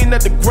much pain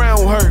that the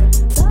ground hurt.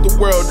 The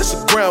world, this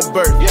a ground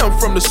birth. Yeah, I'm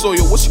from the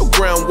soil. What's your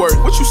groundwork?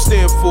 What you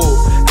stand for?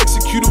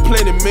 Execute a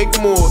plan and make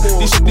more.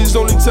 This shit is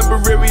only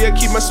temporary. I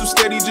keep myself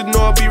steady, just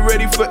know I'll be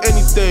ready for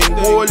anything.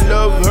 War,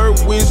 love,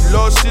 hurt, wins,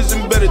 losses,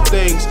 and better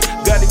things.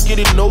 Gotta get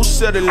it, no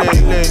settling.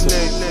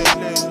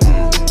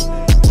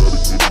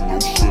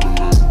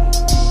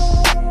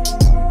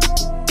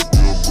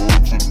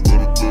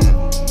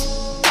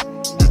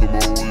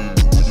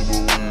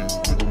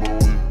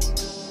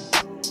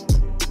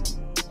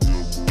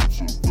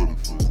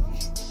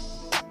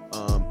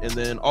 And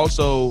then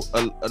also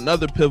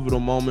another pivotal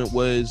moment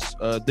was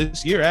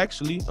this year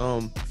actually.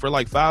 For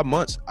like 5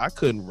 months, I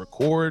couldn't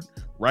record,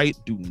 write,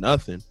 do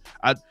nothing.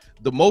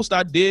 The most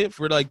I did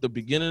for like the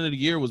beginning of the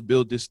year was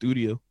build this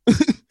studio.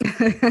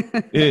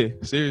 Yeah,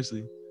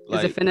 seriously.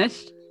 Like, is it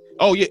finished?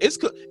 Oh yeah,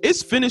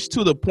 it's finished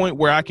to the point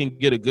where I can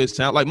get a good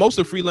sound. Like most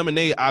of Free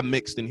Lemonade, I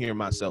mixed in here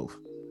myself.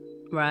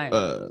 Right.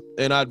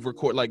 And I'd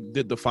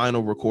did the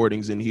final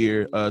recordings in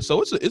here.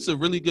 So it's a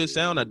really good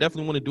sound. I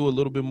definitely want to do a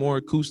little bit more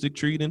acoustic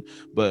treating,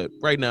 but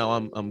right now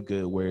I'm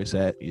good where it's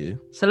at. Yeah.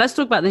 So let's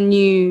talk about the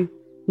new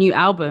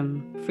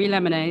album, Free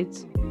Lemonade.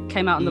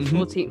 Came out on the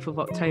 14th of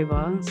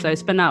October. So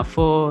it's been out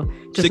for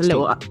just 16th. A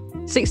little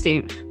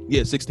 16th.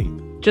 Yeah,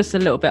 16th. Just a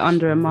little bit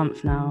under a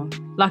month now.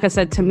 Like I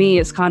said, to me,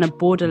 it's kind of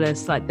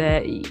borderless. Like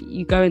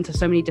you go into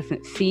so many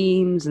different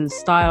themes and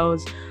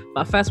styles.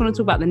 But I first want to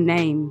talk about the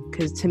name,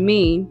 because to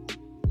me,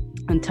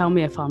 and tell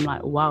me if I'm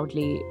like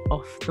wildly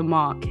off the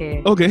mark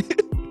here. Okay.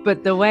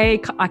 But the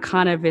way I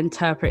kind of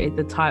interpreted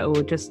the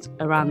title just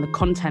around the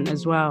content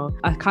as well,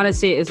 I kind of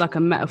see it as like a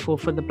metaphor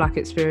for the Black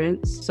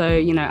experience. So,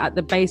 you know, at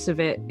the base of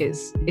it,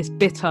 it's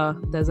bitter.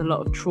 There's a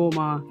lot of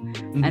trauma.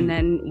 Mm-hmm. And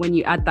then when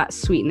you add that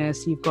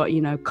sweetness, you've got,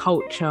 you know,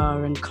 culture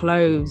and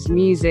clothes,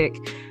 music.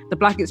 The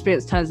Black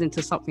experience turns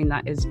into something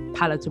that is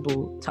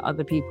palatable to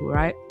other people,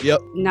 right?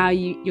 Yep. Now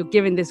you're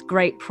giving this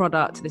great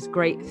product, this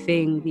great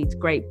thing, these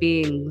great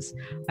beings,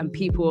 and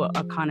people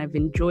are kind of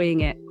enjoying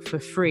it for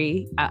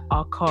free at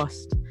our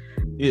cost.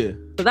 Yeah.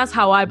 So that's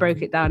how I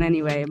broke it down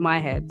anyway in my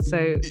head.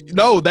 So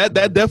no, that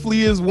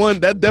definitely is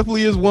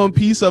one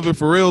piece of it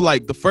for real.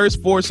 Like the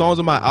first 4 songs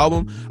of my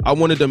album, I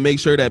wanted to make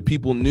sure that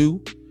people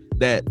knew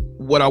that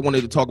what I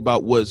wanted to talk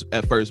about was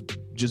at first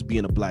just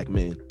being a Black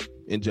man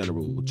in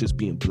general, just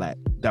being Black.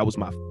 That was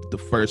the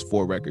first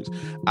 4 records.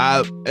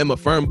 I am a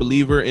firm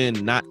believer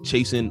in not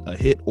chasing a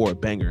hit or a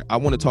banger. I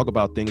want to talk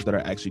about things that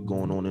are actually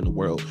going on in the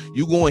world.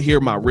 You go and hear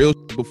my real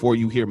before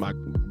you hear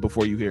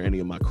any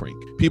of my crank.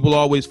 People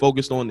always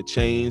focused on the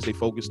chains. They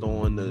focused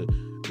on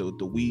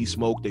the weed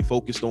smoke. They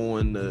focused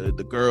on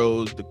the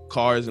girls, the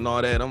cars, and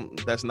all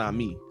that. That's not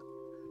me.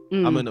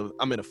 I'm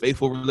in a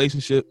faithful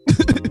relationship.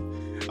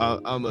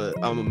 I'm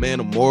a man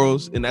of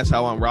morals, and that's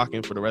how I'm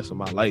rocking for the rest of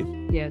my life.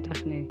 Yeah,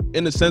 definitely.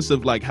 In the sense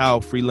of like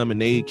how Free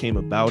Lemonade came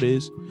about,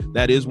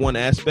 that is one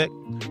aspect,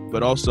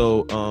 But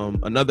also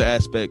another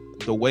aspect,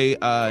 the way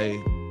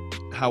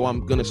how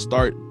I'm gonna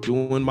start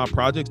doing my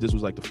projects. This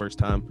was like the first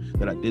time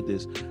that I did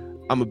this.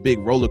 I'm a big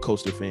roller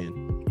coaster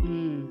fan.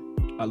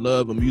 I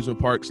love amusement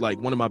parks. Like,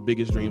 one of my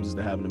biggest dreams is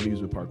to have an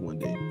amusement park one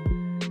day.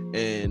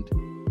 And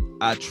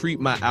I treat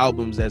my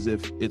albums as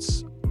if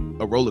it's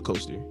a roller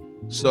coaster.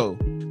 So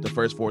the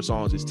first 4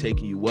 songs is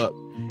taking you up,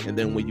 and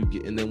then when you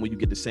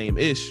get the same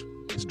ish,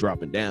 it's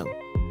dropping down.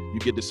 You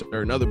get to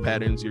certain other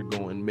patterns, you're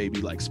going maybe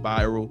like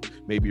spiral,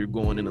 maybe you're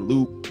going in a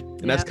loop,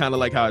 and that's kind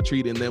of like how I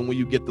treat it. And then when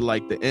you get to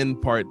like the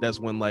end part, that's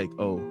when like,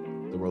 oh,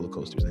 the roller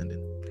coaster's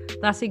ending.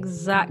 That's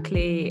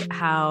exactly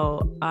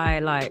how I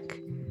like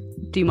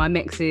do my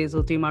mixes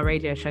or do my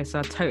radio show, so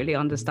I totally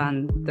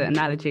understand the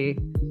analogy.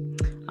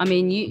 I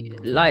mean, you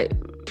like,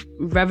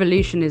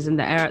 revolution is in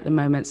the air at the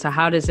moment, so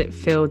how does it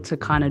feel to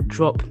kind of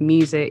drop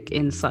music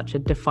in such a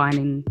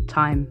defining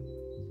time?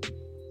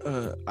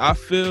 I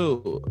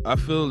feel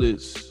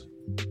it's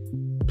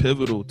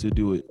pivotal to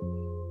do it,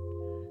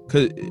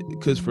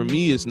 cause for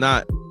me, it's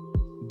not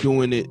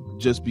doing it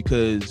just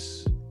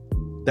because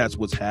that's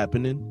what's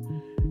happening.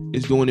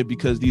 It's doing it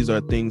because these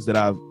are things that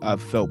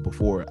I've felt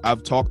before.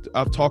 I've talked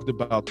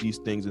about these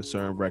things in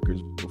certain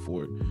records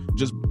before.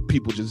 Just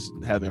people just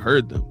haven't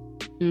heard them.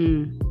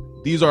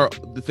 These are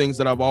the things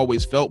that I've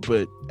always felt,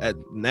 but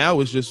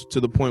now it's just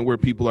to the point where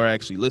people are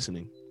actually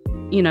listening.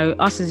 You know,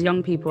 us as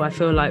young people, I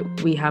feel like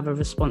we have a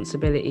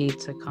responsibility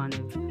to kind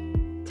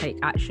of take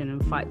action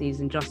and fight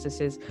these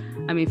injustices.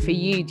 I mean, for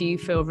you, do you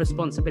feel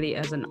responsibility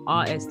as an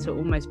artist to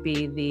almost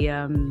be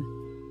the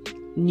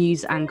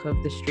news anchor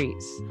of the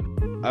streets?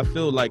 I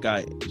feel like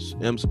I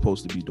am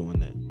supposed to be doing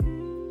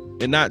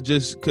that, and not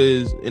just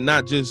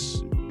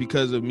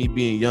because of me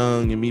being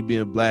young and me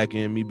being black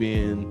and me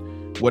being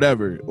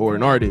whatever or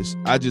an artist.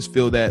 I just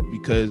feel that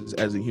because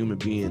as a human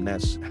being,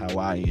 that's how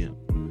I am.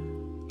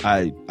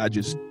 I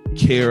just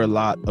care a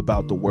lot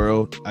about the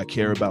world. I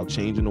care about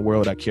changing the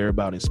world. I care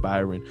about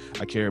inspiring.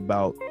 I care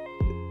about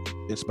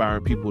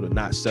inspiring people to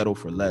not settle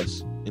for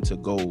less and to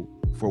go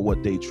for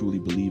what they truly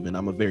believe in.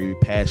 I'm a very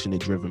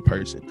passionate, driven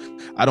person.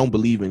 I don't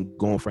believe in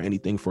going for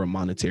anything for a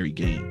monetary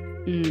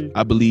gain.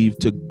 I believe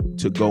to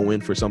go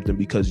in for something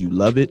because you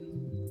love it.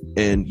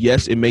 And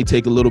yes, it may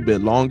take a little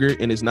bit longer,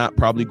 and it's not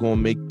probably going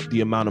to make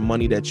the amount of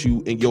money that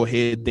you in your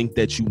head think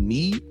that you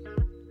need.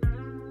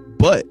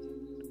 But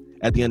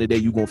at the end of the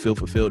day, you're going to feel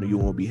fulfilled and you're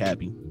going to be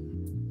happy.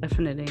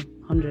 Definitely,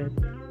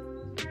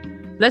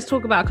 100. Let's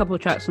talk about a couple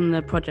of tracks on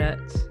the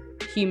project.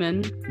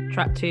 Human,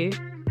 track 2.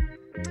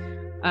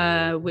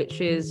 Which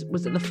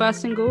was it the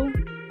first single?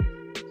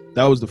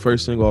 That was the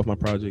first single off my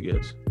project,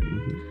 yes.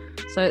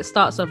 So it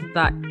starts off with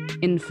that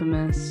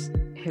infamous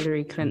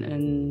Hillary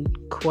Clinton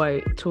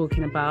quote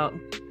talking about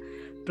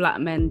black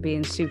men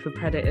being super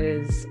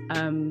predators.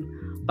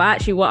 But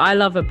actually what I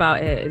love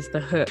about it is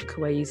the hook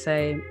where you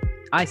say,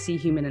 I see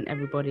human in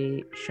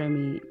everybody, show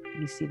me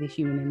you see the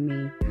human in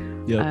me.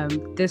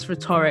 Yep. This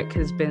rhetoric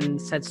has been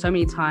said so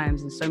many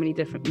times in so many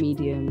different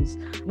mediums.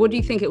 What do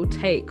you think it will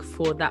take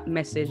for that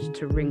message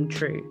to ring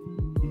true?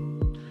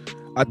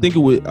 I think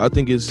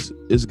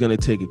it's going to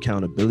take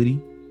accountability.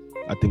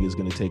 I think it's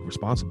going to take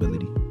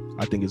responsibility.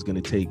 I think it's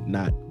going to take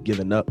not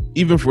giving up.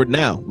 Even for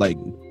now, like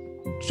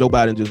Joe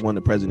Biden just won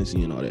the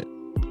presidency and all that.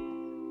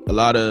 A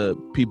lot of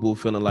people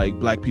feeling like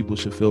black people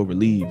should feel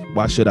relieved.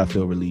 Why should I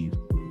feel relieved?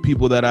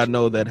 People that I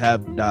know that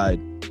have died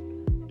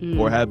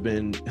or have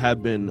been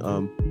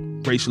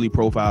racially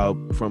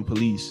profiled from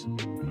police,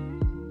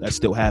 that's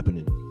still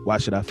happening. Why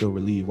should I feel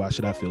relieved? Why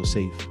should I feel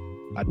safe?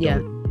 I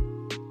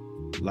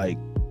don't. Like,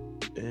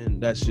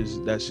 and that's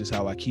just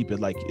how I keep it.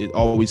 Like, it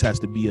always has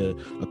to be a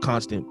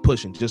constant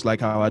pushing, just like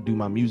how I do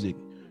my music.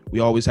 We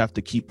always have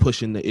to keep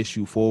pushing the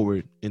issue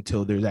forward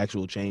until there's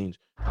actual change.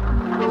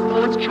 The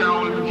fourth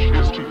challenge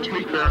is to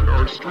take back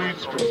our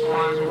streets from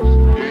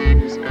crime,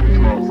 gangs, and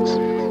drugs.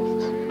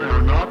 They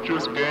are not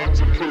just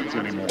gangs of kids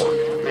anymore.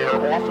 They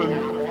are often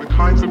the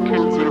kinds of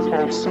kids that are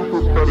called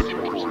super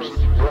predators.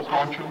 No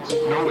conscience,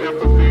 no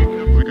empathy.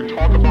 We can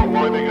talk about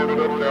why they ended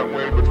up that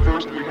way, but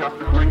first we have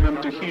to bring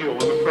them to heel.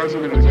 And the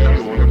president has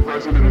asked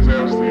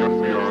the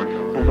FBI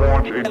to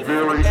launch a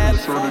very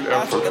concerted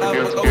effort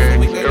against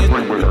gangs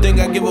everywhere. You think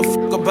I give a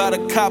fuck about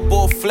a cop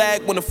or a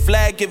flag when a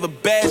flag give a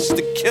badge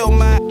to kill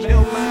my?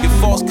 Give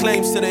false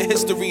claims to the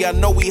history I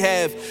know we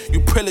have.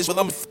 You privileged, but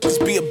I'm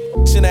be a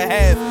bitch and a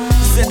half.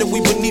 Said that we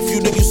beneath you,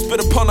 then you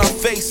spit upon our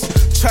face.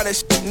 Try that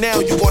shit now,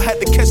 you gon' have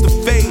to catch the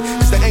fade.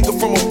 Cause the anger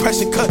from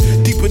oppression cut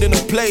deeper than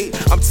a blade.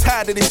 I'm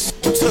tired of this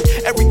shit, you took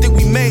everything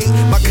we made.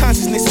 My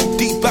consciousness is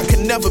deep, I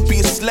can never be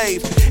a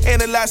slave.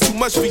 Analyze too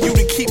much for you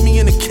to keep me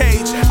in a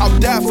cage. I'll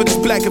die for this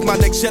black if my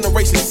next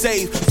generation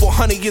saved.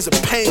 400 years of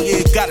pain,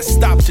 yeah, it gotta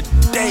stop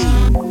today.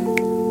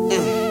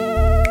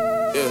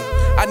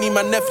 I need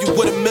my nephew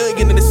with $1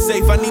 million in the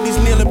safe. I need these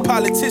kneeling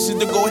politicians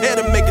to go ahead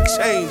and make a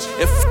change.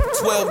 And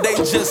 12, they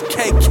just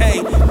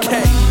KKK.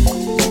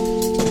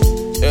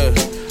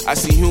 I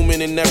see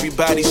human in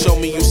everybody. Show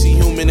me you see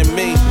human in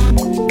me.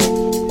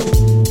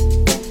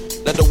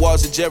 Let the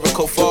walls of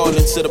Jericho fall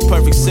into the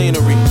perfect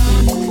scenery.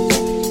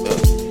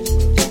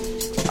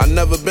 I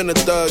never been a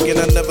thug and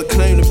I never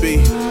claimed to be.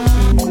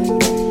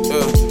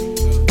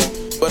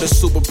 But a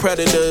super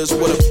predator is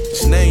what a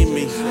bitch named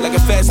me. Like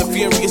a Fast and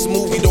Furious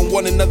movie, don't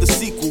want another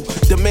sequel.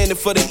 Demanding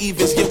for the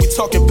evens, yeah, we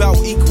talking about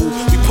equal.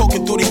 We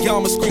poking through the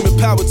Yama, screaming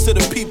power to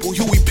the people.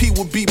 UEP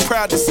would be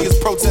proud to see us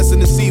protesting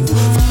this evil.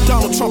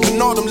 Donald Trump and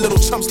all them little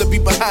chumps that be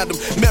behind him.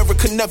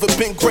 America never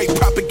been great,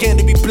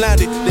 propaganda be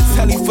blinded. The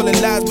telly full of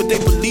lies, but they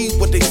believe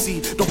what they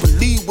see. Don't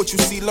believe what you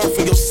see, learn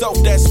for yourself,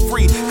 that's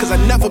free. Cause I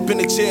never been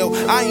to jail,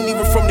 I ain't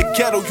even from the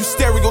ghetto. You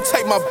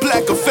stereotype my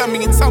black, offend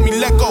me and tell me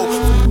let go.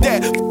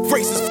 That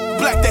racist,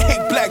 black, they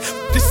hate black.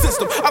 This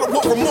system, I don't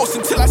want remorse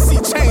until I see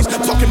change.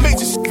 I'm talking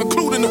major shit,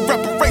 including the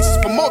reparations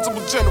for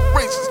multiple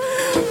generations.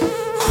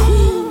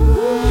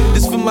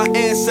 This for my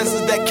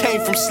ancestors that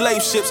came from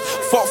slave ships,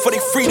 fought for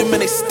their freedom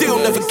and they still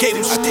never gave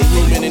them shit. I keep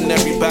human in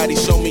everybody,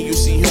 show me you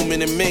see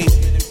human in me.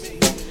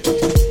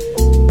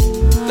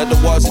 Let the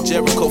walls of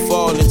Jericho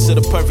fall into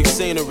the perfect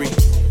scenery.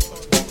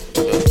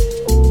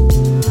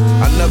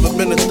 I never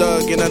been a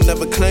thug and I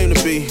never claimed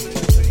to be.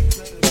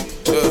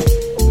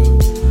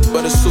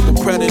 But a super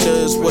predator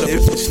is what a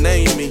bitch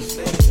named me.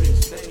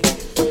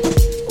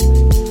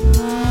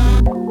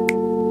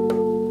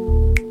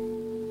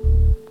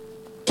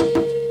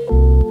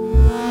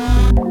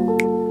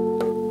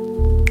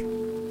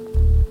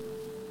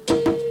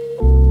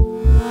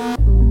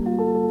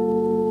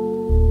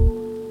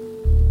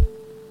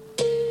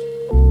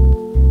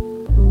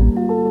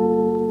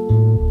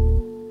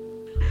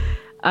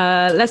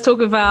 Let's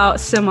talk about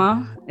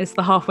Simmer. It's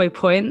the halfway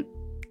point.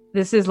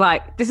 This is my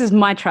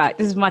track.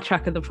 This is my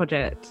track of the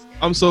project.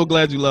 I'm so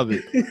glad you love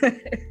it.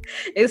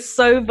 It's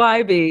so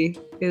vibey.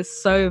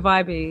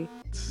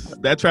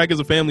 That track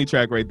is a family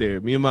track right there.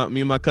 Me and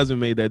my cousin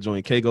made that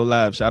joint. K Go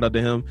Live. Shout out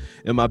to him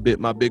and my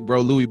big bro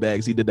Louis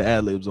Bags. He did the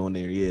ad libs on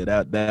there. Yeah,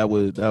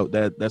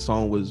 that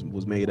song was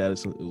made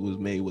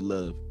with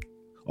love.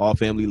 All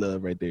family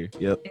love right there.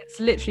 Yep. It's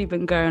literally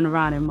been going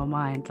around in my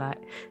mind like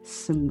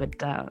simmer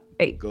down.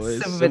 Hey, go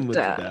ahead, simmer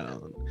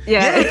down.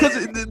 Yeah,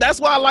 because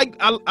that's why I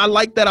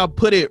like that I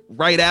put it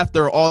right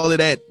after all of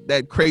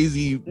that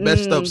crazy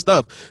messed up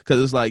stuff. Because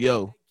it's like,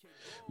 yo,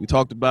 we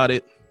talked about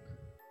it.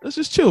 Let's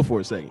just chill for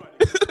a second.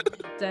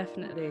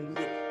 Definitely.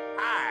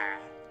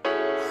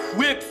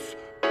 Whips.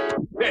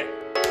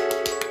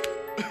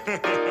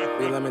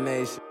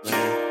 Elimination,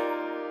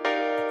 man.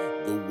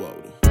 The water.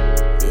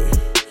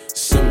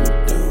 Simmer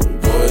down,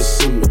 boys,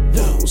 simmer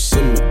down,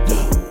 simmer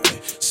down,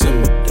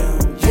 simmer down,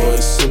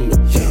 boys, simmer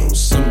down,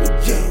 simmer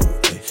down,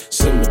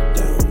 simmer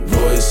down,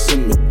 boys,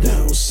 simmer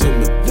down,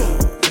 simmer down,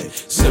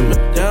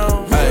 simmer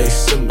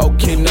down,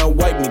 okay, now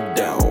wipe me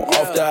down,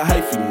 off the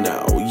hyphy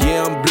now,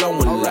 yeah, I'm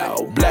blowing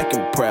loud, black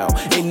and proud,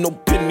 ain't no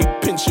penny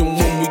pinching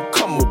when we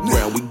come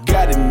around, we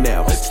got it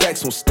now,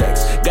 stacks on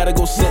stacks, gotta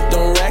go set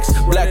them racks,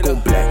 black on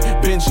black,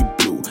 Benji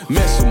blue,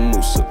 Mesa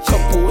Musa,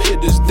 couple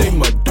hitters, they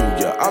might do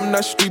ya, I'm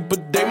not street,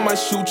 but they might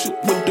shoot you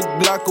with the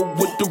Glock or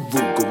with the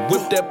Ruger,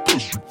 with that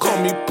push. Call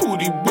me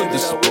Pootie with the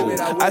spoon.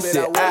 I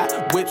said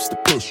I whips the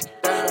push.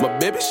 My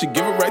baby, she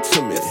give it right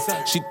to me.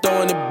 She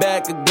throwing it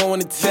back and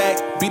going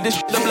attack. Beat this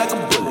shit up like a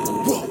bullet.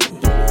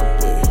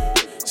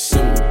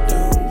 Simmer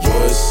down,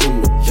 boys,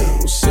 simmer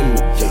down, simmer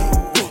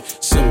down,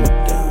 simmer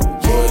down,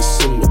 boys,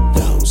 simmer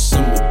down,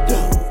 simmer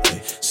down,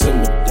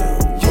 simmer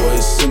down,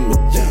 boys, simmer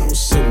down,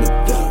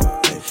 simmer down,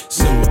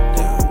 simmer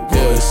down,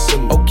 boys,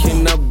 simmer. Okay,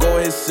 now go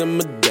ahead,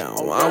 simmer down.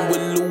 I'm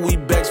with Louis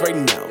Bags right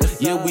now.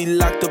 Yeah, we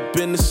locked up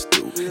in the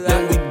stew.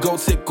 Then we go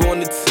take on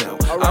the town.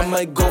 I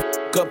might go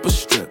fuck up a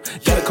strip.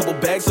 Got a couple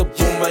bags up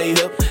on my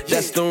hip.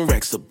 That's the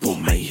racks up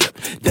on my hip.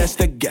 That's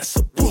the gas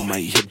up on my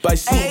hip. I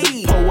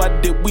see the pole,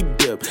 I did, we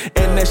dip.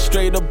 And that's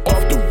straight up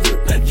off the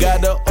rip.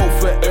 Got a O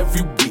for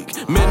every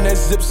week. Man, that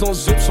zips on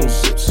zips on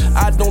zips.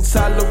 I don't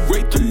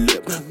tolerate the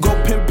lip. Go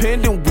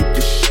pin then with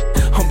the shit.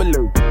 Humble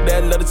alert,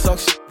 that love to talk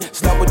shit.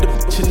 Stop with the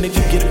bitch and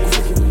nigga get a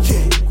grip.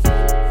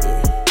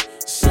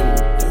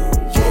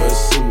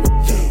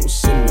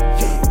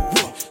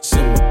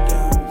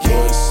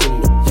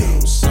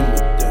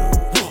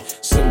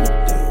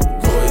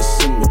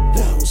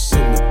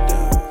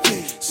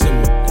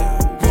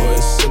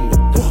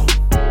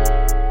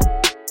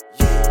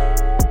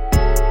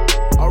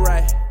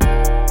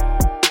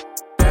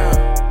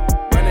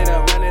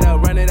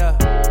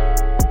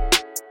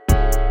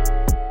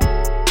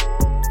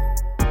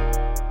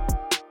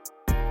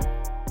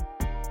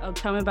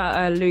 Tell me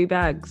about Louis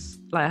Bags.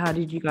 Like, how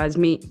did you guys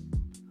meet?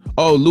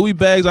 Oh, Louis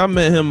Bags, I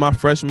met him my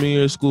freshman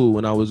year of school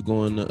when I was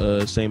going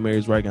to St.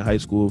 Mary's Riken High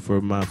School for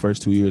my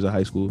first 2 years of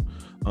high school.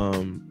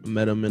 I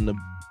met him in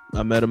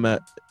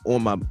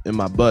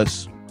my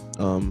bus.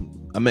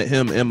 I met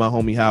him and my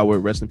homie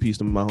Howard. Rest in peace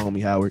to my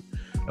homie Howard.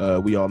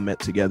 We all met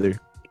together.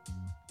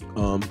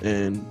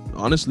 And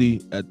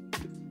honestly,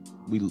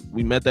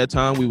 we met that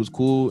time. We was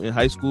cool in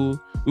high school.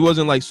 We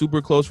wasn't like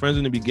super close friends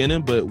in the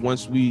beginning, but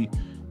once we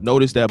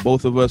noticed that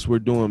both of us were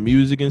doing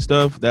music and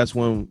stuff, that's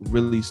when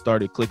really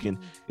started clicking.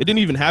 It didn't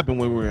even happen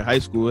when we were in high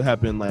school. It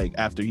happened like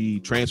after he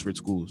transferred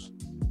schools.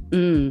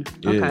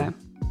 Okay.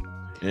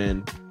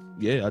 And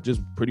yeah, I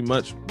just pretty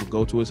much would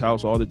go to his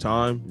house all the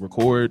time,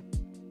 record.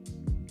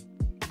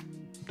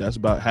 That's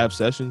about have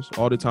sessions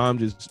all the time,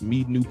 just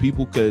meet new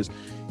people, because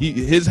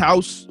his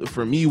house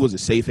for me was a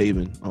safe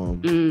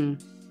haven.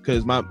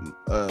 Because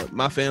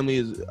my family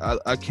is,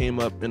 I came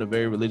up in a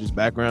very religious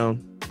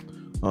background.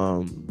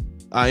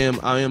 I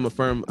am a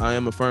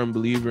firm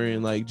believer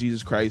in like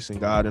Jesus Christ and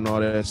God and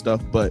all that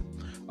stuff, but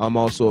I'm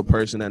also a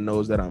person that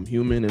knows that I'm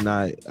human, and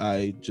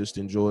I just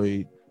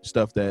enjoy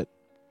stuff that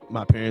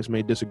my parents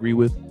may disagree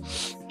with.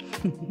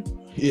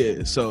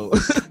 Yeah, so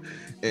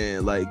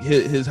and like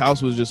his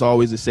house was just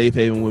always a safe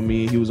haven with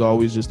me. He was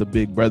always just a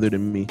big brother to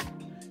me,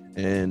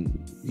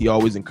 and he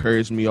always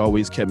encouraged me,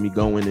 always kept me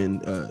going,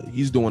 and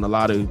he's doing a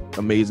lot of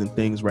amazing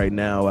things right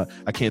now.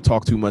 I can't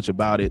talk too much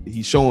about it.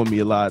 He's showing me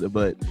a lot,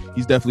 but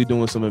he's definitely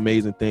doing some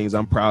amazing things.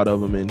 I'm proud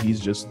of him, and he's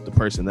just the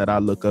person that I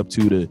look up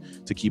to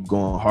keep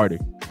going harder.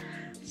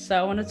 So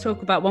I want to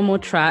talk about one more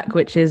track,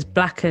 which is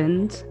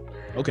Blackened.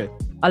 Okay.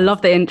 I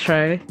love the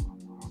intro.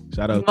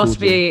 Shout out. You must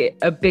be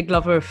a big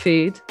lover of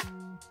food.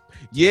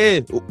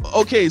 Yeah.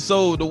 Okay.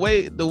 So the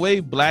way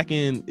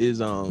Blackened is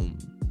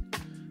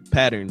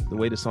pattern, the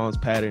way the song's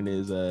pattern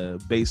is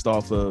based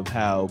off of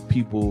how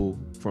people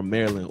from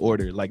Maryland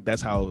order. Like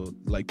that's how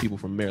like people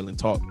from Maryland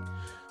talk.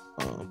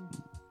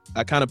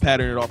 I kind of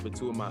patterned it off of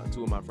two of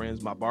my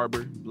friends, my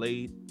barber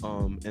Blade,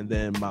 and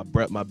then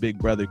my big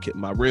brother,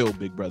 my real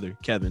big brother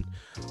Kevin.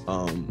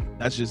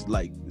 That's just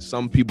like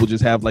some people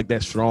just have like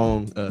that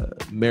strong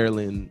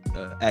Maryland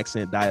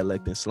accent,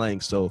 dialect, and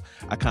slang. So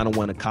I kind of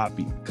want to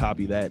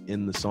copy that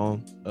in the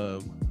song.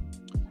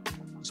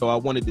 So I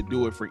wanted to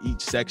do it for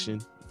each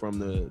section, from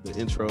the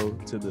intro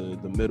to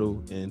the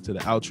middle and to the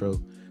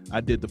outro. I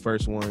did the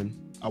first one.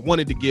 I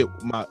wanted to get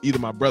either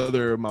my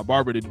brother or my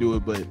barber to do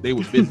it, but they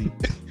was busy.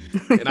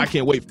 And I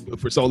can't wait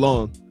for so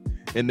long.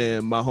 And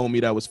then my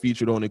homie that was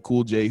featured on it,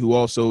 Cool J, who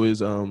also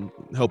is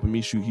helping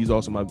me shoot. He's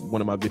also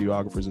one of my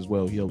videographers as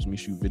well. He helps me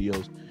shoot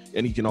videos,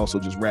 and he can also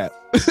just rap.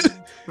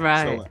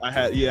 Right. So I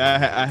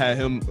had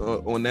him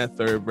on that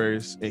third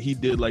verse, and he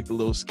did like the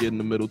little skit in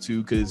the middle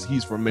too, because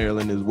he's from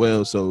Maryland as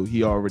well, so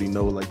he already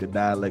know like the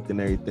dialect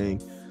and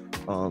everything.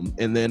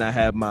 And then I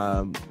had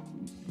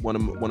one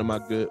of my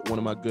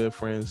good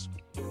friends,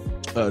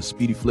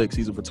 Speedy Flicks.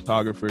 He's a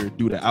photographer.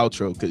 Do the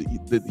outro because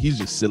he's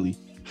just silly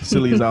as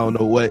I don't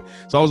know what.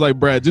 So I was like,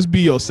 Brad, just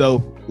be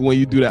yourself when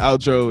you do the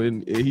outro,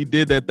 and he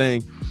did that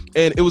thing.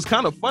 And it was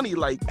kind of funny,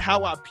 like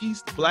how I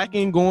pieced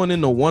Blackened going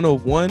into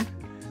 101.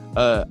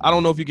 I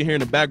don't know if you can hear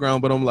in the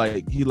background, but I'm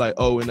like,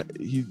 and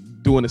he's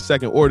doing the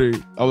second order.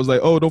 I was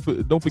like, oh,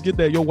 don't forget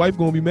that your wife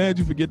gonna be mad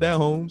you forget that,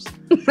 Holmes.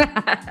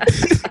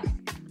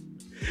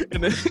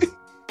 And then,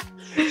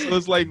 so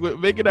it's like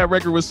making that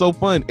record was so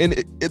fun. And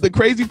the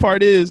crazy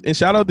part is, and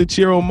shout out to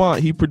Chiro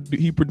Mont, he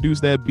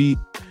produced that beat.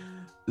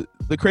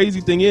 The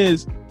crazy thing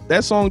is,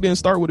 that song didn't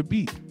start with a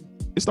beat.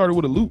 It started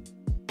with a loop.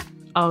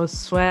 Oh,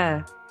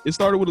 swear. It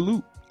started with a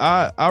loop.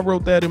 I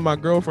wrote that in my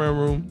girlfriend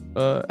room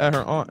at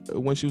her aunt,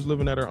 when she was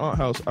living at her aunt's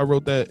house. I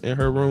wrote that in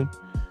her room.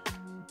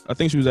 I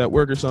think she was at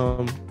work or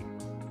something.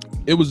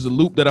 It was a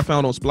loop that I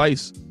found on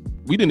Splice.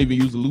 We didn't even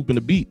use the loop in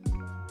the beat.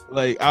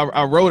 Like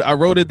I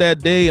wrote it that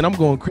day, and I'm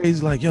going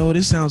crazy. Like, yo,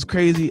 this sounds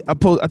crazy. I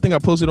think I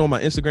posted on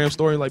my Instagram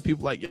story. Like,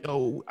 people like,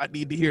 yo, I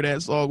need to hear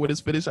that song when it's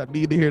finished. I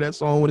need to hear that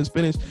song when it's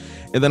finished.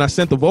 And then I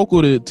sent the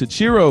vocal to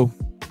Chiro,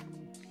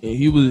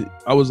 and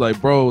I was like,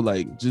 bro,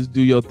 like, just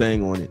do your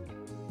thing on it.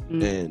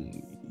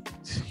 And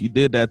he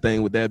did that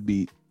thing with that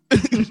beat.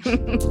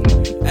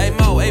 Hey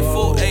Mo, hey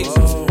Full, hey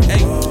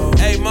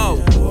Mo,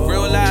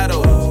 real loud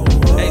though.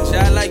 Hey,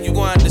 I like you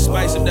going out the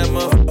spice of that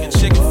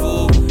motherfucking chicken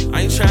food.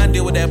 I ain't trying to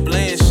deal with that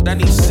bland shit. I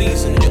need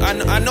seasoning. I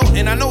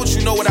know what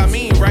you know what I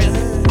mean, right?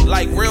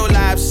 Like real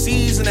live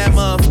season that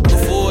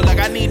motherfucker full. Like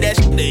I need that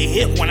shit to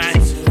hit when I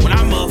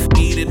motherfucker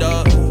eat it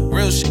up.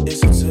 Real shit. And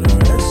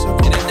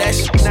if that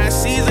shit not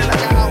seasoned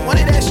like I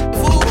wanted that shit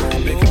food,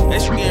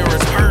 that shit getting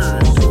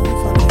returned.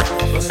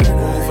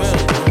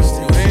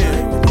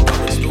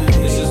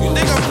 You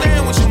think I'm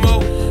playing with you, Mo?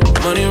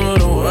 Money rule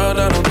the world,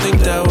 I don't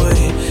think that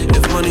way.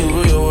 If money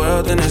rule your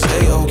world, then it's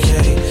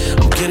A-okay.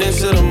 I'm getting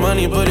to the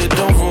money, but it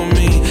don't rule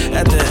me.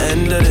 At the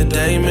end of the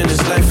day, man,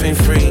 this life ain't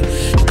free.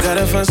 You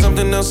gotta find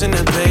something else in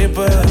the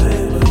paper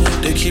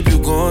to keep you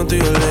going through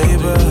your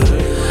labor.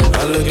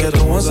 I look at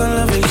the ones I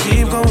love and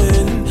keep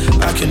going.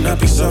 I cannot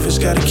be selfish,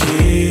 gotta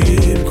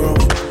keep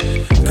growing.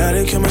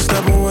 Gotta kill my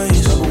stubborn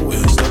ways.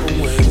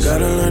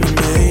 Gotta learn to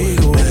make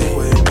a way.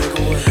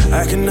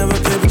 I can never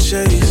paper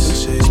chase.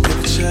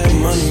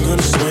 Money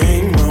gonna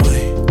swing my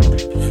way.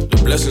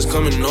 The blessings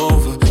coming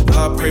over.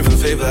 I pray for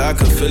favor, I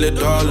can feel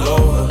it all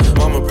over.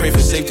 Mama pray for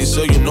safety,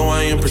 so you know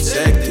I am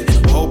protected.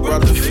 Hope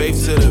brought the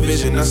faith to the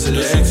vision, I said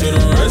listen to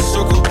the red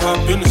circle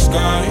pop in the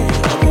sky.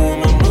 I'm in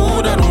my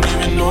mood, I don't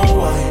even know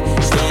why.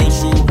 Staying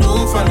true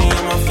blue, finally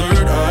on my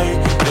third eye.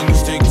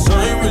 Things take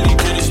time, really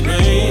can't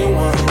explain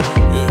why.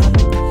 Yeah.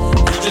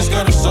 You just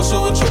gotta sauce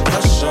with your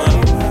passion.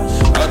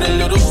 Add a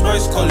little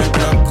spice, call it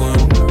black gun.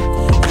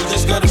 You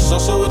just gotta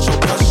sauce with your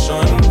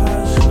passion.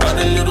 Add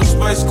a little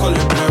spice, call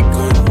it black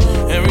gun.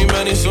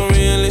 Everybody's so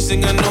realistic.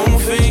 niggas ain't got no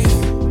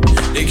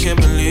faith. They can't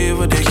believe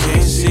what they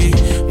can't see.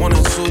 One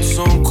or two,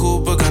 some cool,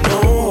 but got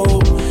no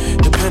hope.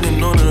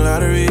 Depending on the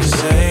lottery to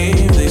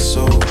save they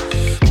soul.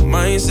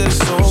 Mindset is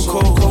so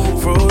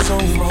cold,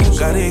 frozen.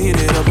 Gotta heat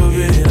it up a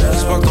bit.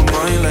 Spark the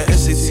mind like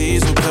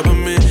SATs with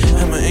peppermint.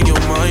 Hammer in your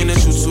mind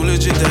that you too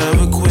legit to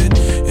ever quit.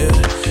 Yeah,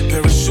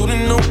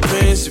 parachuting no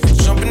pants. If you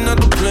jumping out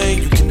the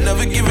plane, you can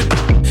never give it.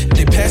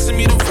 They passing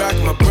me the rock,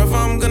 my brother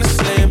I'm gonna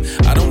slam.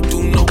 I don't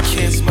do no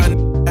cancer, my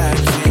I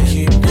can't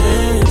keep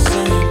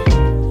dancing.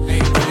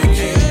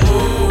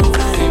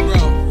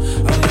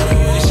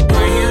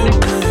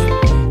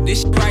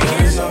 This shit right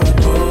here,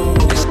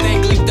 this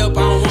thing leaked up, I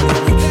don't want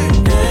to.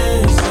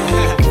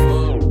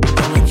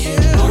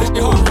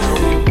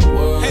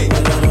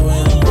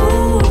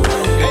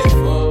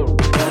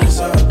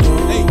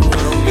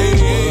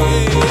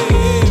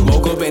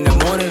 Woke up in the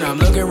morning, I'm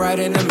looking right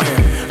in the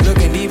mirror.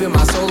 Looking deep in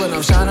my soul and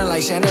I'm shining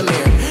like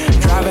chandelier.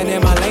 Driving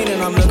in my lane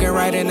and I'm looking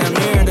right in the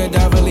mirror. The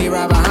devil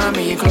right behind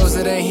me, you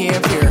closer than he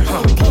appear.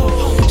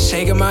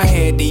 Shaking my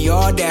head, the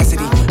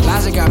audacity.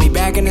 Logic got me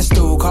back in the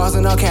stool,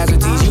 causing all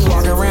casualties. You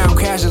walking around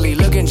casually,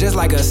 looking just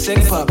like a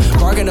sick pup.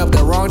 Barking up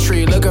the wrong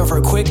tree, looking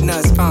for quick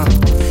nuts.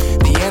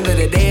 The end of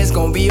the day is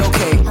gonna be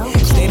okay.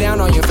 Stay down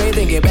on your faith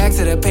and get back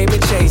to the paper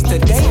chase.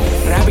 Today,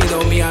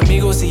 rápido, mi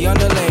amigo, si on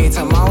delay.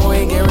 Tomorrow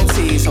ain't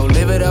guaranteed, so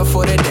live it up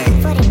for the day.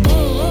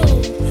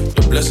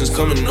 The blessings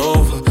coming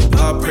over.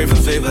 I pray for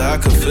favor, I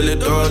can feel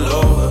it all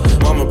over.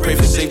 Mama pray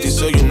for safety,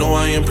 so you know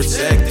I am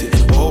protected.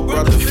 Hope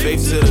brought the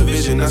faith to the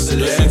vision I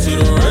selected. Listen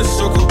to the red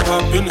circle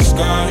pop in the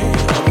sky.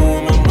 I'm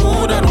in my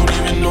mood, I don't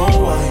even know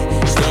why.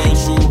 Staying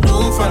true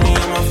blue, finally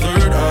in my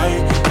third eye.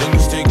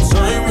 Things take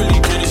time, really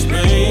can't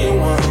explain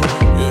why.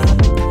 Yeah,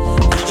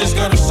 you just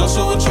gotta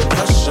sussle with your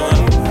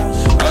passion.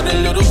 Add a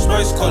little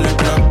spice, call it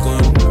black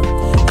gun.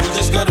 You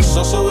just gotta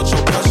sussle with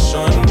your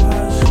passion.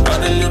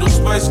 Add a little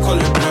spice, call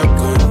it black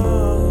gun.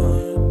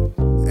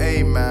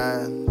 Hey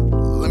man,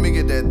 let me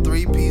get that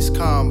 3-piece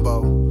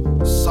combo.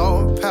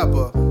 Salt and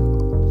pepper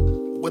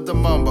with the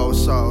mumbo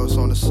sauce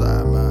on the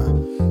side,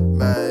 man.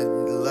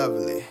 Man,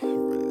 lovely.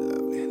 Really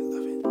lovely.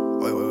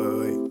 Love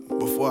it. Wait.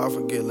 Before I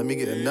forget, let me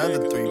get another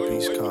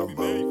 3-piece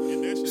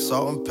combo.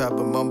 Salt and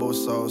pepper, mumbo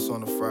sauce on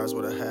the fries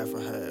with a half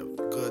and half.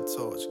 Good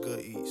torch, good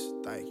ease.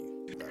 Thank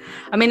you.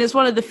 I mean, it's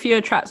one of the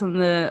fewer tracks on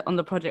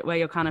the project where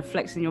you're kind of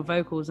flexing your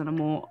vocals in a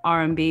more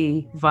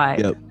R&B vibe.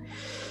 Yep.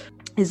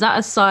 Is that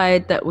a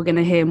side that we're going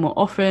to hear more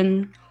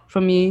often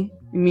from you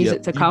in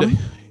music to come?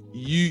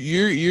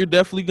 You're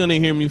definitely gonna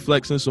hear me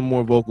flexing some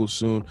more vocals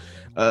soon.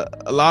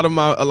 A lot of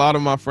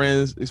my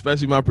friends,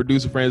 especially my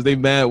producer friends, they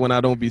mad when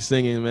I don't be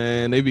singing,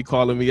 man. They be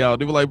calling me out.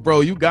 They be like, "Bro,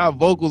 you got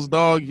vocals,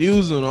 dog.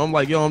 Use them." I'm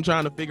like, "Yo, I'm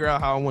trying to figure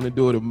out how I want to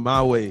do it in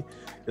my way."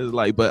 It's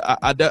like, but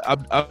I've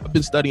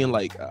been studying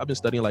like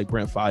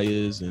Brent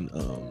Fayez and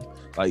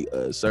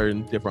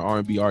certain different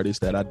R&B artists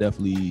that I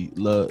definitely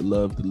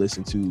love to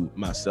listen to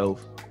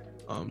myself.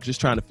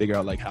 Just trying to figure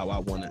out like how I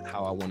want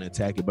to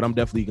attack it, but I'm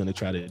definitely going to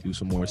try to do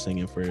some more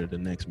singing for the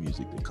next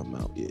music to come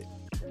out. Yeah.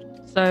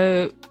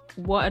 So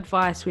what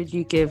advice would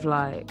you give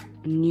like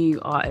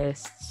new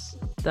artists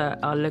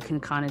that are looking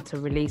kind of to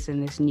release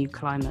in this new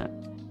climate?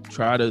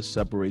 Try to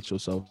separate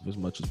yourself as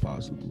much as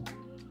possible.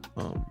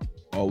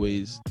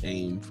 Always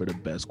aim for the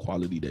best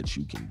quality that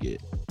you can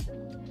get.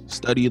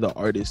 Study the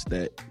artists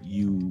that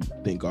you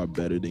think are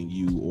better than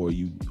you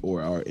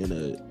or are in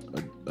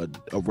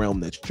a realm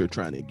that you're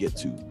trying to get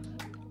to.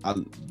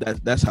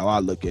 That's how I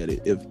look at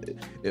it.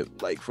 If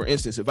like for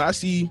instance, if I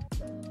see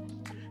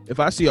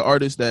an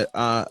artist that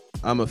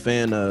I'm a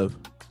fan of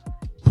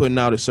putting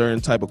out a certain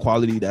type of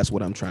quality, that's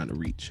what I'm trying to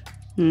reach.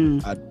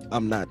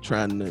 I'm not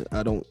trying to.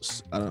 I don't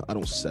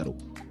settle.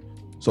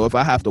 So if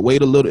I have to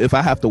wait a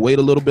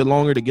little bit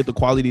longer to get the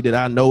quality that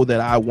I know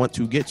that I want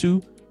to get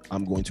to,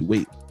 I'm going to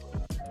wait.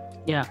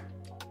 Yeah.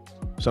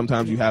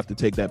 Sometimes you have to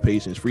take that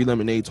patience. Free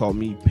Lemonade taught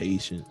me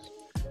patience.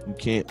 You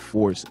can't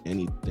force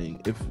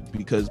anything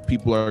because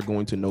people are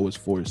going to know it's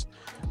forced.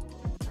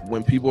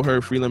 When people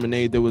heard Free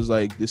Lemonade, there was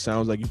like, this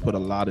sounds like you put a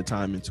lot of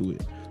time into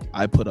it.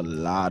 I put a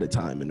lot of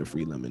time into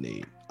Free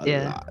Lemonade.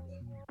 A lot.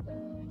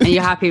 And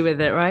you're happy with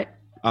it, right?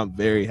 I'm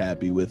very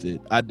happy with it.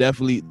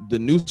 The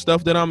new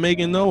stuff that I'm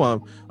making though,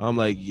 I'm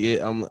like,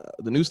 the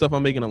new stuff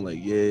I'm making, I'm like,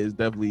 yeah, it's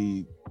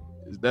definitely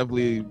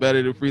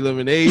better than Free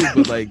Lemonade,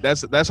 but like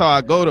that's how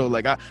I go though.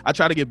 Like I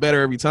try to get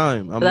better every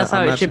time. That's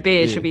how it should be.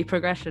 It should be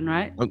progression,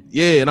 right?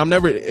 And I'm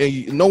never.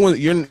 You're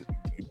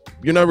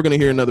never gonna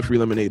hear another Free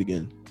Lemonade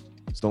again.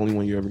 It's the only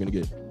one you're ever gonna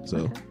get.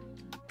 So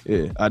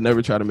yeah, I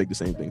never try to make the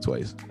same thing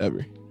twice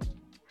ever.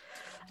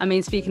 I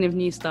mean, speaking of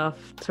new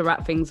stuff, to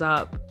wrap things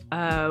up,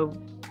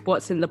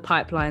 what's in the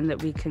pipeline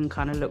that we can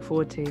kind of look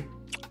forward to?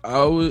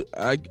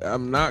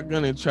 I'm not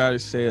gonna try to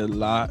say a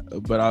lot,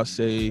 but I'll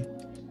say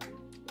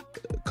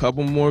a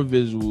couple more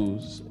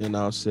visuals, and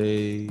I'll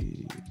say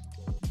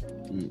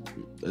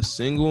a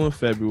single in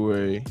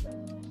February,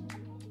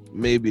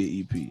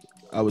 maybe an EP.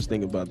 I was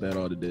thinking about that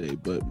all today,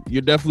 but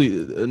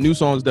a new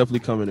song's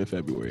definitely coming in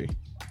February.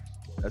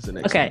 That's the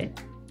next. Okay,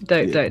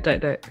 don't.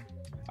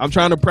 I'm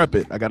trying to prep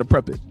it. I gotta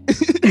prep it.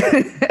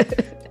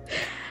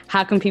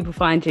 How can people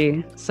find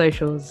you?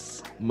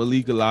 Socials.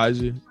 Malik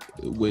Elijah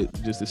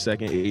with just a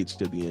second H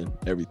to the end.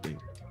 Everything.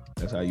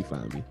 That's how you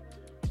find me.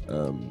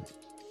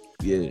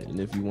 Yeah, and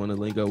if you want to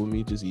link up with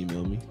me, just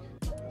email me.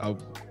 I'll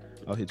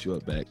hit you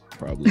up back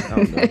probably. I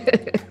don't know.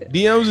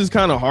 DMs is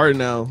kind of hard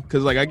now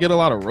because like I get a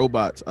lot of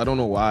robots. I don't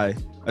know why.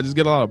 I just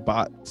get a lot of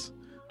bots.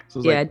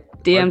 So it's like,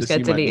 DMs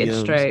get deleted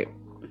straight.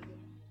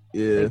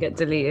 Yeah, they get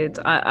deleted.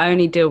 I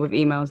only deal with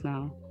emails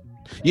now.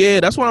 Yeah,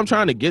 that's what I'm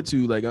trying to get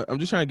to. Like, I'm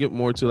just trying to get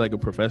more to like a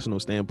professional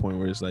standpoint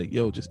where it's like,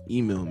 yo, just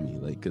email me,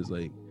 like, cause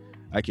like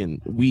I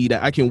can weed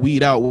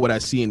out what I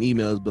see in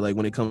emails, but like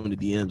when it comes to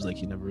DMs,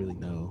 like you never really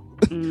know.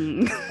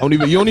 You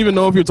don't even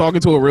know if you're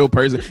talking to a real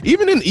person.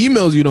 Even in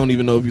emails, you don't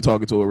even know if you're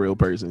talking to a real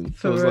person.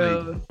 For so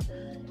real. Like,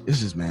 it's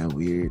just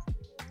weird.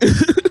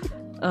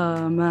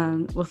 Oh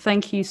man. Well,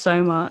 thank you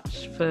so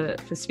much for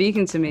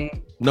speaking to me.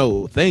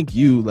 No, thank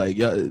you. Like,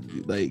 yeah,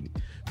 like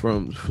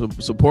from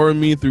supporting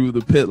me through the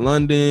Pit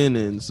London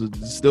and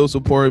still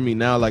supporting me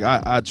now. Like,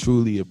 I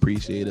truly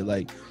appreciate it.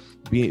 Like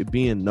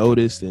being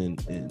noticed and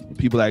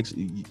people like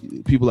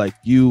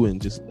you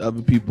and just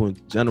other people in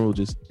general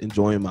just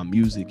enjoying my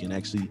music and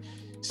actually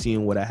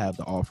seeing what I have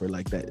to offer.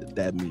 Like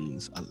that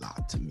means a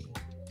lot to me.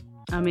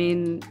 I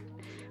mean,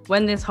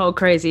 when this whole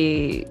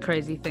crazy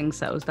thing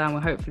settles down,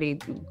 we'll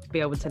hopefully be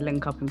able to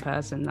link up in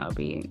person. That would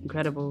be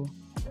incredible.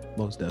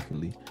 Most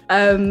definitely.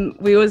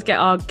 We always get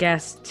our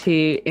guests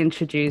to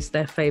introduce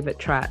their favorite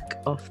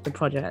track off the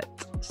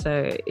project.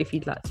 So if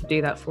you'd like to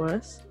do that for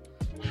us.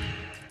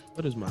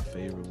 What is my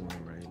favorite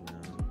one right now?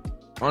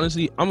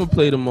 Honestly, I'm gonna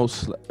play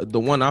the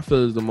one I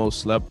feel is the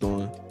most slept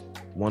on.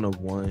 One of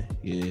One,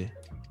 yeah.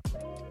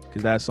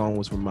 Cause that song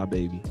was from my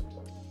baby.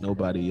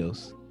 Nobody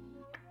else.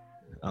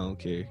 I don't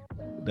care.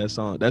 That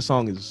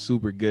song is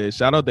super good.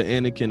 Shout out to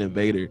Anakin and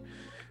Vader.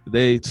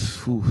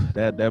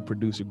 That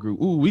producer group.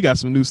 Ooh, we got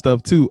some new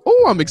stuff too.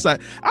 Oh, I'm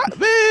excited.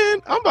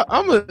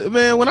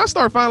 When I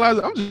start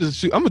finalizing,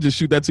 I'm gonna just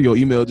shoot that to your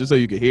email just so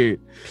you can hear it.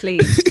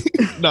 Please.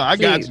 No, I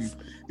got you.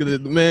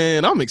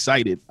 Man, I'm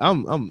excited.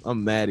 I'm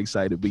mad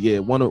excited. But yeah,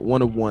 one of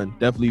One,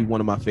 definitely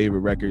one of my favorite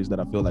records that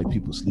I feel like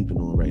people sleeping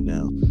on right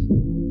now.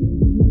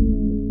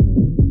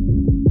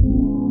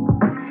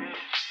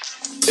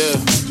 Yeah,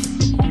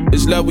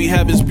 this love we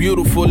have is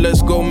beautiful.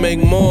 Let's go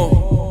make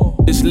more.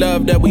 This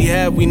love that we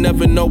have, we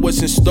never know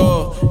what's in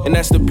store, and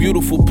that's the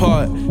beautiful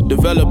part.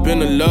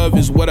 Developing a love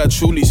is what I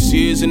truly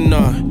see as an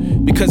art,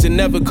 because it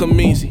never come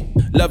easy.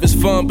 Love is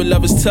fun, but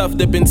love is tough.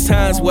 There been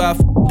times where I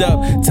f***ed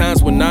up,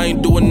 times when I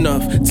ain't do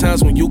enough,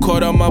 times when you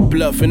caught on my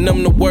bluff, and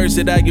them the words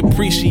that I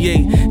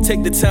appreciate.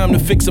 Take the time to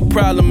fix a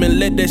problem and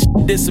let that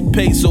shit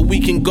dissipate, so we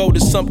can go to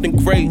something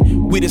great.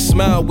 We done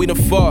smiled, we done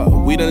fought,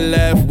 we done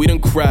laughed, we done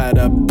cried.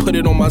 I put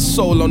it on my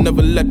soul, I'll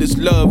never let this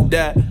love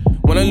die.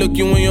 When I look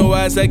you in your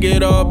eyes, I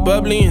get all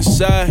bubbly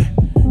inside.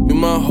 You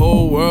my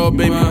whole world,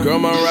 baby girl,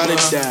 my ride or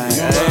die.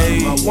 Hey,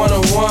 my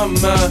one-on-one,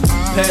 my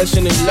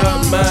passionate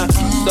love, my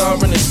star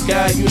in the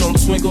sky. You don't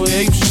twinkle,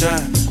 yeah, you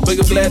shine. But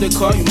I'm glad to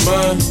call you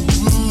mine.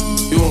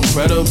 You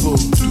incredible.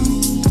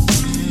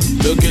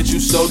 Look at you,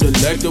 so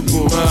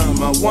delectable.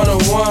 My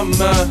one-on-one,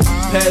 my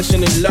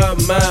passionate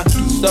love, my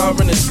star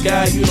in the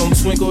sky. You don't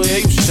twinkle, yeah,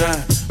 you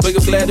shine. But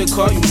I'm glad to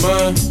call you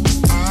mine.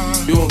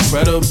 You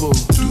incredible.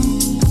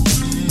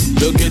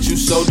 Look at you,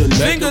 so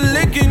delectable. Finger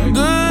licking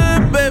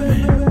good,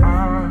 baby.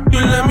 You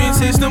let me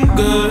taste them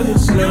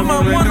goods. You're my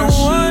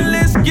one-on-one,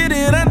 let's get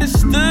it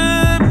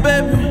understood,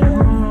 baby.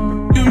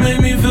 You made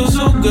me feel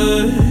so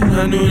good,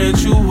 I knew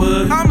that you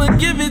would. I'ma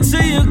give it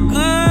to you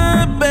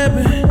good,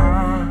 baby.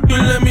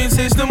 You let me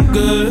taste them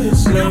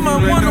goods. You're my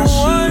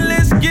one-on-one,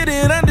 let's get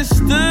it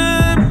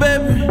understood,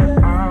 baby.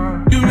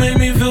 You made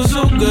me feel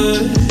so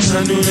good,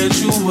 I knew that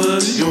you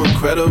would. You're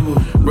incredible.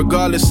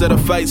 Regardless of the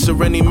fights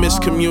or any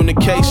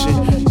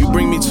miscommunication, you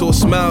bring me to a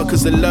smile,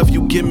 cause the love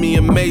you give me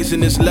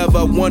amazing. This love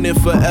I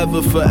wanted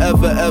forever,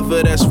 forever,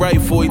 ever. That's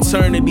right, for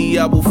eternity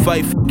I will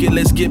fight. F*** it,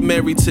 let's get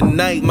married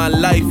tonight. My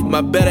life,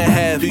 my better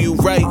half, do you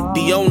right,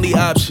 the only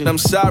option. I'm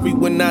sorry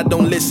when I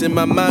don't listen,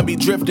 my mind be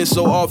drifting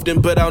so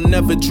often, but I'll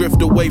never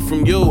drift away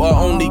from you,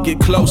 I'll only get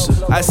closer.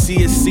 I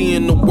see it,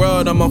 seeing the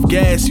world, I'm off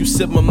gas, you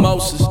sip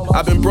mimosas.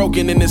 I've been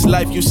broken in this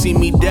life, you see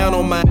me down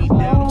on my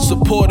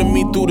supporting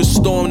me through the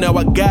storm, now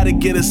I gotta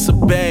get us a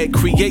bag.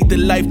 Create the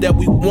life that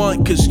we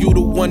want, cause you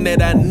the one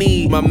that I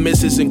need. My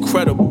miss is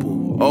incredible.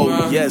 Oh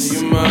yes,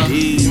 you my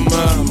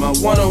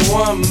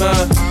one-on-one,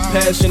 my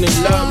passionate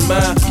love,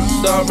 my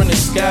star in the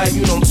sky.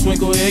 You don't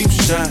twinkle, yeah, you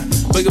shine.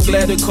 But I'm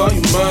glad to call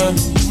you mine.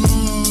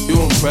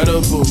 You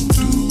incredible.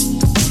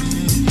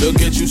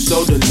 Look at you,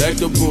 so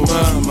delectable.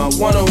 My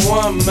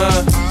one-on-one,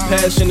 my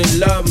passionate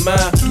love,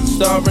 my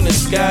star in the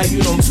sky.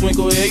 You don't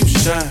twinkle, yeah, you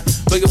shine.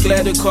 But I'm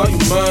glad to call you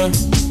mine.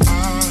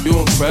 You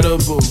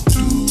incredible.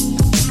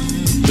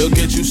 Look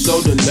at you,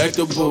 so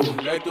delectable.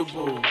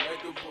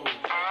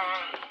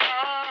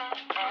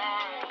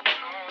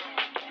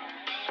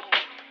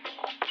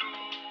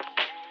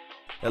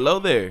 Hello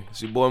there,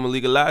 it's your boy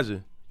Malik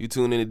Elijah. You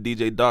tune in to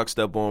DJ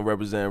Darkstepper on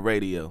Reprezent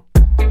Radio.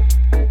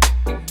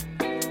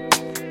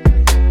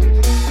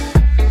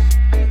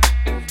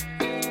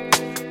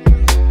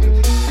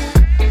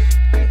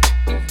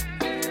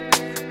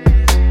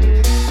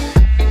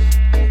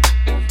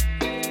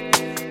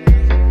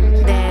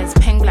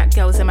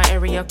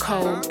 you're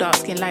cold. Dark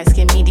skin, light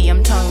skin,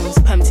 medium tones.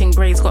 Permting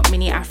braids got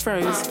mini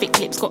afros. Thick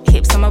lips got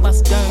hips, some of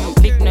us don't.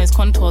 Big nose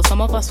contours,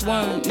 some of us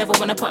won't. Never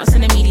wanna put us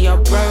in the media,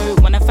 bro.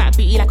 Want a fat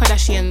booty like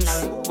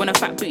Kardashians. Want a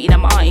fat booty that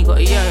my auntie got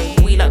a yo.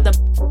 We like the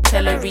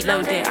tell her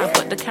reload it. I've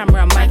got the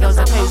camera, my girls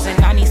are posing.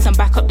 I need some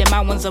backup, then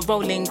my ones are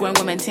rolling. Grown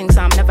women things,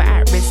 I'm never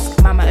at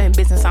risk. Mind my own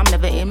business, I'm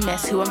never in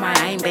mess. Who am I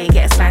ain't bae.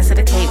 Get a slice of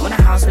the cake. Want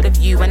a house with a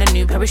view and a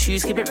new pair of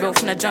shoes. Keep it real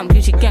from the jump.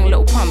 Gucci gang,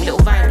 little pump, little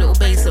vibe, little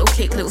bass, little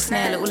kick, little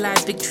snare, little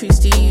lies, big truths.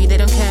 Do you? They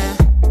don't care.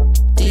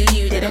 Do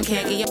you? They don't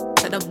care. Get your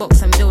at the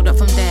box and build up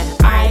from there.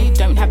 I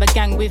don't have a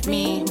gang with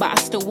me, but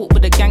I still walk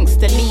with a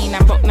gangster lean.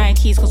 And rock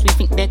Nikes cause we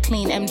think they're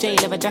clean. MJ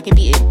leather jacket,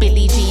 beat it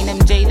Billie Jean.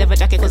 MJ leather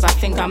jacket cause I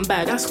think I'm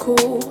bad. That's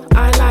cool,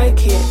 I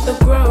like it. The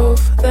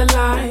growth, the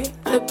light,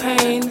 the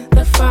pain,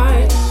 the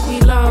fight.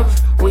 We love,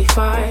 we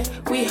fight,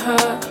 we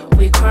hurt,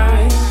 we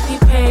cry. He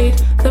paid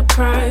the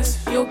price,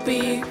 you'll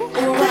be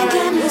alright.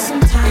 Give me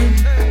some time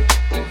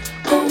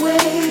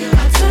away.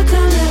 I took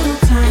a little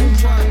time.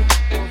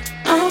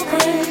 I'll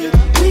pray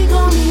we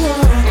gon' be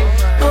alright.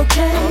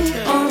 Okay,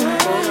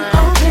 alright.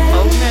 Okay,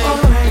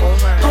 alright.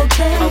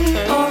 Okay,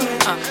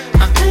 alright.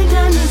 I think I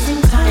need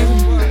some time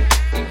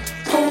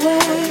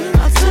away.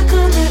 I took a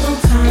little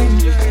time.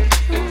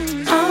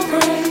 I'll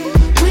pray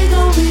we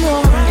gon' be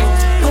alright.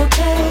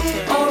 Okay,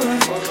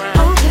 alright.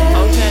 Okay,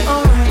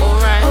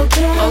 alright.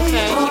 Okay,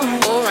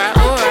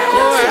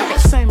 alright.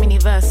 So many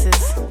verses.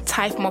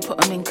 Type them or put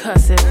them in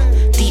cursive.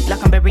 Deep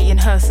like I'm burying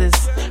hearses.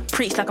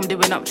 Preach like I'm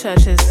doing up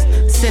churches.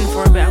 Sin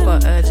for a bit, I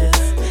got urges.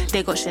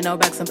 They got Chanel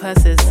bags and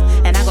purses.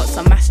 And I got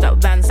some mashed up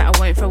vans that I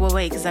won't throw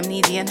away cause I'm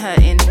needy and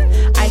hurting.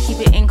 I keep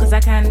it in cause I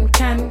can.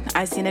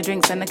 I seen the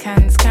drinks and the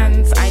cans.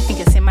 I think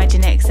it's in my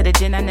genetics. So the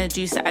gin and the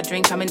juice that I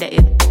drink, I'm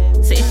indebted.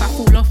 So if I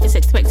fall off, it's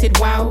expected,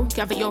 wow.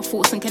 Gather your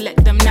thoughts and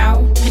collect them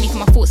now. Penny for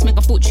my thoughts, make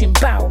a fortune,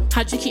 bow.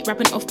 How'd you keep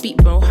rapping offbeat,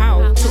 bro?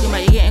 How? Talking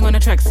about you getting on the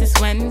tracks since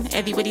when?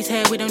 Everybody's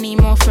here, we don't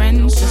need more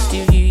friends. Just do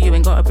you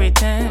ain't gotta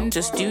pretend.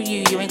 Just do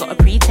you ain't gotta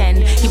pretend.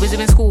 He was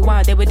doing school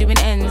while they were doing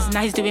ends.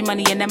 Now he's doing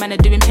money and them man are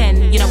doing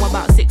pen. You know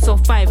about 6 or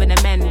 5 of the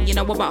men. You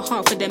know about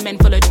half of the men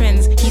follow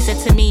trends. He said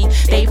to me,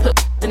 they put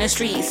in the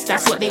streets,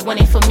 that's what they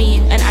wanted for me.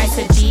 And I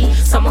said, gee,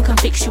 someone can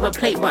fix you a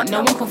plate, but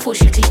no one can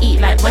force you to eat.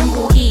 Like when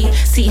will he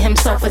see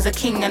himself as a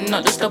king and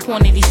not just a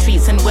pawn in these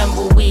streets? And when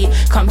will we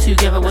come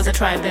together as a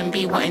tribe and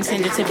be what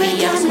intended to be?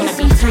 I just wanna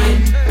be free,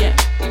 yeah.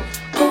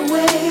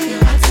 Away,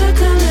 I took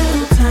a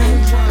little time.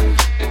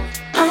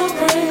 I'll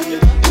pray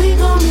we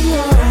gon' be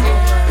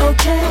alright.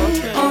 Okay,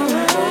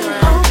 alright.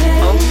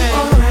 Okay,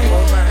 alright.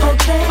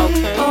 Okay,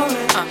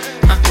 alright.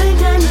 I think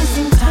I need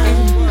some time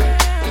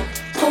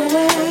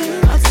away.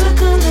 I took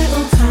a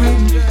little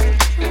time.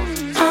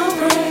 I'll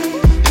pray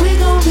we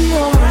gon' be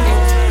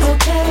alright.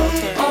 Okay,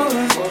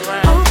 alright.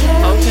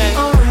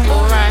 Okay,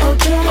 alright.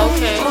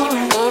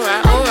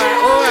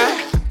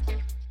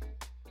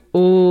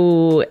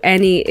 Ooh,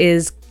 Annie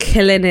is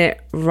killing it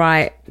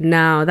right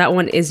now. That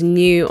one is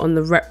new on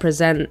the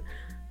Reprezent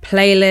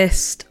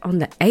playlist, on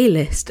the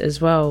A-list as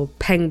well.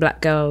 Peng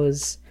Black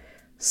Girls,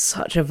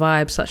 such a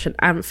vibe, such an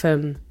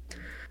anthem.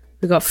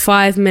 We've got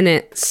 5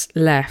 minutes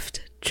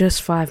left,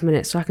 just 5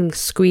 minutes, so I can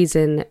squeeze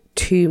in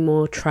 2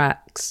 more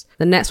tracks.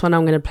 The next one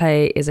I'm going to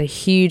play is a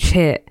huge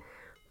hit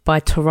by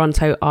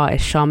Toronto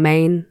artist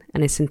Charmaine,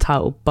 and it's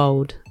entitled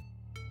Bold.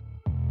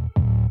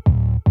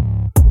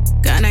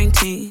 Got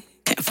 19,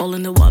 can't fall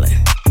in the wallet.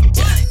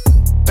 Yeah,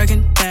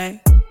 breaking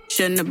back,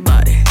 shouldn't have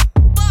bought it.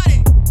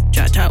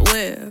 Drop top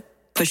whip,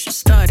 push it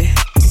started.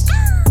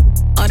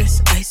 All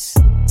this ice,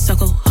 so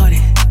cold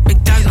hearted.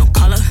 Big dog, no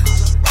collar,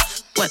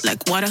 wet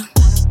like water.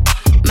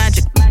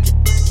 Magic,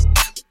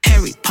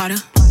 Harry Potter.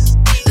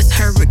 This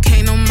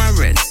hurricane on my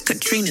wrist,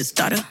 Katrina's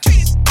daughter.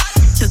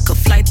 Took a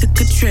flight, took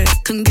a trip,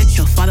 couldn't get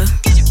your father.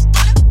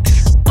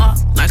 Walk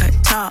like I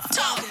talk,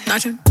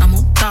 not your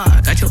normal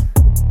dog. Got your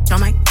jaw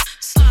mic,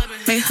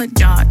 made her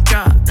jaw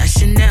drop. That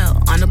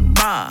Chanel on the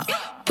bar.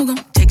 Who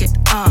gon' take it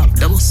off?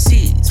 Double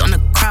C's on the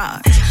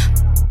crotch.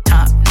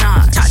 Top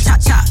notch, chop,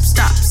 chop, chop,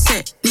 stop,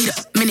 sit. Need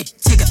a minute,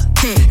 take a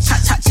pic. Chop,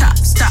 chop, chop,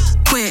 stop,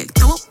 quick.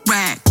 Throw a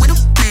rag with a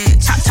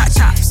flick. Chop, chop,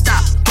 chop,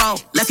 stop, roll.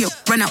 Left you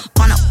run up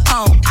on a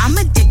pole. I'm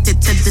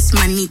addicted to this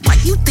money. Why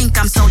you think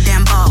I'm so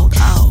damn bold?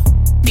 Oh,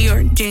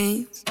 Dior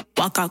jeans,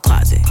 walk out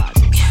closet.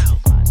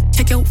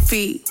 Check your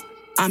feet,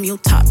 I'm your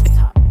topic.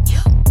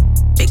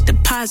 Big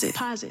deposit,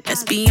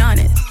 let's be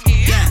honest.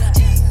 Yeah,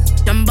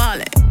 dumb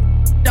ballin'.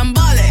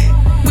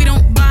 We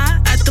don't buy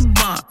at the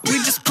bar, we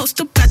just post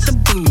up at the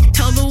booth.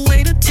 Tell the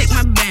waiter, take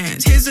my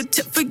bands. Here's a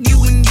tip for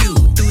you and you.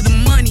 Threw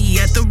the money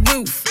at the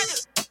roof.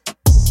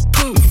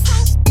 Poof,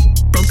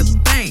 broke the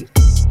bank.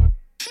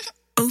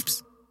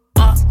 Oops,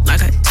 walk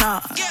like I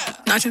talk.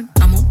 Not your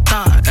normal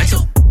dog. Got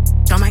your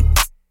jaw mic,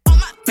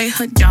 made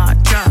her jaw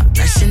drop.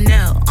 That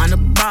Chanel on the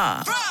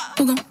bar.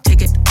 Who gon'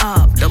 take it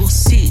off? Double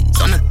C's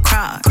on the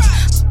crotch.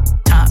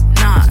 Top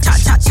notch, chop,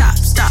 chop, chop,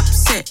 stop,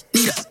 sit.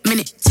 Need a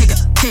minute, take a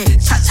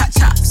pic. Chop, chop,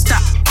 chop,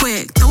 stop,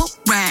 quick. Throw a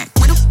rag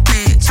with a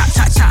flick. Chop,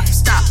 chop, chop,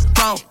 stop,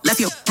 roll. Left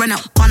you run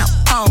up on a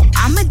pole.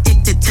 I'm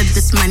addicted to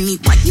this money.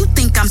 Why you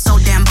think I'm so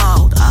damn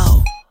bold?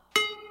 Oh,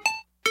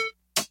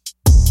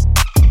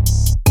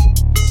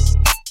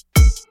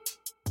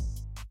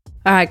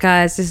 All right,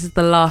 guys, this is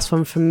the last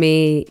one from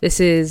me. This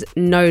is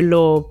No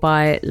Law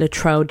by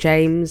Latrell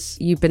James.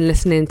 You've been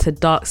listening to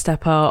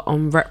Darkstepper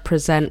on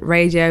Reprezent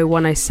Radio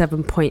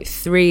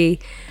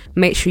 107.3.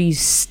 Make sure you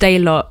stay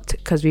locked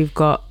because we've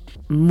got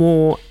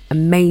more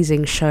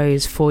amazing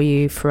shows for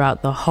you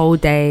throughout the whole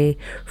day,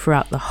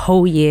 throughout the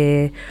whole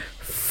year,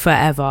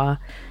 forever.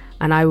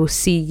 And I will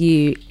see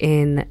you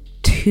in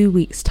 2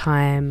 weeks'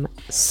 time,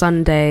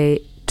 Sunday,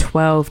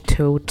 12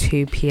 till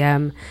 2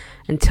 p.m.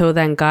 Until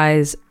then,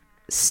 guys,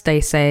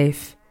 stay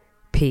safe.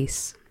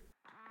 Peace.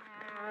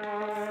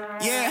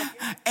 Yeah,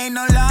 ain't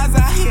no laws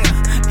out here.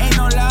 Ain't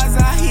no laws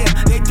out here.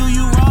 They do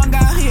you wrong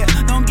out here.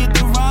 Don't get the